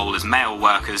in your role as mail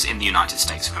workers in the United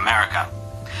States of America.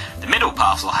 The middle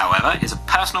parcel, however, is a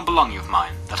personal belonging of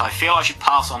mine that I feel I should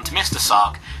pass on to Mr.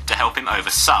 Sark to help him over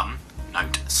some,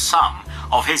 note some,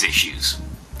 of his issues.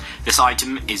 This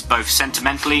item is both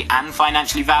sentimentally and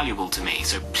financially valuable to me,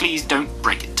 so please don't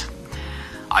break it.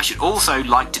 I should also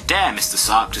like to dare Mr.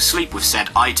 Sark to sleep with said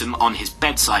item on his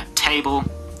bedside table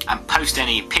and post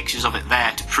any pictures of it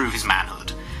there to prove his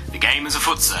manhood. The game is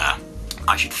afoot, sir.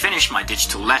 I should finish my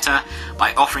digital letter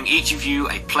by offering each of you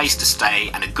a place to stay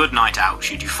and a good night out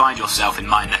should you find yourself in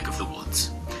my neck of the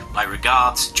woods. My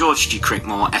regards, George G.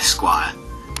 Crickmore, Esquire.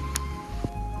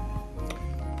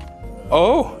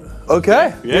 Oh,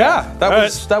 okay. Yeah,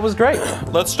 that was great.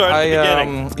 Let's start at the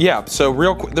beginning. Yeah, so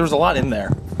real quick, there was a lot in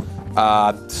there.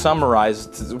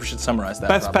 Summarized, we should summarize that.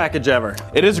 Best package ever.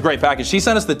 It is a great package. She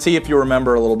sent us the tea, if you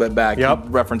remember a little bit back. Yep. He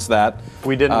referenced that.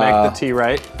 We didn't make the tea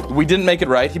right. We didn't make it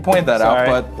right. He pointed that out,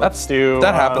 but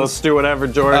that happens. Let's do whatever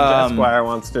George Esquire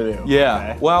wants to do. Yeah.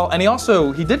 Okay. Well, and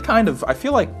he did kind of, I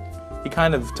feel like he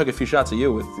kind of took a few shots at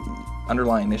you with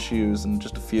underlying issues and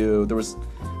just a few. There was,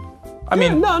 I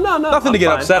mean, no, nothing to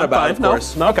get upset about, of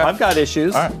course. No, okay. I've got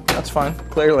issues. All right, that's fine.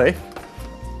 Clearly.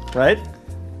 Right?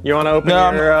 You want to open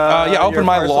your yeah, open your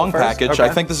my parcel long first? package. Okay. I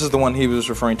think this is the one he was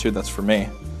referring to. That's for me.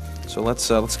 So let's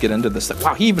get into this.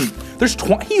 Wow, he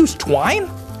used twine?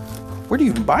 Where do you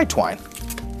even buy twine?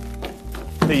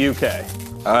 The UK.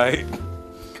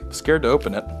 I'm scared to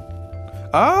open it.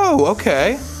 Oh,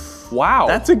 okay. Wow.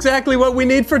 That's exactly what we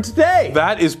need for today.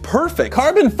 That is perfect.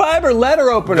 Carbon fiber letter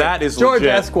opener. That is George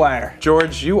legit. Esquire.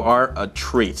 George, you are a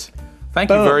treat. Thank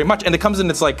you very much. And it comes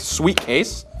in its like sweet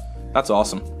case. That's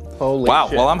awesome. Holy wow.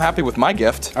 shit. Well, I'm happy with my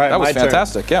gift. All right, that was my turn.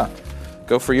 fantastic. Yeah.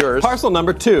 Go for yours. Parcel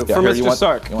number 2 for here, Mr.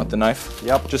 Sark. You want the knife?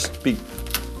 Yep. Just be.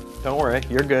 Don't worry,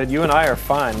 you're good. You and I are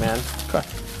fine, man. Okay.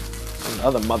 Some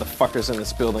other motherfuckers in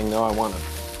this building know I want to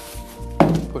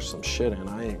push some shit in.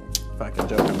 I ain't fucking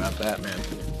joking about that, man.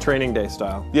 Training day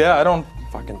style. Yeah, I don't.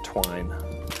 Fucking twine.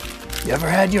 You ever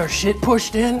had your shit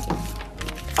pushed in?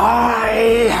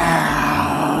 I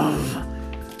have.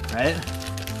 Right?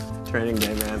 Training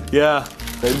day, man. Yeah.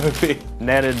 Great movie.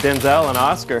 Netted Denzel and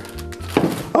Oscar.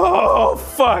 Oh,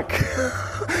 fuck.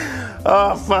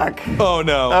 Oh, fuck. Oh,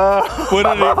 no. What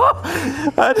did he...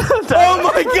 Oh,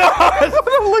 my God.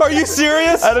 Are you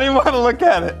serious? I don't even want to look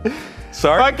at it.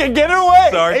 Sark? Fucking get it away.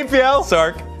 Sark. APL.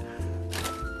 Sark.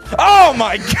 Oh,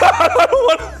 my God. I don't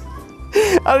want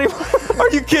to... Are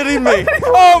you kidding me?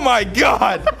 Oh, my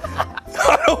God.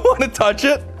 I don't want to touch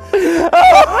it.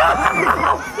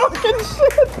 Fucking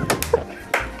shit.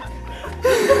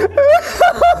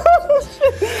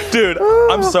 Dude,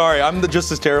 I'm sorry. I'm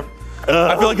just as terrified.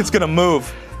 I feel like it's gonna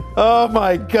move. Oh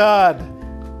my God.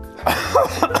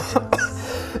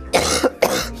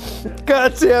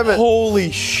 God damn it.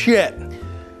 Holy shit.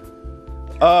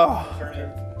 Oh.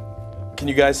 Can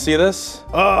you guys see this?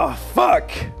 Oh,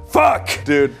 fuck. Fuck.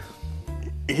 Dude,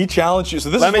 he challenged you. So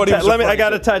this is what he was I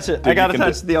gotta touch it. Dude, I gotta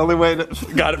touch it. The only way to...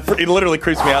 Got it. It literally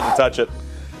creeps me out to touch it.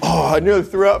 Oh, I nearly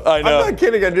threw up. I know. I'm not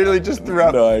kidding. I nearly just threw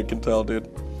up. No, I can tell, dude.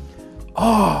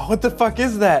 Oh, what the fuck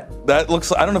is that? That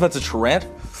looks like, I don't know if that's a tarant.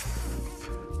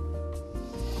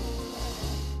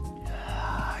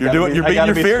 You're beating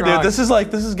your fear, dude. This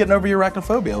is getting over your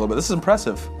arachnophobia a little bit. This is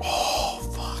impressive. Oh,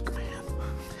 fuck, man.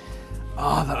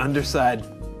 Oh, the underside.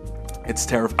 It's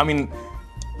terrifying. I mean,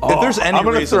 if there's any I'm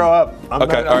gonna reason... throw up. All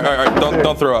right.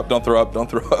 Don't throw up. Don't throw up. Don't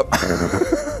throw up.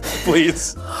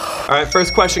 Please. All right,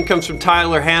 first question comes from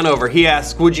Tyler Hanover. He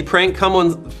asks, would you prank cum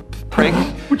on...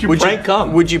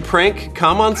 Would you prank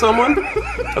cum on someone?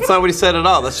 That's not what he said at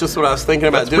all. That's just what I was thinking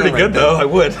about doing. Pretty good, though. I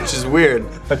would. Which is weird.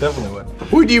 I definitely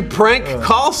would. Would you prank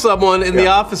call someone in the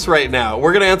office right now?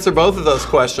 We're going to answer both of those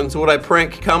questions. Would I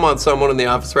prank cum on someone in the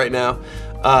office right now?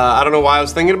 I don't know why I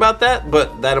was thinking about that,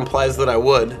 but that implies that I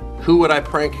would. Who would I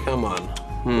prank cum on?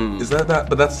 Is that?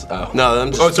 But that's... Oh. No,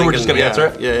 I'm just so we're just going to answer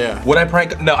it? Yeah. Would I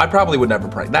prank? No, I probably would never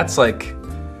prank. That's like...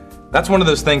 That's one of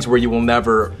those things where you will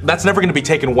never. That's never going to be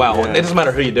taken well. Yeah. It doesn't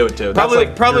matter who you do it to. Probably,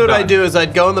 That's probably you're what done. I'd do is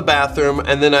I'd go in the bathroom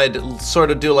and then I'd sort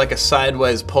of do like a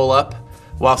sideways pull up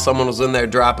while someone was in there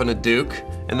dropping a duke,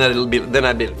 and then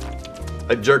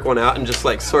I'd jerk one out and just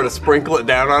like sort of sprinkle it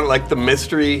down on it like the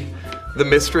mystery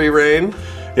rain.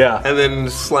 Yeah. And then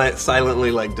silently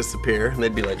like disappear, and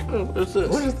they'd be like, oh, what is this?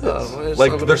 What is this?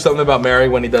 Like there's something about Mary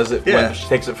when he does it, when she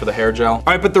takes it for the hair gel. All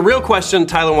right, but the real question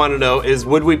Tyler wanted to know is,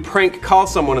 would we prank call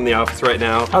someone in the office right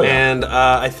now? Oh, yeah. And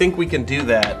I think we can do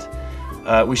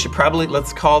that. We should probably,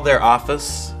 let's call their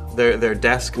office, their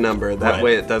desk number. That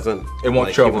way it doesn't. It won't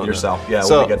like, show you up with won't yourself. know. Yeah,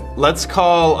 So we'll be good. let's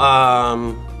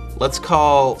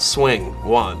call Swing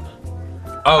 1.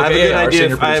 Oh, I have okay, a good our idea.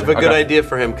 senior I have a producer. good Okay. idea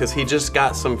for him because he just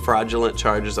got some fraudulent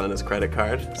charges on his credit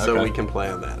card, so Okay. we can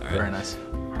play on that. All right? Very nice.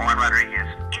 Juan Rodriguez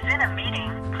is in a meeting.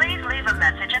 Please leave a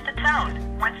message at the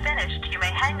tone. When finished, you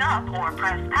may hang up or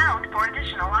press pound for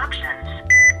additional options.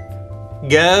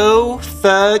 Go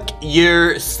fuck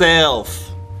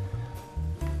yourself.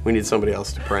 We need somebody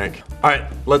else to prank. All right,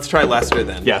 let's try Lester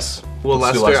then. Yes. Well,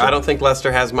 Let's do Lester, Lester. I don't think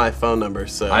Lester has my phone number,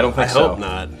 so I don't think I so. hope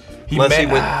not. He Unless may.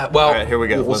 went- Well, all right, here we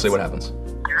go. We'll see what happens.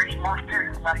 You're ready,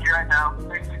 Monster. I'm not here right now.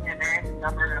 Please give me a name,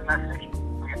 number, and a message.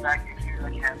 We'll get back to you as soon as I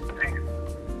can.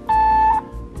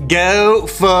 Thanks. Go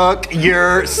fuck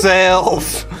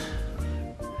yourself.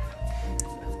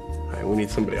 All right, we need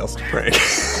somebody else to prank.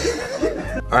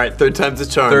 All right, third time's a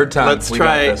charm. Third time, Let's we got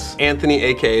try this. Anthony,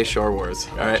 aka Shore Wars.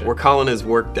 All right, Gotcha. we're calling his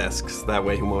work desks. That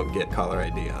way he won't get caller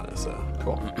ID on it. So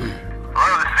cool.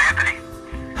 Hello, this is Anthony.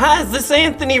 Hi, is this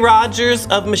Anthony Rogers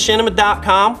of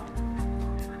Machinima.com?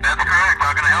 That's correct.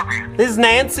 How can I help you? This is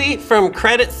Nancy from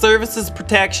Credit Services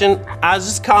Protection. I was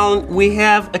just calling. We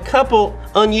have a couple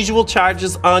unusual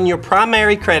charges on your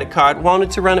primary credit card. Wanted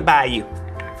to run it by you.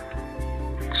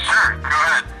 Sure, go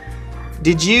ahead.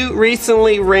 Did you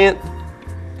recently rent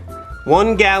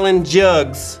 1 gallon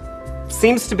jugs?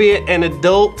 Seems to be an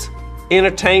adult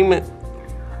entertainment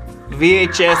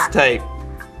VHS tape.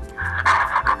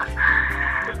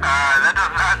 That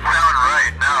does not sound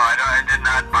right. No, I did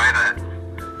not buy that.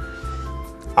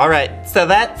 All right, so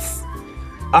that's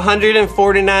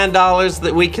 $149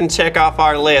 that we can check off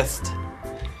our list. Okay,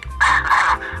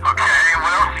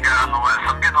 what else you got on the list?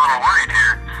 I'm getting a little worried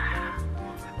here.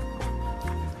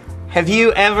 Have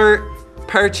you ever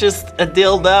purchased a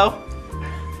dildo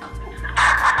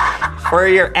for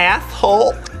your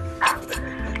asshole? No,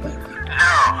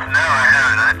 I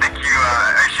haven't. I think you,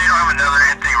 are you sure you don't have another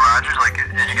Anthony Rogers? Like,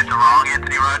 did you get the wrong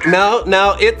Anthony Rogers?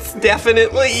 No, it's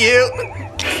definitely you.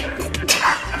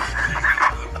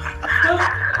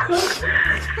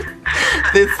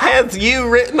 This has you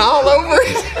written all over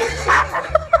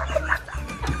it.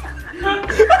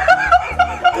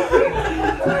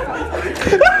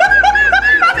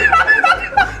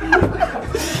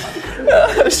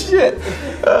 Oh, shit.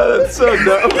 That's so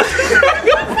dumb.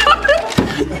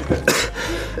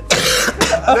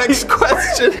 Next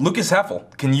question. Lucas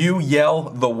Heffel, can you yell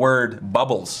the word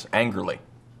bubbles angrily?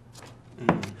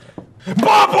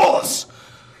 Bubbles!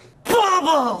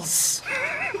 Bubbles!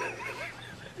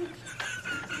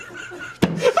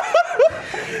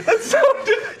 That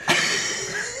sounded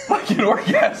like an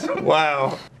orgasm.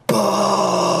 Wow.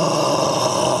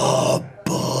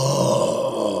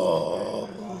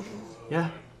 Yeah.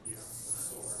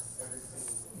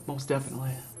 Most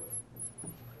definitely.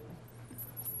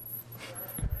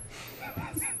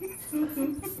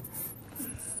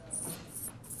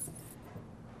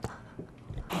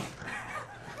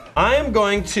 I am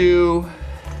going to.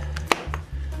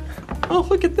 Oh,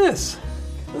 look at this.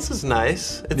 This is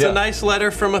nice. It's a nice letter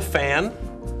from a fan.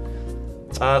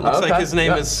 Looks like his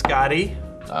name is Scotty.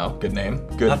 Oh, good name.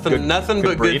 Good. Nothing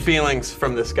but breed. good feelings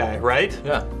from this guy, right?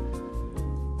 Yeah.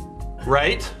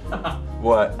 Right?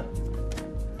 What?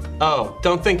 Oh,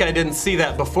 don't think I didn't see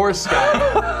that before, Scotty.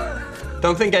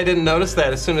 Don't think I didn't notice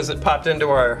that as soon as it popped into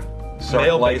our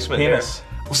mail basement penis. there.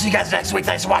 We'll see you guys next week.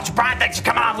 Thanks for watching. Brian, thanks for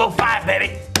coming on. Low 5,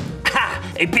 baby.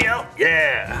 Ha! APL?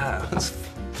 Yeah.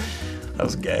 That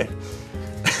was gay.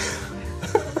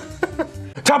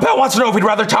 Top Hat wants to know if we'd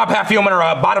rather top half human or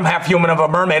a bottom half human of a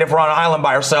mermaid if we're on an island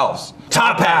by ourselves.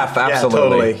 Top half, Yeah, absolutely.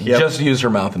 totally. Yep. Just use her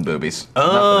mouth and boobies.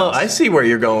 Oh, I see where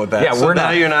you're going with that. Yeah, so we're now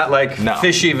not. you're not like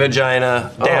fishy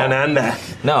vagina down under.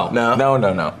 No.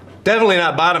 Definitely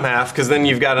not bottom half, because then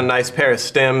you've got a nice pair of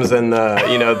stems and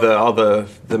all the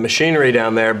machinery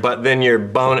down there. But then you're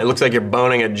it looks like you're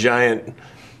boning a giant,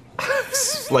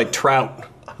 like trout,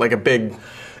 like a big.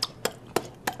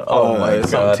 Oh my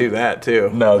there's God. something to that too.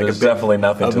 No, Like there's a big- definitely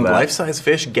nothing a to that. life-size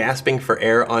fish gasping for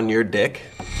air on your dick.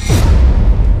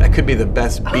 That could be the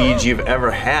best bead you've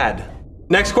ever had.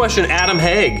 Next question, Adam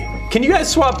Haig. Can you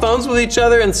guys swap phones with each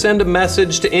other and send a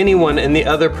message to anyone in the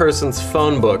other person's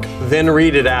phone book, then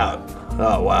read it out?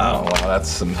 Oh, wow. Oh, wow, that's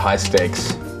some high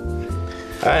stakes. All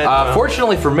right,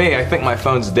 fortunately for me, I think my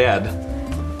phone's dead,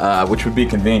 which would be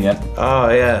convenient. Oh,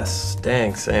 yes.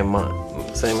 Dang, same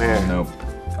here. Nope.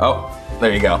 Oh,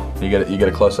 there you go. You get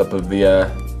a close-up of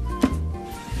the,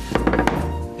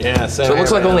 Yeah, same So it looks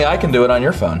here, like man. only I can do it on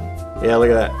your phone. Yeah,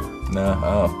 look at that. No,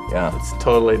 oh, yeah. It's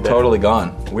totally dead. Totally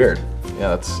gone. Weird.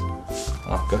 Yeah, that's,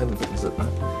 oh, go ahead and use it.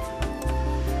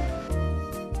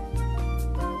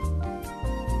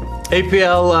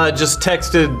 APL just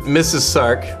texted Mrs.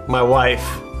 Sark, my wife.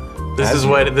 This is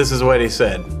what he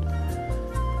said.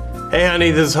 Hey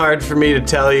honey, this is hard for me to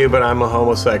tell you, but I'm a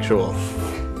homosexual.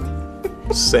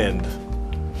 Send.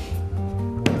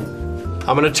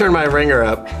 I'm gonna turn my ringer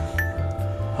up.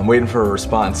 I'm waiting for a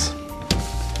response.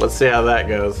 Let's see how that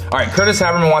goes. All right, Curtis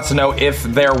Haberman wants to know if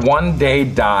there one day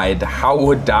died, how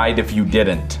would died if you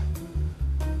didn't?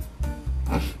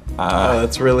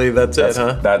 That's it,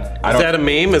 huh? Is that a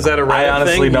meme? Is that a Reddit I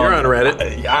honestly thing? don't. You're on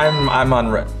Reddit. I'm on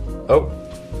Reddit. Oh.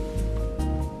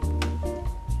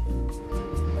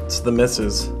 It's the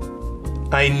missus.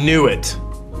 I knew it.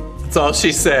 That's all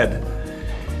she said.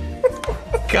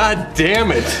 God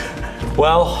damn it.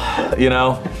 Well, you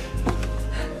know,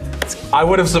 I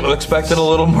would have expected a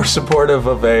little more supportive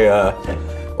of a,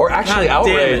 or actually God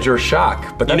damn outrage it. or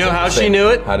shock. But You that's know how interesting. she knew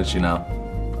it? How did she know?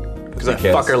 Because I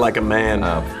fuck her like a man.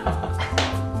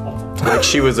 Like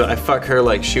she was, I fuck her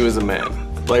like she was a man.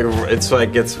 Like it's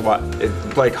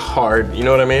like hard. You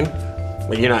know what I mean?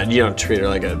 Like you don't treat her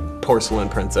like a porcelain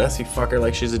princess. You fuck her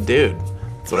like she's a dude.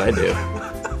 That's what I do.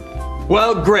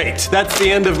 Well, great. That's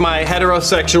the end of my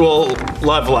heterosexual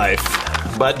love life.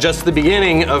 But just the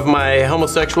beginning of my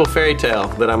homosexual fairy tale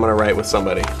that I'm gonna write with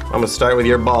somebody. I'm gonna start with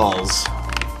your balls.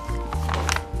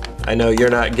 I know you're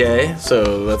not gay,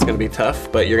 so that's gonna be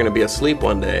tough, but you're gonna be asleep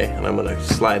one day, and I'm gonna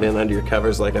slide in under your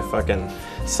covers like a fucking,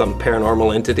 some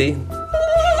paranormal entity.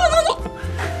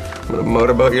 I'm gonna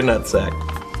motorboat your nutsack.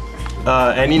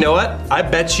 And you know what? I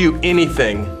bet you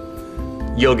anything,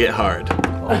 you'll get hard.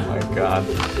 Oh my God.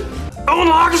 Owen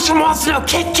Lagerstrom wants to know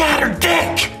Kit Kat or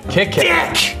Dick? Kit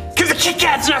Kat. Dick! Because the Kit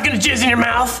Kat's not gonna jizz in your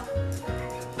mouth.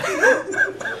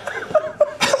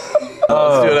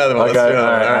 Let's do another one. Okay, Let's do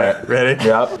another one. all right. Ready?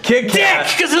 Yep. Kit Kat!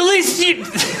 Dick! Because at least you...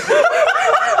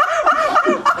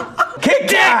 Kit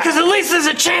Kat! Because at least there's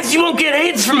a chance you won't get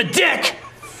AIDS from a dick.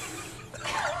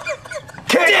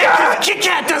 Kit Kat! Kit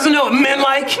Kat doesn't know what men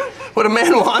like. What a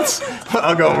man wants.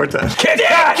 I'll go one more time. Kit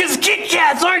Kat! Because Kit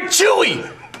Kats aren't chewy.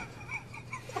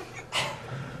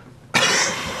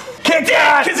 Kit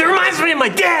Kat! Because it reminds me of my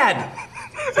dad.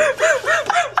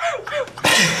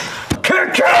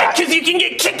 Kit Kat! Because you can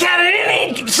get Kit Kat at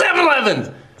any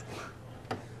 7-Eleven.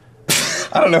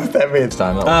 I don't know what that means.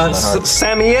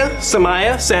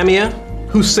 Samia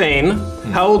Hussein.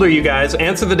 How old are you guys?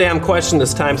 Answer the damn question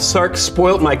this time. Sark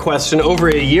spoilt my question over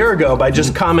a year ago by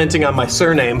just commenting on my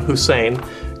surname, Hussein.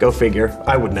 Go figure.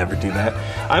 I would never do that.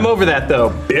 I'm over that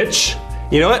though, bitch.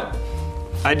 You know what?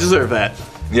 I deserve that.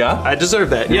 Yeah? I deserve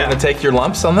that, You're yeah. gonna take your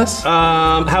lumps on this?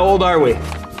 How old are we?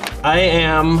 I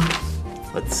am,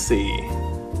 let's see,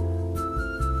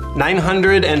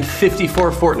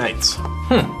 954 fortnights.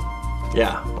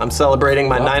 Yeah, I'm celebrating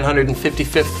my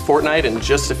 955th fortnight in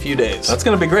just a few days. That's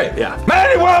gonna be great. Yeah.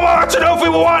 Manny wants to know if we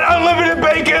want unlimited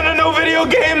bacon and no video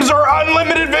games or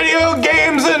unlimited video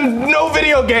games and no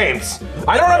video games.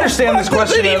 I don't understand this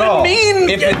question at all.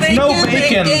 If it's no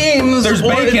bacon, there's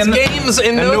bacon. It's games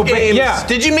and no games. Yeah.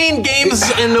 Did you mean games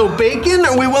and no bacon?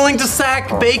 Are we willing to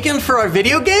sack bacon for our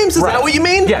video games? Is that what you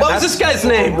mean? Yeah, what was this guy's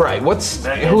name? Right. Who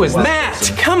is this?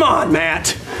 Matt. Come on,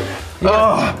 Matt.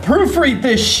 Proofread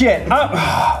this shit.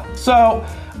 So,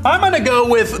 I'm gonna go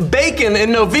with bacon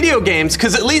and no video games,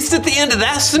 because at least at the end of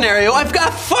that scenario, I've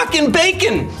got fucking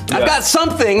bacon. Yeah. I've got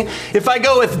something. If I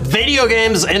go with video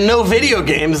games and no video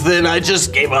games, then I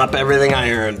just gave up everything I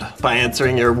earned by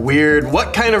answering your weird,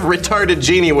 what kind of retarded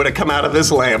genie would have come out of this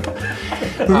lamp?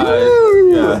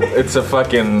 Yeah, it's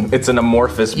an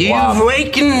amorphous blob. You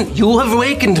have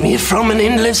wakened me from an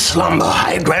endless slumber.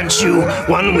 I grant you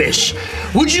one wish.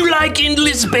 Would you like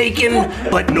endless bacon,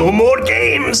 but no more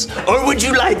games? Or would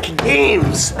you like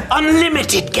games,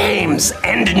 unlimited games,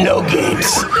 and no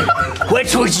games?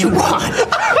 Which would you want?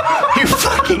 You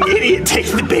fucking idiot, take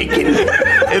the bacon.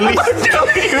 At least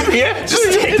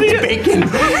just take the bacon.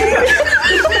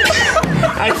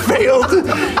 I failed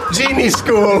genie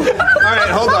school. All right,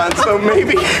 hold on. So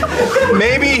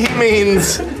maybe he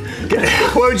means,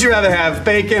 what would you rather have,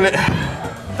 bacon?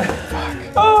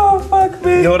 Oh, fuck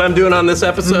me. You know what I'm doing on this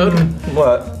episode?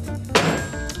 What?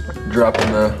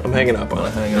 dropping the. I'm hanging up on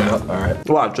it. Hanging up. All right.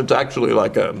 Watch, it's actually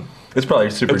like a. It's probably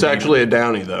super. It's deep. actually a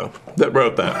Downy though that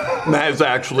wrote that. Matt is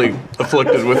actually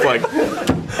afflicted with like.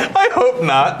 I hope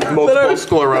not. Multiple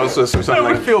sclerosis or something.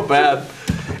 I would feel bad.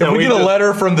 If we get a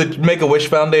letter from the Make-A-Wish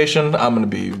Foundation, I'm gonna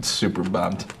be super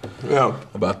bummed. Yeah.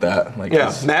 About that. Like,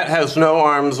 yeah. Matt has no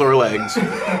arms or legs,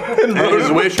 and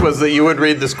his wish was that you would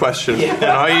read this question, and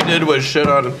all you did was shit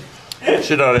on him.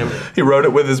 He wrote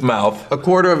it with his mouth. A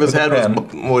quarter of his head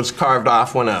was carved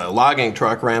off when a logging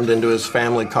truck rammed into his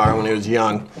family car when he was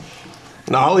young.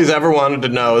 And all he's ever wanted to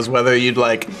know is whether you'd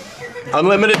like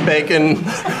unlimited bacon.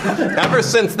 Ever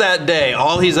since that day,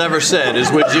 all he's ever said is,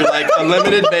 would you like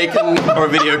unlimited bacon or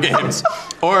video games?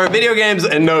 Or video games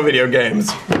and no video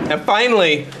games. And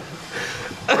finally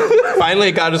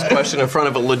got his question in front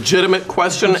of a legitimate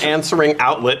question answering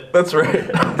outlet. That's right.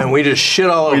 And we just shit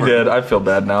all over. We did. I feel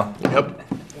bad now. Yep.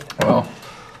 Well,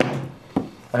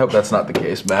 I hope that's not the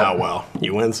case, Matt. Oh well,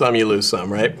 you win some, you lose some,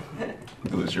 right?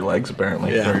 You lose your legs,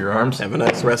 apparently, yeah. or your arms. Have a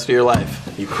nice rest of your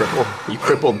life, you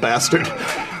crippled bastard.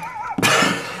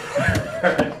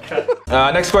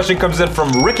 Next question comes in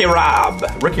from Ricky Rob.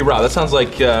 Ricky Rob, that sounds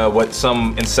like what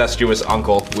some incestuous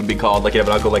uncle would be called. Like you have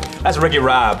an uncle like, that's Ricky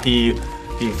Rob, he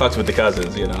fucks with the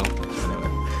cousins, you know?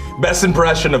 Anyway. Best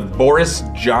impression of Boris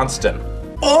Johnston.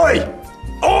 Oi!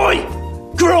 Oi!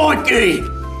 Crikey!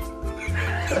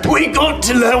 We got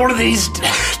to lower these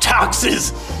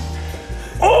taxes.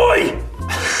 Oi!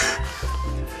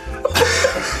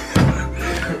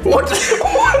 What the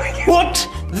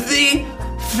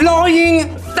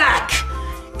flying fuck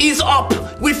is up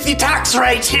with the tax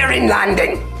rate here in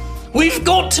London? We've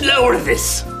got to lower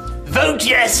this. Vote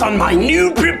yes on my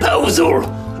new proposal.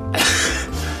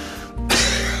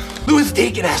 Louis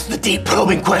Deacon asked the deep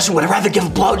probing question, would I rather give a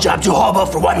blowjob to a hobo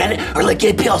for 1 minute or lick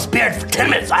APL's beard for 10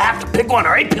 minutes? I have to pick one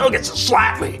or APL gets to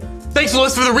slap me. Thanks,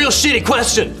 Louis, for the real shitty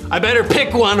question. I better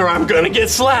pick one or I'm gonna get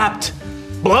slapped.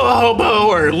 Blow a hobo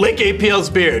or lick APL's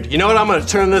beard. You know what? I'm gonna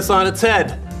turn this on its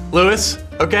head. Louis,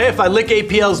 okay? If I lick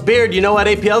APL's beard, you know what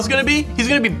APL's gonna be? He's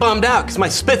gonna be bummed out because my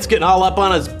spit's getting all up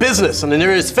on his business and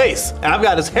near his face. And I've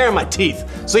got his hair in my teeth.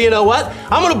 So you know what?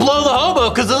 I'm gonna blow the hobo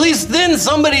because at least then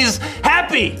somebody's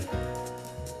happy.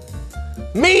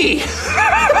 Me!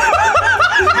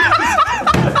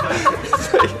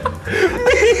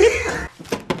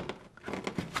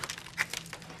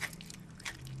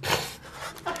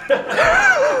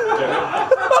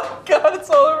 Oh God, it's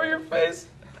all over your face.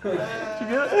 Did you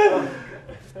get it?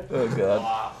 Oh God.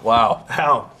 Wow.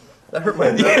 How? That hurt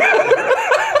my This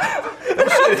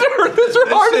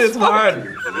is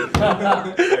hard.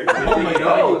 Oh my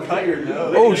God, you cut your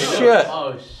nose. Oh shit.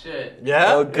 Oh shit.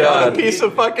 Yeah? Oh God. A piece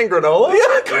of fucking granola?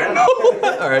 Yeah,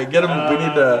 granola. All right, get him. We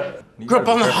need to. Grew up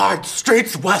on the hard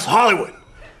streets of West Hollywood.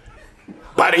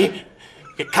 Buddy,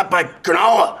 get cut by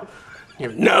granola.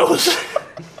 Your nose.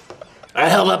 I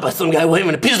held up by some guy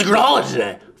waving a piece of granola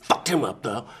today. Fucked him up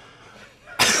though.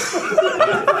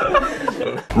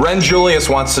 Ren Julius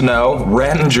wants to know,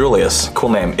 Ren Julius, cool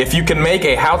name. If you can make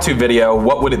a how-to video,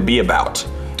 what would it be about?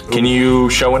 Can you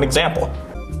show an example?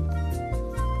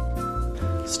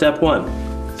 Step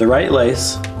 1. The right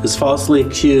lace is falsely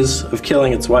accused of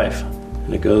killing its wife.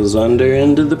 And it goes under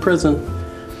into the prison.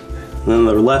 And then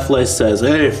the left lace says,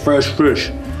 hey, fresh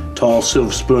fish, tall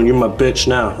silver spoon, you're my bitch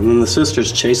now. And then the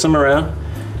sisters chase him around.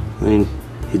 And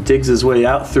he digs his way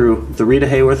out through the Rita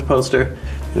Hayworth poster,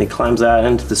 and he climbs out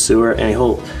into the sewer, and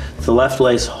the left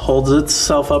lace holds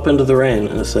itself up into the rain,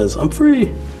 and it says, I'm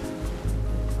free.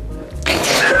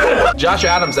 Josh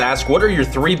Adams asks, what are your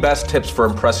 3 best tips for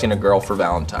impressing a girl for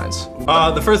Valentine's?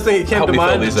 The first thing that came to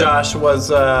mind, Josh, was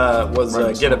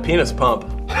get a penis pump.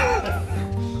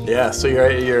 Yeah, so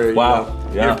you're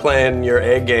playing your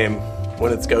A game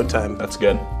when it's go time. That's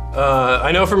good.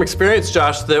 I know from experience,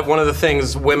 Josh, that one of the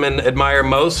things women admire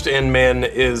most in men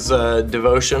is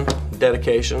devotion,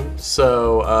 dedication.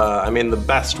 So, I mean, the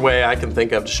best way I can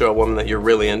think of to show a woman that you're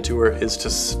really into her is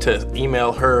to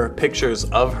email her pictures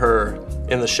of her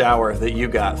in the shower that you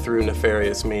got through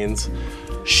nefarious means,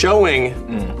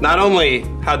 showing not only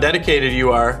how dedicated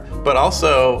you are, but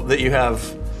also that you have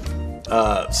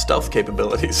stealth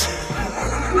capabilities.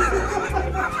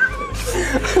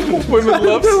 Women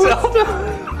love stealth.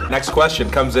 Next question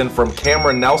comes in from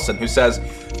Cameron Nelson, who says,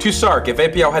 to Sark, if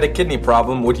APL had a kidney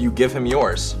problem, would you give him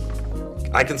yours?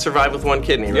 I can survive with 1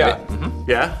 kidney, right? Yeah. Mm-hmm.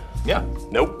 Yeah? Yeah.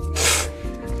 Nope.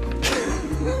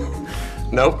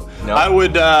 Nope. I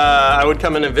would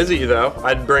come in and visit you though.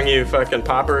 I'd bring you fucking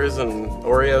poppers and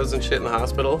Oreos and shit in the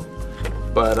hospital.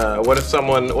 But what if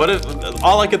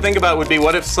all I could think about would be,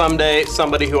 what if someday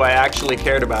somebody who I actually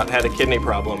cared about had a kidney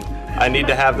problem? I need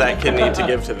to have that kidney to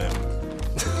give to them.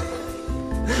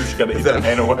 just gotta eat that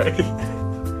hand away.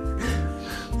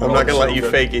 I'm not gonna let you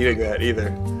fake eating that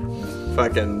either.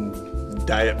 Fucking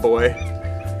diet boy.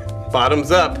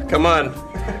 Bottoms up, come on.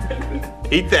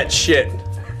 Eat that shit.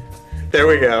 There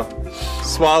we go.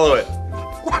 Swallow it.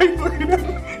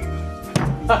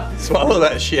 Swallow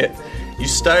that shit. You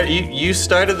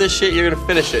started this shit, you're gonna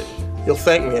finish it. You'll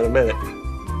thank me in a minute.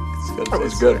 That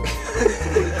was good.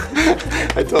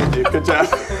 I told you, good job.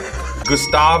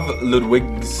 Gustav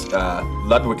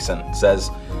Ludwigson says,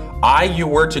 you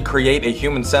were to create a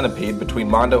human centipede between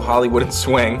Mondo, Hollywood, and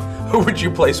Swing, who would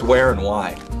you place where and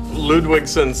why?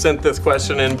 Ludwigson sent this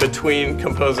question in between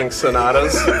composing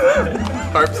sonatas,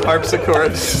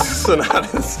 harpsichord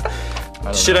sonatas.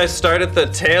 Should I start at the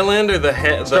tail end or the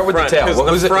head? Start with the tail.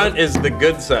 Because the front is the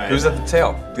good side. Who's at the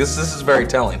tail? This is very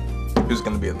telling. Who's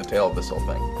going to be at the tail of this whole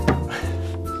thing?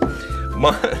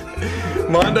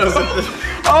 Mondo's at the...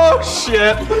 Oh,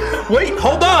 shit. Wait,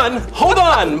 hold on,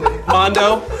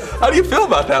 Mondo. How do you feel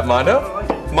about that, Mondo?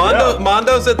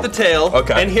 Mondo's at the tail.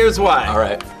 Okay. And here's why. All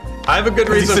right. I have a good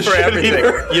reason for everything.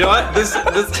 You know what? This.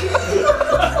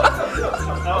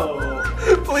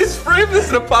 Please frame this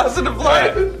in a positive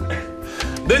light.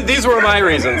 These were my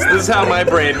reasons. This is how my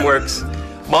brain works.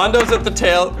 Mondo's at the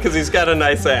tail because he's got a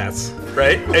nice ass,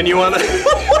 right? And you want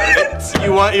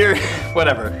your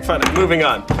whatever. Fine. Moving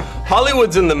on.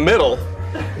 Hollywood's in the middle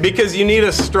because you need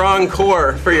a strong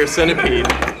core for your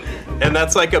centipede, and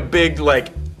that's like a big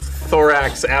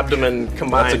thorax abdomen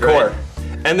combined. That's a core. Right?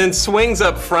 And then Swing's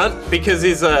up front because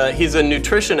he's a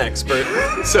nutrition expert,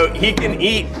 so he can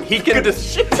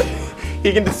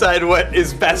decide what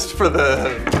is best for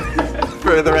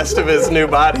the rest of his new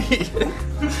body.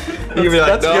 You can be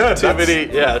like, that's no, good.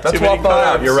 That's too many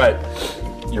carbs. You're right.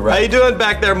 You're right. How you doing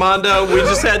back there, Mondo? We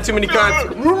just had too many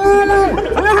carbs.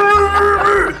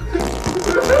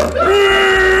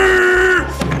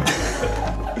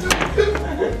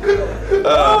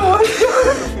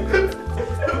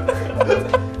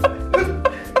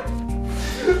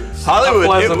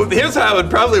 Hollywood, here's how it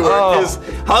would probably work, is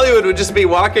Hollywood would just be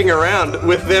walking around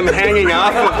with them hanging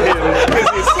off of him.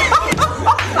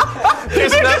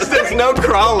 There's no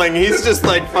crawling. He's just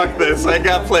like, fuck this. I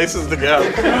got places to go.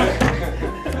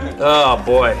 Oh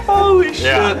boy. Holy shit.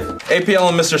 Yeah. APL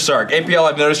and Mr. Sark. APL,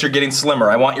 I've noticed you're getting slimmer.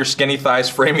 I want your skinny thighs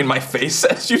framing my face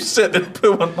as you sit and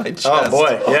poo on my chest. Oh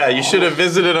boy, yeah, you should have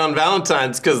visited on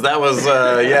Valentine's because that was,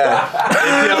 yeah.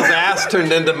 APL's ass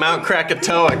turned into Mount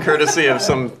Krakatoa courtesy of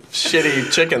some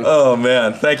shitty chicken. Oh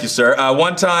man, thank you, sir.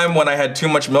 One time when I had too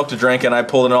much milk to drink and I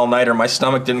pulled an all-nighter, my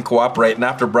stomach didn't cooperate, and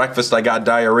after breakfast I got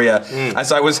diarrhea.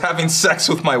 As I was having sex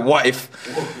with my wife,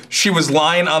 she was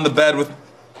lying on the bed with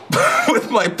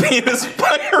my penis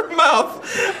by her mouth.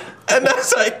 And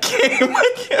as I came,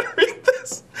 I can't read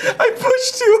this. I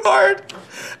pushed too hard.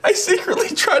 I secretly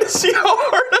try to see how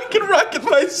hard I can rocket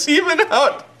my semen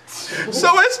out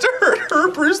so as to hurt her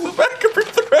or bruise the back of her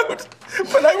throat.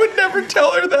 But I would never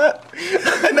tell her that.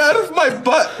 And out of my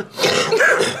butt,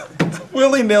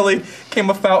 willy-nilly, came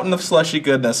a fountain of slushy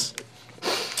goodness.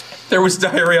 There was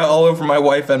diarrhea all over my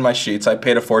wife and my sheets. I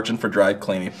paid a fortune for dry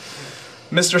cleaning.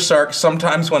 Mr. Sark,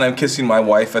 sometimes when I'm kissing my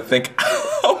wife, I think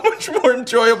how much more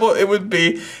enjoyable it would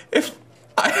be if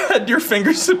I had your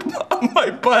fingers on my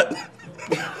butt.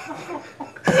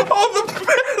 All the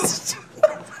best.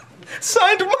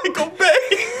 Signed, Michael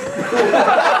Bay.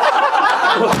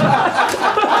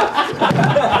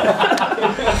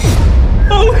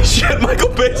 Holy shit,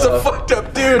 Michael Bay's a fucked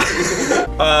up dude.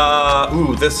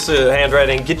 Ooh, this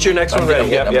handwriting. Get your next one ready.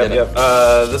 Yep.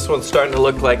 This one's starting to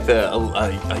look like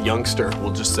a youngster,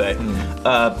 we'll just say.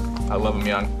 I love him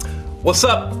young. What's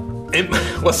up?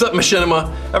 What's up, Machinima?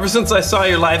 Ever since I saw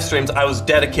your live streams, I was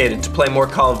dedicated to play more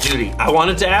Call of Duty. I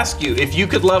wanted to ask you if you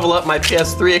could level up my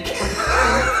PS3 account.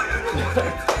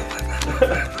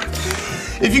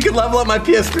 If you could level up my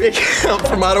PS3 account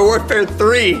for Modern Warfare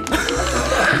 3.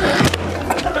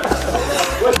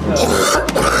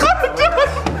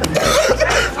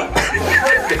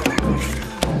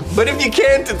 But if you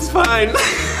can't, it's fine.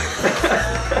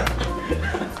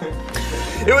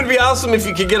 It would be awesome if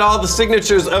you could get all the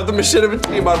signatures of the Machinima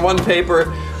team on one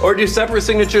paper, or do separate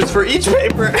signatures for each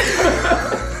paper.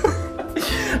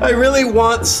 I really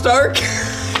want Stark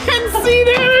and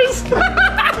Cedars.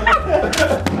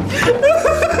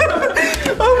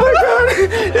 Oh my god,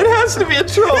 it has to be a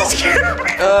troll.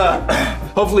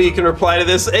 Hopefully you can reply to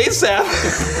this ASAP,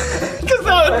 because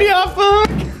that would be off the hook.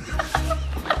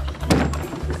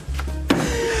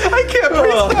 I can't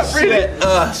stop reading.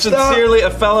 Sincerely, a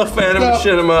fellow fan of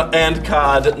Machinima and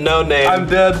COD, no name. I'm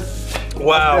dead.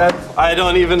 Wow, I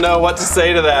don't even know what to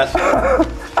say to that.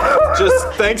 Just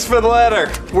thanks for the letter.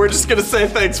 We're just gonna say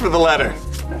thanks for the letter.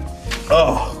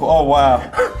 Oh wow.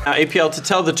 Now, APL, to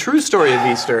tell the true story of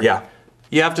Easter,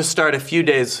 you have to start a few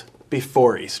days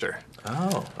before Easter.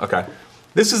 Oh, okay.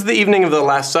 This is the evening of the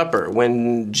Last Supper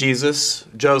when Jesus,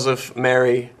 Joseph,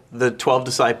 Mary, the 12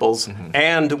 disciples,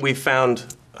 and we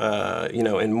found,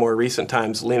 in more recent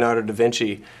times, Leonardo da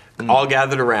Vinci, all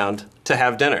gathered around to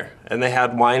have dinner. And they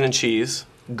had wine and cheese,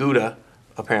 Gouda,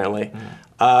 apparently.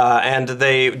 And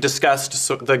they discussed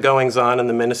the goings-on in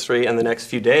the ministry in the next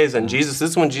few days. And this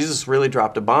is when Jesus really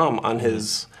dropped a bomb on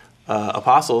his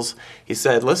apostles. He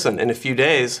said, listen, in a few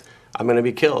days, I'm going to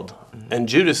be killed. And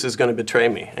Judas is going to betray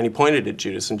me. And he pointed at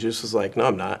Judas, and Judas was like, no,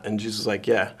 I'm not. And Jesus was like,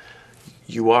 yeah,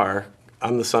 you are.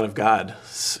 I'm the Son of God.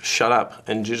 Shut up.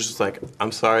 And Judas was like,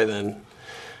 I'm sorry then.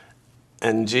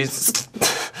 And Jesus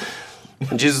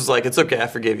was like, it's okay, I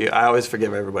forgive you. I always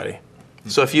forgive everybody.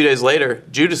 So a few days later,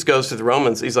 Judas goes to the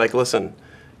Romans. He's like, listen,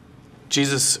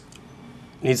 Jesus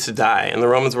needs to die. And the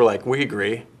Romans were like, we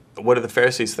agree. What do the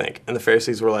Pharisees think? And the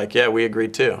Pharisees were like, yeah, we agree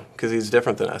too, because he's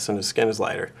different than us and his skin is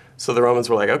lighter. So the Romans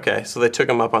were like, okay. So they took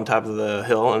him up on top of the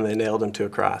hill and they nailed him to a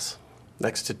cross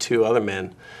next to two other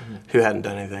men who hadn't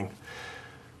done anything.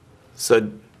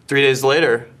 So 3 days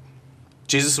later,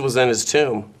 Jesus was in his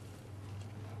tomb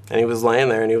and he was laying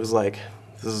there and he was like,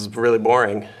 this is really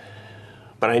boring,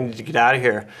 but I need to get out of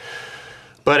here.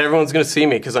 But everyone's going to see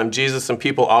me because I'm Jesus, and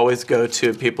people always go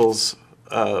to people's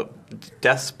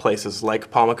death places,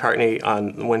 like Paul McCartney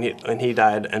when he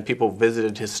died, and people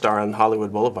visited his star on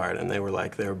Hollywood Boulevard, and they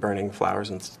were burning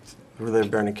flowers and they were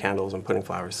burning candles and putting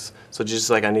flowers. So Jesus was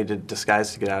like, I need a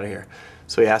disguise to get out of here.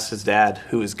 So he asked his dad,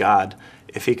 who is God,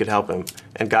 if he could help him,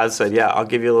 and God said, yeah, I'll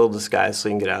give you a little disguise so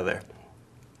you can get out of there.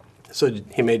 So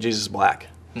he made Jesus black.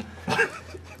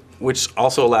 Which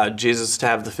also allowed Jesus to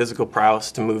have the physical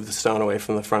prowess to move the stone away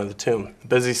from the front of the tomb.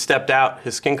 But as he stepped out,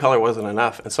 his skin color wasn't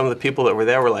enough, and some of the people that were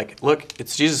there were like, look,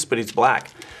 it's Jesus, but he's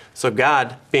black. So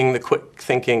God, being the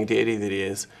quick-thinking deity that he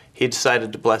is, he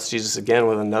decided to bless Jesus again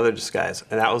with another disguise,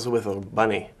 and that was with a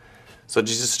bunny. So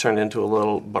Jesus turned into a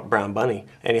little brown bunny,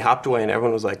 and he hopped away, and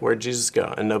everyone was like, where'd Jesus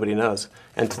go? And nobody knows.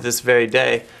 And to this very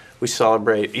day, we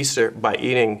celebrate Easter by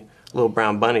eating little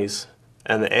brown bunnies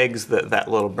and the eggs that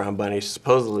that little brown bunny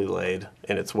supposedly laid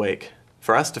in its wake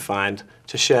for us to find,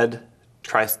 to shed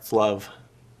Christ's love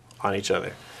on each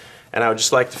other. And I would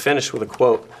just like to finish with a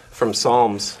quote from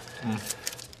Psalms.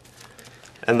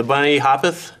 And the bunny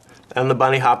hoppeth, and the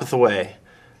bunny hoppeth away.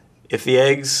 If the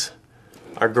eggs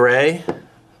are gray,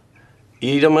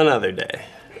 eat 'em another day.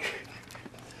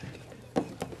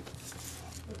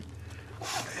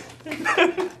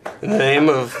 In the name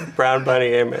of Brown Bunny,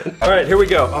 amen. All right, here we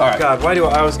go. Oh, God, why do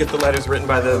I always get the letters written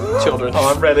by the children?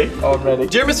 Oh, I'm ready. Oh, I'm ready.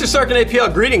 Dear Mr. Sark and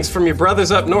APL, greetings from your brothers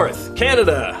up north,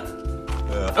 Canada.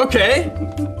 Okay.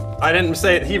 I didn't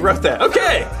say it, he wrote that.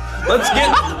 Okay, let's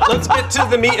get to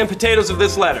the meat and potatoes of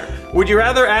this letter. Would you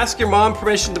rather ask your mom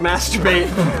permission to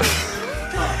masturbate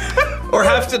or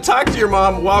have to talk to your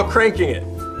mom while cranking it?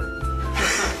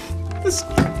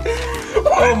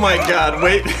 Oh my God,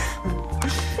 wait.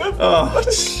 Oh,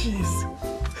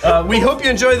 jeez. We hope you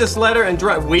enjoy this letter and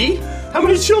drive. We? How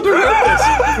many children wrote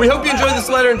this? We hope you enjoy this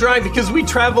letter and drawing because we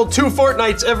travel 2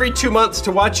 fortnights every 2 months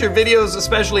to watch your videos,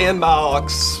 especially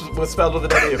inbox, what's spelled with a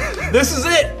W. This is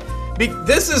it.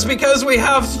 This is because we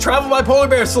have to travel by polar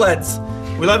bear sleds.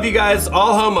 We love you guys,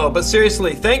 all homo, but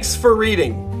seriously, thanks for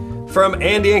reading. From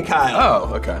Andy and Kyle.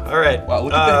 Oh, okay. All right. Wow,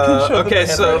 look at that. Can you show okay,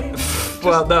 them so, the handwriting?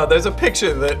 well, no, there's a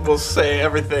picture that will say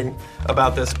everything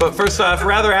about this. But first off,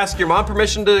 rather ask your mom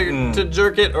permission to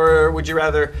jerk it, or would you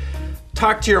rather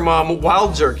talk to your mom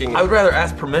while jerking it? I would rather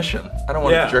ask permission. I don't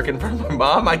want to jerk in front of my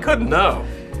mom. I couldn't. No.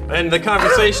 And the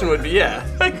conversation would be, yeah.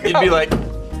 You'd be like,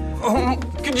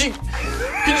 could you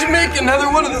make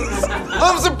another one of those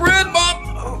loaves of bread,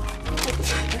 Mom?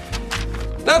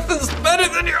 Nothing's better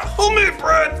than your homemade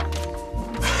bread.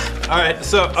 All right,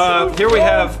 so here we.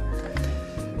 All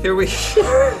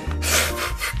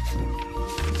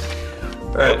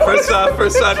right, first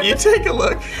off, you take a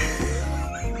look.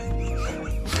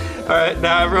 All right,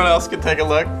 now everyone else can take a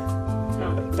look.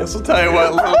 This will tell you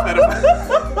what a little bit of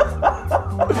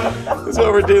this is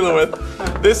what we're dealing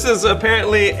with. This is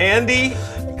apparently Andy,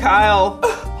 Kyle,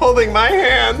 holding my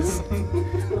hands.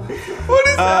 What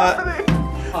is happening?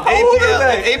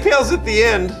 APL's at the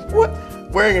end. What?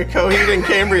 Wearing a Coheed and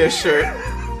Cambria shirt.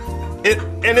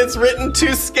 And it's written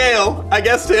to scale, I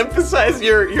guess to emphasize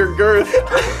your girth.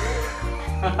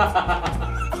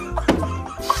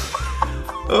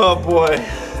 Oh boy.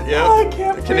 Yeah. Oh, I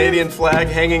can't the Canadian flag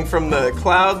hanging from the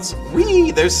clouds. Whee!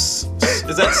 Is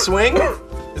that swing?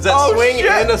 Is that swing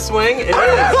shit. in a swing? It is.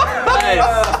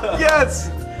 Nice. Yes.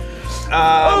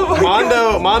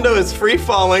 Mondo is free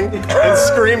falling and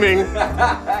screaming.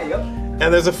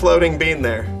 And there's a floating bean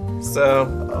there.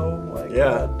 So,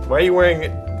 yeah. Why are you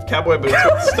wearing cowboy boots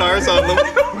with stars on them? I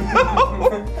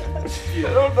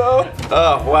don't know.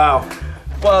 Oh, wow.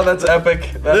 Wow, that's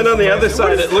epic. Then on the other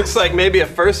side, it looks like maybe a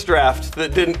first draft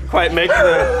that didn't quite make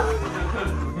the...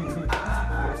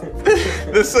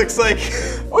 This looks like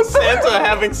Santa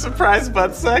having surprise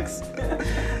butt sex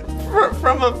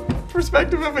from a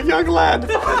perspective of a young lad.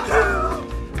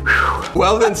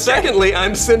 Well then, secondly,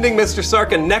 I'm sending Mr.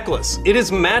 Sark a necklace. It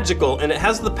is magical and it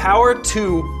has the power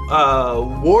to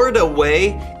ward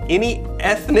away any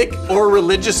ethnic or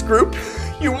religious group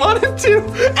you want it to.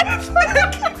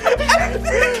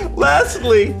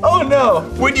 Lastly, oh no,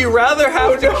 would you rather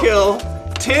have to kill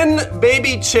 10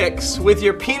 baby chicks with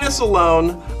your penis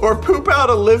alone or poop out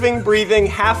a living, breathing,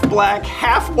 half black,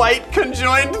 half white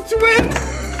conjoined twin?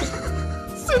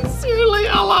 Sincerely,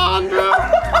 Alejandro.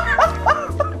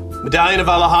 Medallion of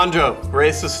Alejandro,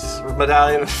 racist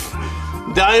medallion.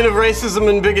 Medallion of racism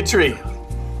and bigotry.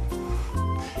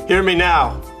 Hear me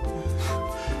now.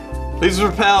 Please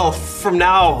repel from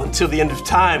now until the end of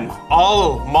time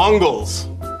all Mongols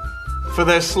for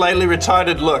their slightly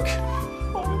retarded look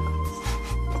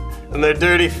and their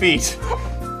dirty feet,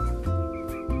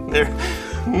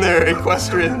 their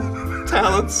equestrian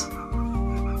talents.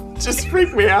 Just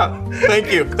freak me out.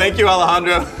 Thank you,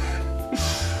 Alejandro.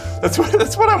 That's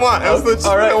what I want. That's just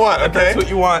what I want. Okay, that's what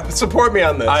you want. Support me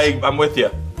on this. I'm with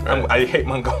you. I hate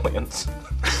Mongolians.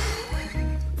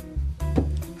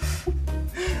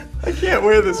 I can't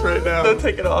wear this right now. Don't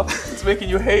take it off. It's making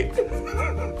you hate.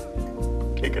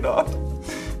 Take it off. I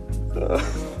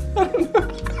don't know.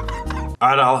 All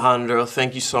right, Alejandro,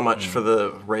 thank you so much for the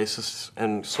racist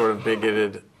and sort of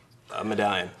bigoted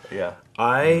medallion. Yeah.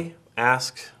 I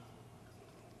ask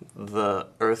the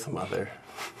Earth Mother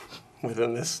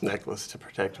within this necklace to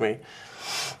protect me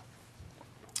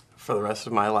for the rest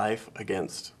of my life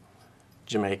against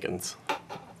Jamaicans.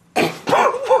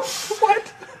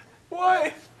 What?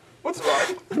 Why? What's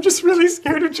wrong? I'm just really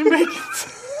scared of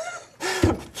Jamaicans.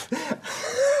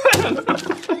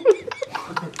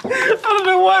 I don't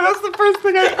know why, that's the first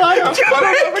thing I thought of.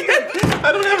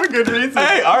 I don't have a good reason.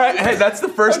 Hey, all right, hey, that's the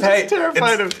first, I'm just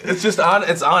terrified of... It's just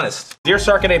it's honest. Dear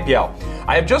Sark and APL,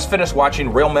 I have just finished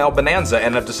watching Real Mail Bonanza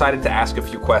and have decided to ask a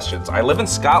few questions. I live in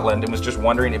Scotland and was just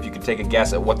wondering if you could take a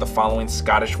guess at what the following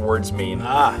Scottish words mean.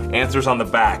 Answers on the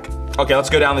back. Okay, let's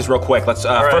go down these real quick. Let's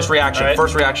first reaction. Right.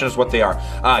 First reaction is what they are.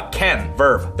 Ken,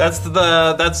 verb. That's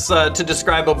to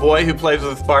describe a boy who plays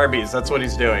with Barbies. That's what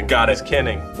he's doing. Got it. He's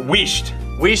kenning. Weeshed.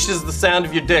 Weeshed is the sound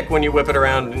of your dick when you whip it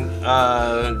around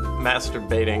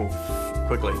masturbating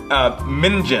quickly.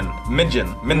 Mingen.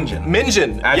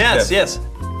 Adjective. Yes.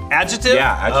 Adjective?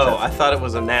 Yeah, adjective. Oh, I thought it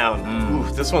was a noun. Ooh,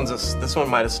 this one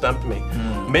might have stumped me.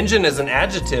 Mingen is an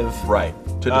adjective. Right.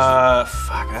 Fuck, I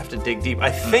have to dig deep.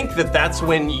 I think that's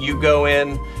when you go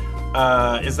in,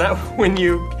 is that when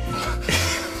you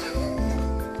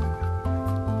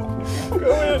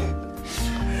go in?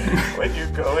 When you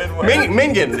go in where?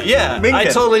 Mingen, yeah. Mingen. I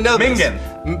totally know this.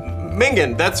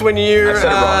 Mingen, that's when you're,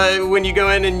 when you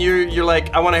go in and you're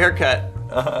like, I want a haircut.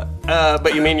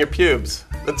 But you mean your pubes.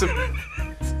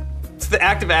 It's the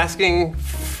act of asking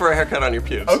for a haircut on your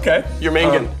pubes. Okay. You're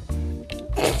minging.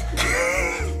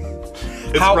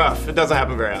 It's rough. It doesn't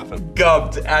happen very often.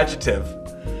 Gubbed, adjective.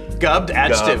 Gubbed,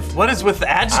 adjective. Gubbed. What is with the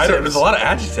adjectives? There's a lot of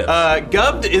adjectives.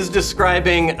 Gubbed is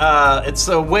describing. It's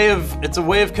a way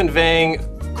of conveying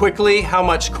quickly how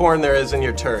much corn there is in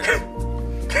your turd.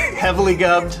 Heavily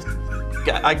gubbed.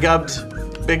 I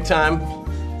gubbed big time.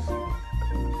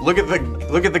 Look at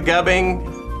the gubbing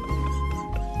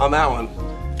on that one.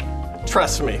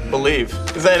 Trust me, believe.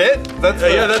 Is that it?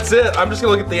 Yeah, that's it. I'm just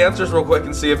gonna look at the answers real quick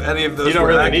and see if any of those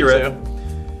were accurate.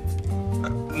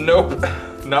 Nope,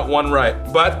 not one right.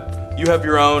 But you have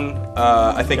your own,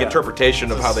 I think,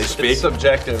 interpretation of how they speak. It's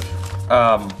subjective.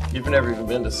 You've never even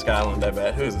been to Scotland, I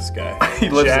bet. Who's this guy?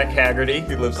 Jack Haggerty.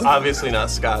 He lives. Obviously not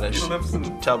Scottish. He lives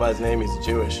in... Tell by his name he's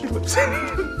Jewish.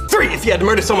 3. If you had to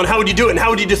murder someone, how would you do it, and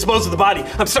how would you dispose of the body?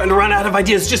 I'm starting to run out of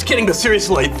ideas. Just kidding, but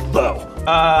seriously, though.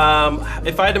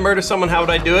 If I had to murder someone, how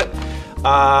would I do it?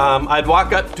 I'd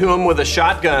walk up to them with a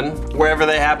shotgun, wherever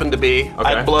they happen to be.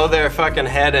 Okay. I'd blow their fucking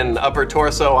head and upper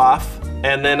torso off,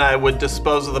 and then I would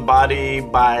dispose of the body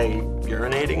by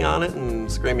urinating on it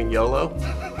and screaming YOLO.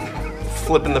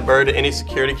 Flipping the bird to any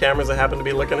security cameras that happen to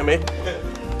be looking at me.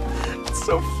 It's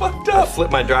so fucked up. I'd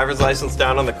flip my driver's license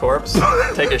down on the corpse,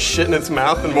 take a shit in its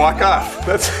mouth, and walk off.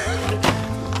 That's...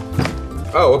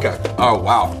 Oh, okay. Oh,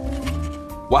 wow.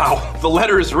 Wow, the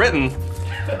letter is written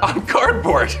on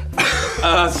cardboard.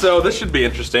 So this should be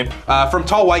interesting. From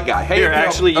Tall White Guy. Hey, Here, APL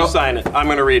actually, you sign it. I'm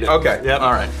gonna read it. Okay. Yep.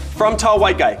 All right. From Tall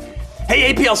White Guy.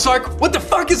 Hey, APL Sark, what the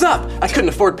fuck is up? I couldn't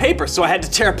afford paper, so I had to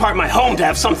tear apart my home to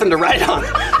have something to write on.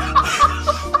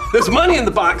 There's money in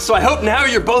the box, so I hope now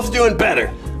you're both doing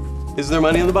better. Is there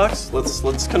money in the box?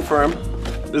 Let's confirm.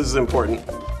 This is important.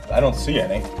 I don't see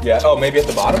any. Yeah. Oh, maybe at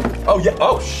the bottom? Oh, yeah.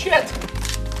 Oh, shit.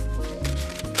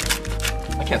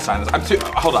 I can't sign this. I'm too.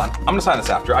 Hold on. I'm gonna sign this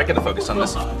after. I gotta focus on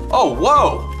this. Oh,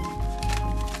 whoa.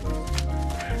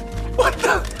 What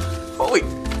the? Holy.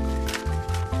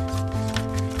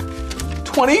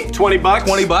 20? 20 bucks?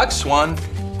 20 bucks. One.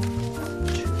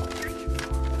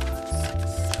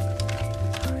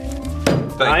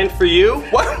 Nine for you.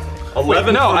 What?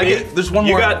 11 no, for I me. get. There's one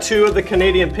you more. You got 2 of the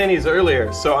Canadian pennies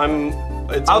earlier, so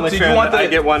it's only do fair you want that the, I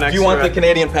get one extra. Do you want the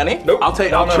Canadian penny? Nope. I'll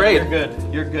take. No, I'll trade. You're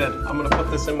good. You're good. I'm gonna put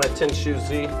this in my Tin Shoe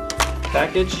Z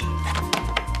package,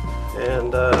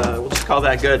 and we'll just call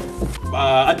that good.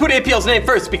 I put APL's name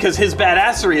first because his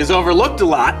badassery is overlooked a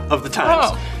lot of the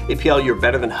times. Oh. APL, you're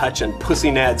better than Hutch and Pussy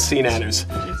Nad C-Nanners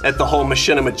at the whole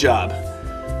machinima job.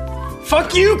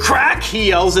 Fuck you, crack! He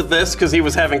yells at this because he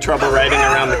was having trouble writing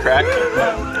around the crack.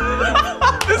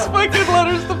 This fucking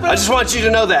letter's the best. I just want you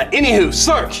to know that. Anywho,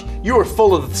 Sark, you are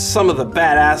full of some of the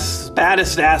baddest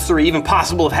assery even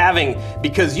possible of having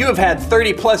because you have had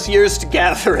 30 plus years to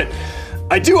gather it.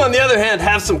 I do, on the other hand,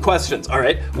 have some questions. All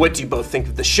right, what do you both think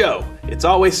of the show? It's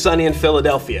Always Sunny in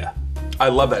Philadelphia. I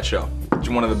love that show. It's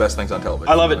one of the best things on television.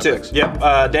 I love it too. Yep,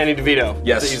 Danny DeVito.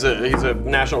 Yes. He's a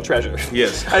national treasure.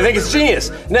 Yes. I think it's genius.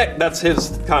 Next, that's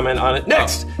his comment on it.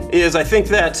 Next is I think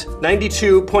that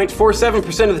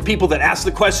 92.47% of the people that ask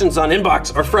the questions on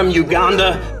Inbox are from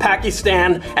Uganda,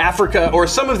 Pakistan, Africa, or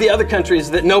some of the other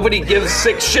countries that nobody gives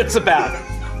 6 shits about.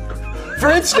 For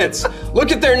instance,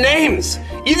 look at their names.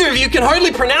 Either of you can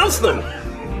hardly pronounce them.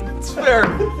 It's fair.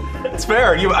 It's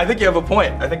fair. I think you have a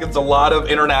point. I think it's a lot of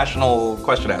international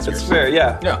question askers. It's fair,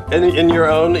 yeah. Yeah. In your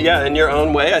own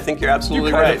way, I think you're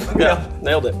absolutely right. Yeah,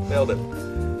 nailed it. Nailed it.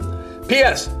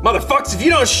 P.S. Motherfucks, if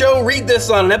you don't read this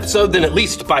on an episode, then at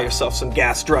least buy yourself some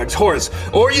gas, drugs, whores,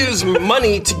 or use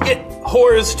money to get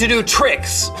whores to do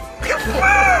tricks.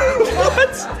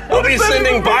 What? I'll be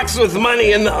sending box with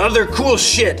money and the other cool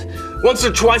shit once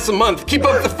or twice a month. Keep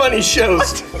up the funny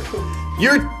shows.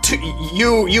 You're too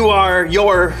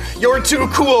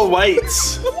cool,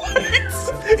 whites.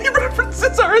 Whites? He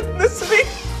references our ethnicity.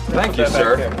 Thank you,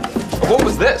 sir. What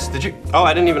was this? Did you? Oh,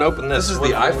 I didn't even open this. This is the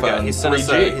iPhone. He sent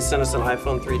 3G. he sent us an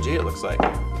iPhone 3G. It looks like.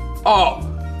 Oh.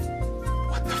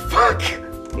 What the fuck?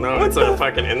 No, it's a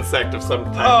fucking insect of some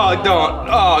type. Oh, don't.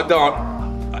 Oh, don't.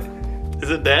 Is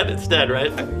it dead? It's dead,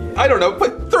 right? I don't know,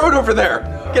 but throw it over there.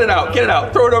 Get it out, get it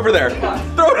out. Throw it over there. Throw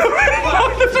it over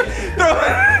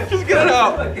there. Just get it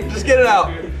out. Just get it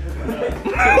out.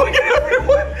 Look at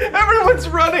everyone. Everyone's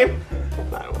running.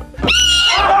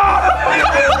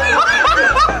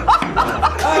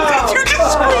 Did you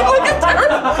just scream like a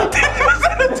pterodactyl? Was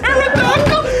that a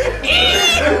pterodactyl?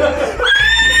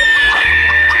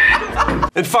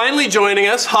 And finally joining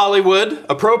us, Hollywood,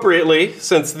 appropriately,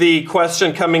 since the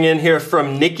question coming in here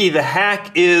from Nikki the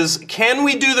Hack is, can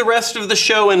we do the rest of the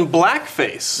show in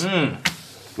blackface?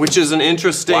 Which is an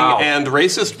interesting and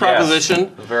racist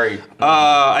proposition. Yes. Very.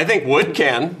 I think Wood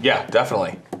can. Yeah,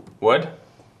 definitely. Wood?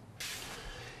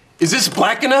 Is this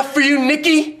black enough for you,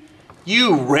 Nikki?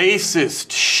 You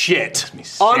racist shit.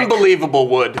 Unbelievable,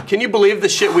 Wood. Can you believe the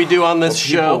shit we do on this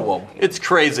show? It's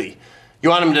crazy. You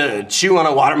want him to chew on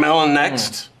a watermelon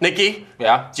next, Nikki?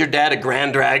 Yeah. Is your dad a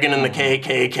Grand Dragon in the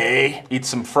KKK? Eat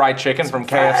some fried chicken from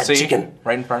fried KFC. chicken.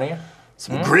 Right in front of you.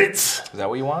 Some grits. Is that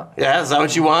what you want? Yeah, is that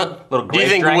what you want? Little do you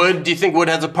think drink? Do you think Wood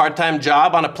has a part-time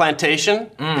job on a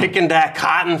plantation? Picking that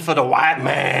cotton for the white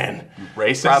man.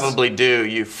 Racist? Probably do,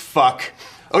 you fuck.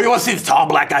 Oh, you want to see the tall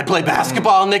black guy play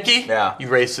basketball, Nikki? Yeah. You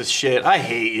racist shit. I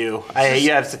hate you. I hate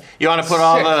you. You want to put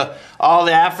all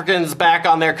the Africans back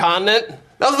on their continent?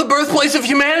 That was the birthplace of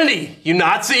humanity, you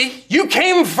Nazi. You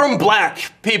came from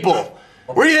black people.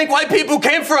 Where do you think white people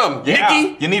came from,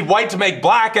 Nikki? You need white to make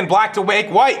black and black to make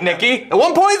white, Nikki. At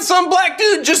one point, some black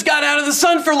dude just got out of the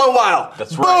sun for a little while.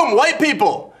 That's right. Boom, white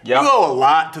people. Yep. You owe a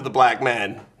lot to the black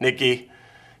man, Nikki.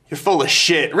 You're full of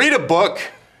shit. Read a book,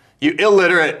 you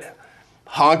illiterate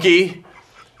honky,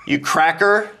 you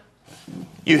cracker,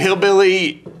 you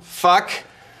hillbilly fuck.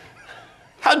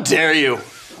 How dare you?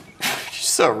 You're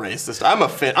so racist. I'm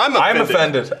offended. I'm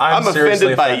offended. I'm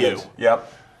offended by you.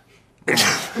 Yep. Is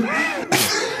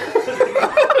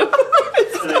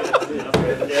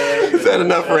that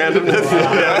enough randomness?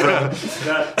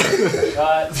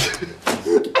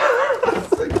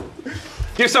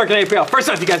 Dear Sark and APL, first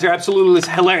off, you guys are absolutely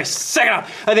hilarious. Second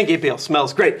off, I think APL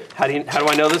smells great. How do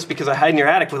I know this? Because I hide in your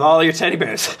attic with all your teddy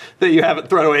bears that you haven't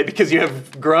thrown away because you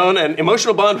have grown an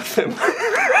emotional bond with them.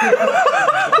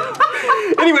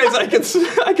 Anyways, I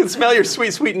can smell your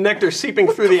sweet, sweet nectar seeping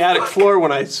through the attic floor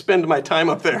when I spend my time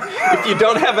up there. If you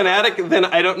don't have an attic, then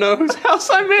I don't know whose house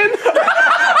I'm in.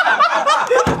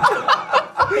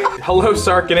 Hello,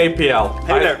 Sark and APL.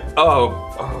 Hey there.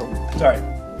 Sorry.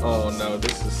 Oh no,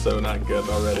 this is so not good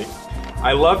already.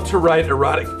 I love to write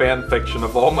erotic fan fiction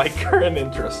of all my current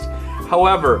interests.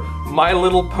 However, My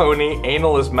Little Pony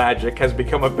Anal is Magic has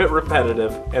become a bit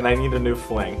repetitive, and I need a new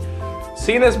fling.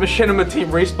 Seeing as Machinima Team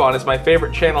Respawn is my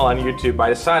favorite channel on YouTube, I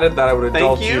decided that I would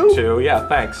indulge you to, yeah,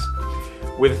 thanks,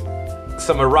 with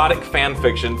some erotic fan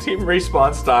fiction, Team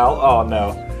Respawn style. Oh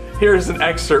no. Here's an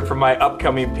excerpt from my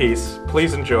upcoming piece.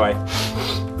 Please enjoy.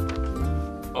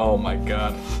 Oh my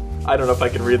god. I don't know if I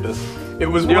can read this. It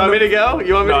was. You want me to go?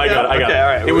 You want me to go? I got it. Okay, all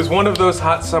right. It was one of those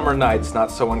hot summer nights,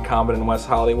 not so uncommon in West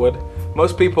Hollywood.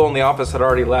 Most people in the office had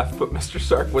already left, but Mr.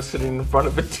 Sark was sitting in front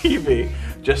of a TV,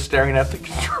 just staring at the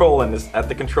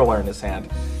controller in his hand.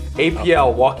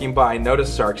 APL walking by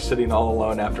noticed Sark sitting all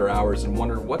alone after hours and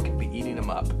wondered what could be eating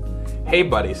him up. Hey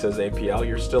buddy, says APL,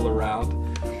 you're still around.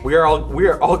 We are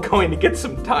all going to get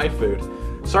some Thai food.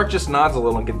 Sark just nods a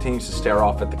little and continues to stare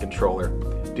off at the controller.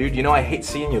 Dude, you know I hate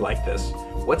seeing you like this.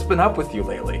 What's been up with you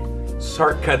lately?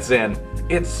 Sark cuts in.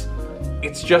 It's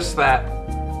just that,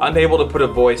 unable to put a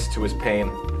voice to his pain.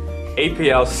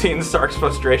 APL, seeing Sark's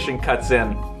frustration, cuts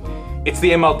in. It's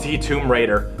the MLT Tomb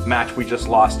Raider match we just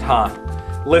lost, huh?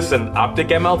 Listen, Optic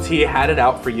MLT had it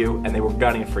out for you and they were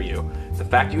gunning for you. The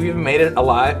fact you even made it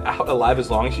out alive as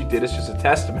long as you did is just a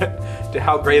testament to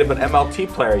how great of an MLT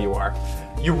player you are.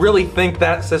 You really think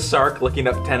that, says Sark, looking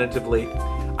up tentatively.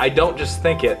 I don't just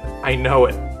think it, I know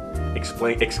it,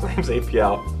 exclaims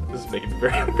APL. This is making me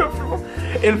very uncomfortable.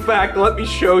 In fact, let me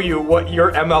show you what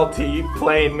your MLT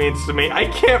playing means to me. I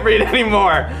can't read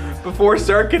anymore. Before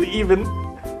Sark could even,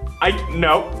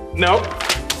 nope,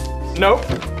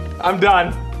 I'm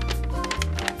done.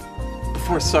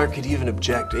 Before Sark could even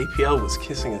object, APL was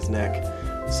kissing his neck.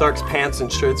 Sark's pants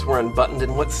and shirts were unbuttoned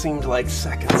in what seemed like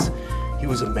seconds. He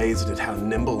was amazed at how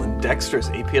nimble and dexterous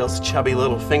APL's chubby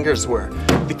little fingers were.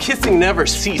 The kissing never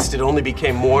ceased, it only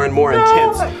became more and more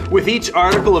intense. With each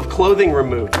article of clothing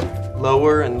removed,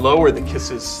 lower and lower the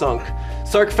kisses sunk.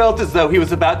 Sark felt as though he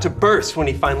was about to burst when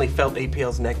he finally felt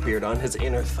APL's neckbeard on his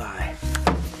inner thigh.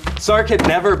 Sark had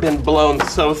never been blown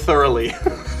so thoroughly.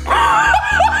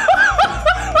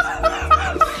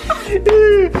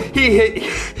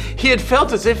 He had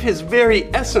felt as if his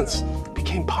very essence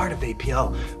became part of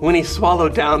APL when he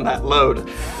swallowed down that load.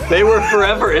 They were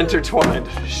forever intertwined.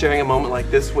 Sharing a moment like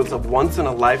this was a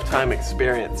once-in-a-lifetime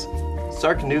experience.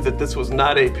 Sark knew that this was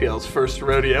not APL's first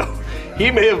rodeo.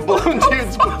 He may have blown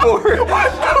dudes before,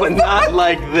 but not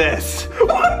like this.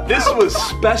 This was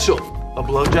special. A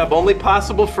blowjob only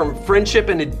possible from friendship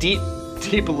and a deep,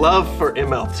 deep love for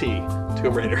MLT.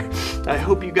 Tomb Raider. I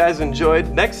hope you guys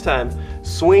enjoyed. Next time,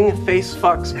 swing face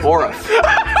fucks Borath.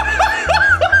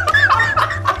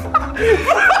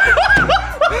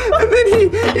 And then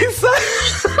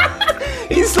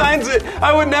he signs it.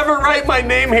 I would never write my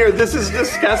name here. This is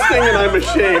disgusting and I'm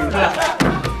ashamed.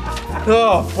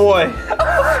 Oh boy.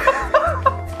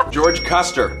 George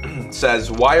Custer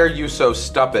says, why are you so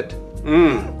stupid?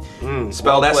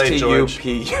 Spelled Well played,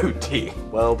 S-T-U-P-U-D.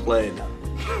 Well played.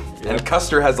 And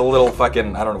Custer has a little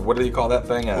fucking, I don't know, what do you call that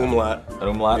thing? Umlaut. An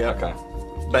umlaut? Yep. Okay.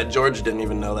 Bet George didn't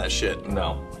even know that shit.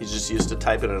 No. He's just used to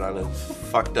typing it on a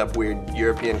fucked up weird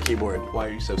European keyboard. Why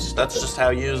are you so stupid? That's just how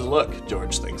U's look,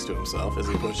 George thinks to himself as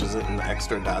he pushes it and the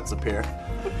extra dots appear.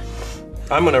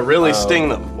 I'm gonna really sting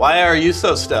them. Why are you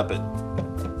so stupid?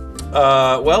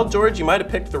 Well, George, you might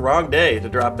have picked the wrong day to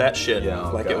drop that shit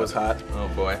like it was hot. Oh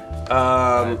boy.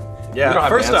 Yeah,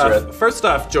 first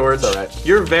off, George,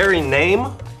 your very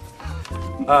name,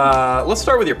 let's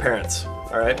start with your parents,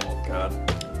 all right? Oh God.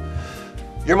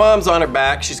 Your mom's on her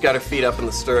back, she's got her feet up in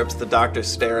the stirrups, the doctor's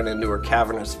staring into her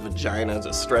cavernous vagina as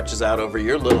it stretches out over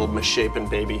your little misshapen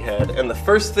baby head, and the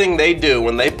first thing they do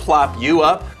when they plop you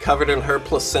up, covered in her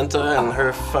placenta and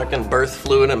her fucking birth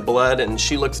fluid and blood, and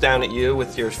she looks down at you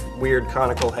with your weird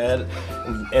conical head,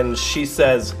 and she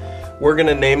says, we're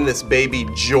gonna name this baby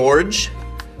George.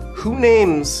 Who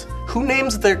names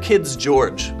their kids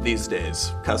George these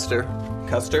days? Custer?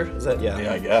 Custer? Is that,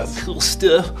 yeah, I guess.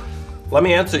 Custer. Let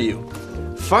me answer you.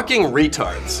 Fucking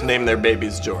retards name their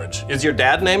babies George. Is your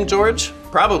dad named George?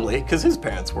 Probably, because his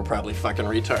parents were probably fucking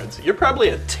retards. You're probably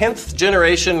a 10th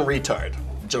generation retard.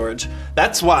 George.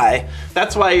 That's why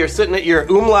you're sitting at your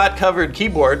umlaut-covered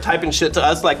keyboard typing shit to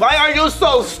us like, why are you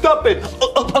so stupid?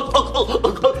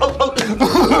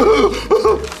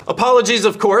 Apologies,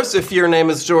 of course, if your name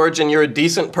is George and you're a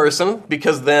decent person,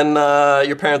 because then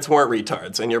your parents weren't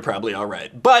retards and you're probably all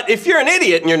right. But if you're an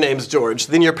idiot and your name's George,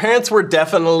 then your parents were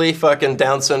definitely fucking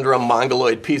Down syndrome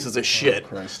mongoloid pieces of shit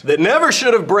that never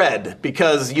should have bred,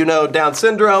 because you know Down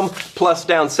syndrome plus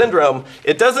Down syndrome,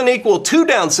 it doesn't equal 2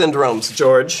 Down syndromes,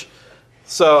 George.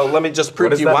 So let me just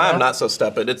prove to you why I'm not so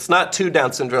stupid. It's not 2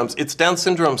 Down syndromes, it's Down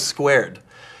syndrome squared.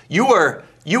 You are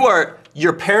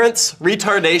your parents'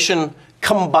 retardation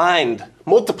combined,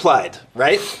 multiplied,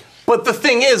 right? But the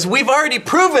thing is, we've already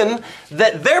proven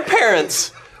that their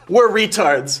parents were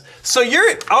retards. So you're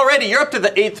up to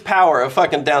the 8th power of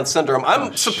fucking Down syndrome.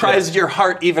 I'm surprised your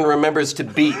heart even remembers to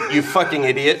beat, you fucking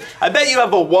idiot. I bet you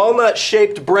have a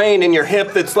walnut-shaped brain in your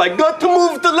hip that's like, got to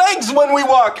move the legs when we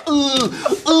walk.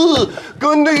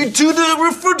 Going to the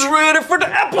refrigerator for the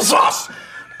applesauce.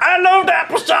 I love the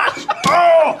applesauce.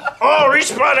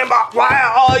 Reach running back.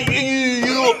 Why?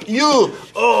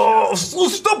 So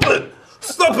stupid.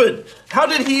 Stupid. How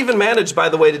did he even manage, by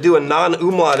the way, to do a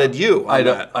non-umlauted U? I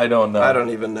don't know. I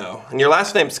don't even know. And your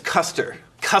last name's Custer.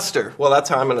 Custer. Well, that's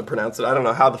how I'm gonna pronounce it. I don't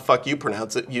know how the fuck you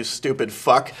pronounce it, you stupid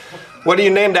fuck. What are you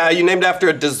named after? Are you named after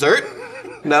a dessert?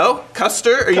 No?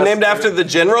 Custer? Are you named after the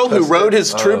general who rode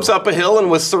his troops up a hill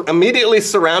and was immediately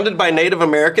surrounded by Native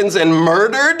Americans and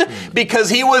murdered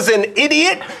because he was an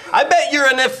idiot? I bet you're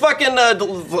in a fucking,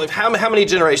 how many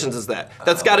generations is that?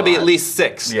 That's gotta be at least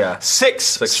 6. Yeah. 6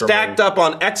 stacked up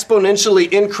on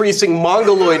exponentially increasing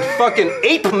mongoloid fucking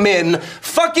ape men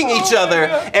fucking each other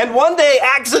and one day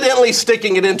accidentally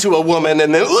sticking it into a woman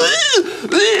and then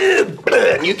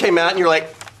and you came out and you're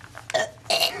like,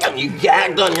 and you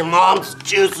gagged on your mom's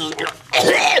juices.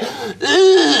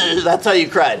 That's how you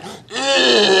cried.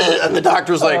 And the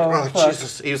doctor was like, oh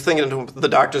Jesus. He was thinking into the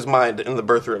doctor's mind in the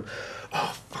birth room.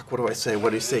 Oh, fuck, what do I say? What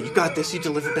do you say? You got this, you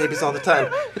deliver babies all the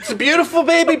time. It's a beautiful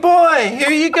baby boy.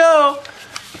 Here you go.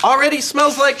 Already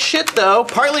smells like shit though.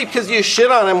 Partly because you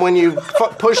shit on him when you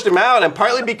pushed him out, and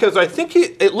partly because I think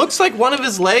it looks like one of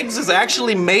his legs is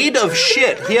actually made of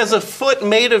shit. He has a foot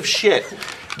made of shit.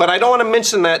 But I don't want to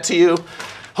mention that to you.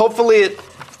 Hopefully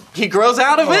he grows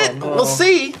out of it. No. We'll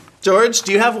see. George,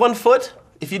 do you have 1 foot?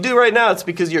 If you do right now, it's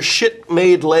because your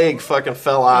shit-made leg fucking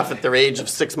fell off at the age of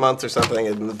 6 months or something,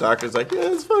 and the doctor's like,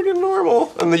 yeah, it's fucking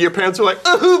normal. And then your parents are like,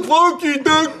 oh, fuck you,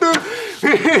 doctor.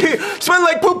 Smell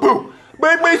like poo-poo.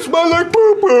 Make me smell like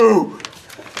poo-poo.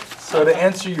 So to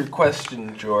answer your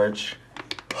question, George,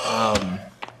 I'm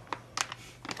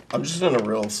just in a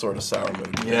real sort of sour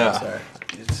mood. Yeah. Sorry.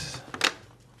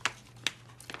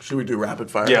 Should we do rapid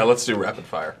fire? Yeah, let's do rapid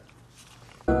fire.